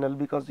one channel,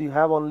 because you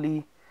have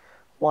only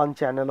one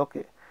channel.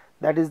 Okay,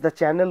 that is the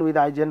channel with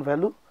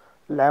eigenvalue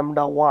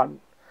lambda 1,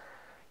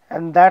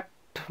 and that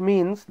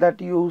means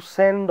that you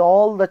send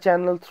all the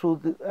channel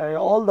through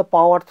all the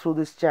power through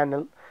this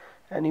channel,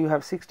 and you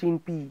have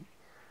 16P.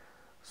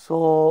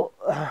 So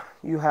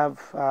you have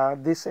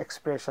this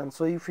expression.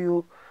 So if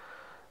you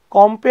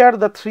compare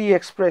the three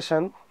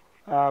expression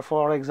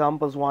for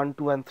examples 1,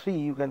 2 and 3,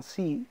 you can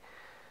see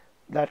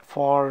that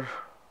for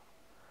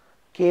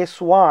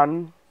case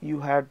 1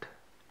 you had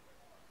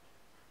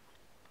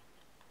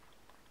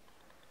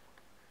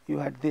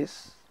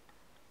this,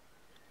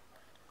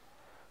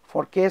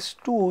 for case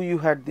 2 you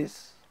had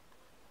this,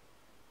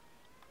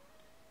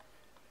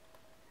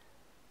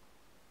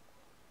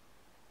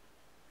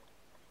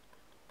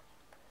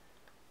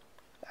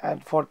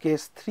 and for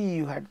case 3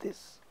 you had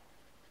this.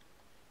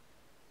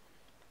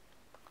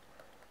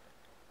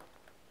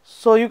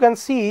 So you can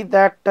see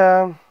that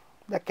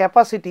the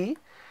capacity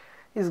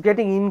is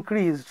getting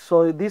increased.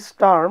 So this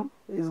term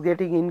is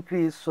getting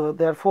increased. So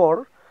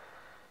therefore,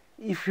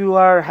 if you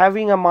are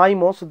having a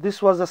MIMO, so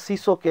this was a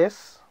CISO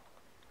case.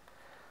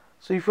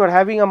 So if you are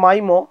having a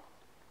MIMO,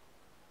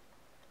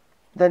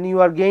 then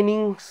you are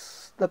gaining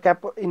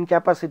in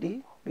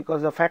capacity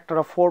because a factor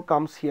of 4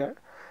 comes here.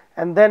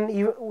 And then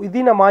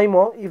within a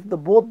MIMO, if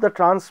both the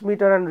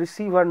transmitter and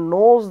receiver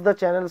knows the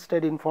channel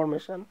state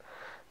information,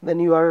 then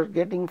you are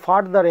getting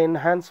further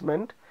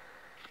enhancement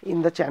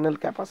in the channel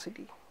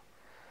capacity.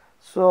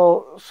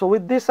 So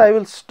with this I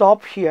will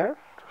stop here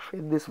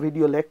in this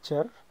video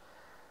lecture,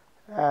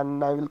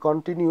 and I will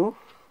continue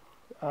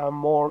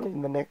more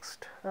in the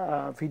next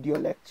video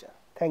lecture.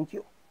 Thank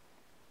you.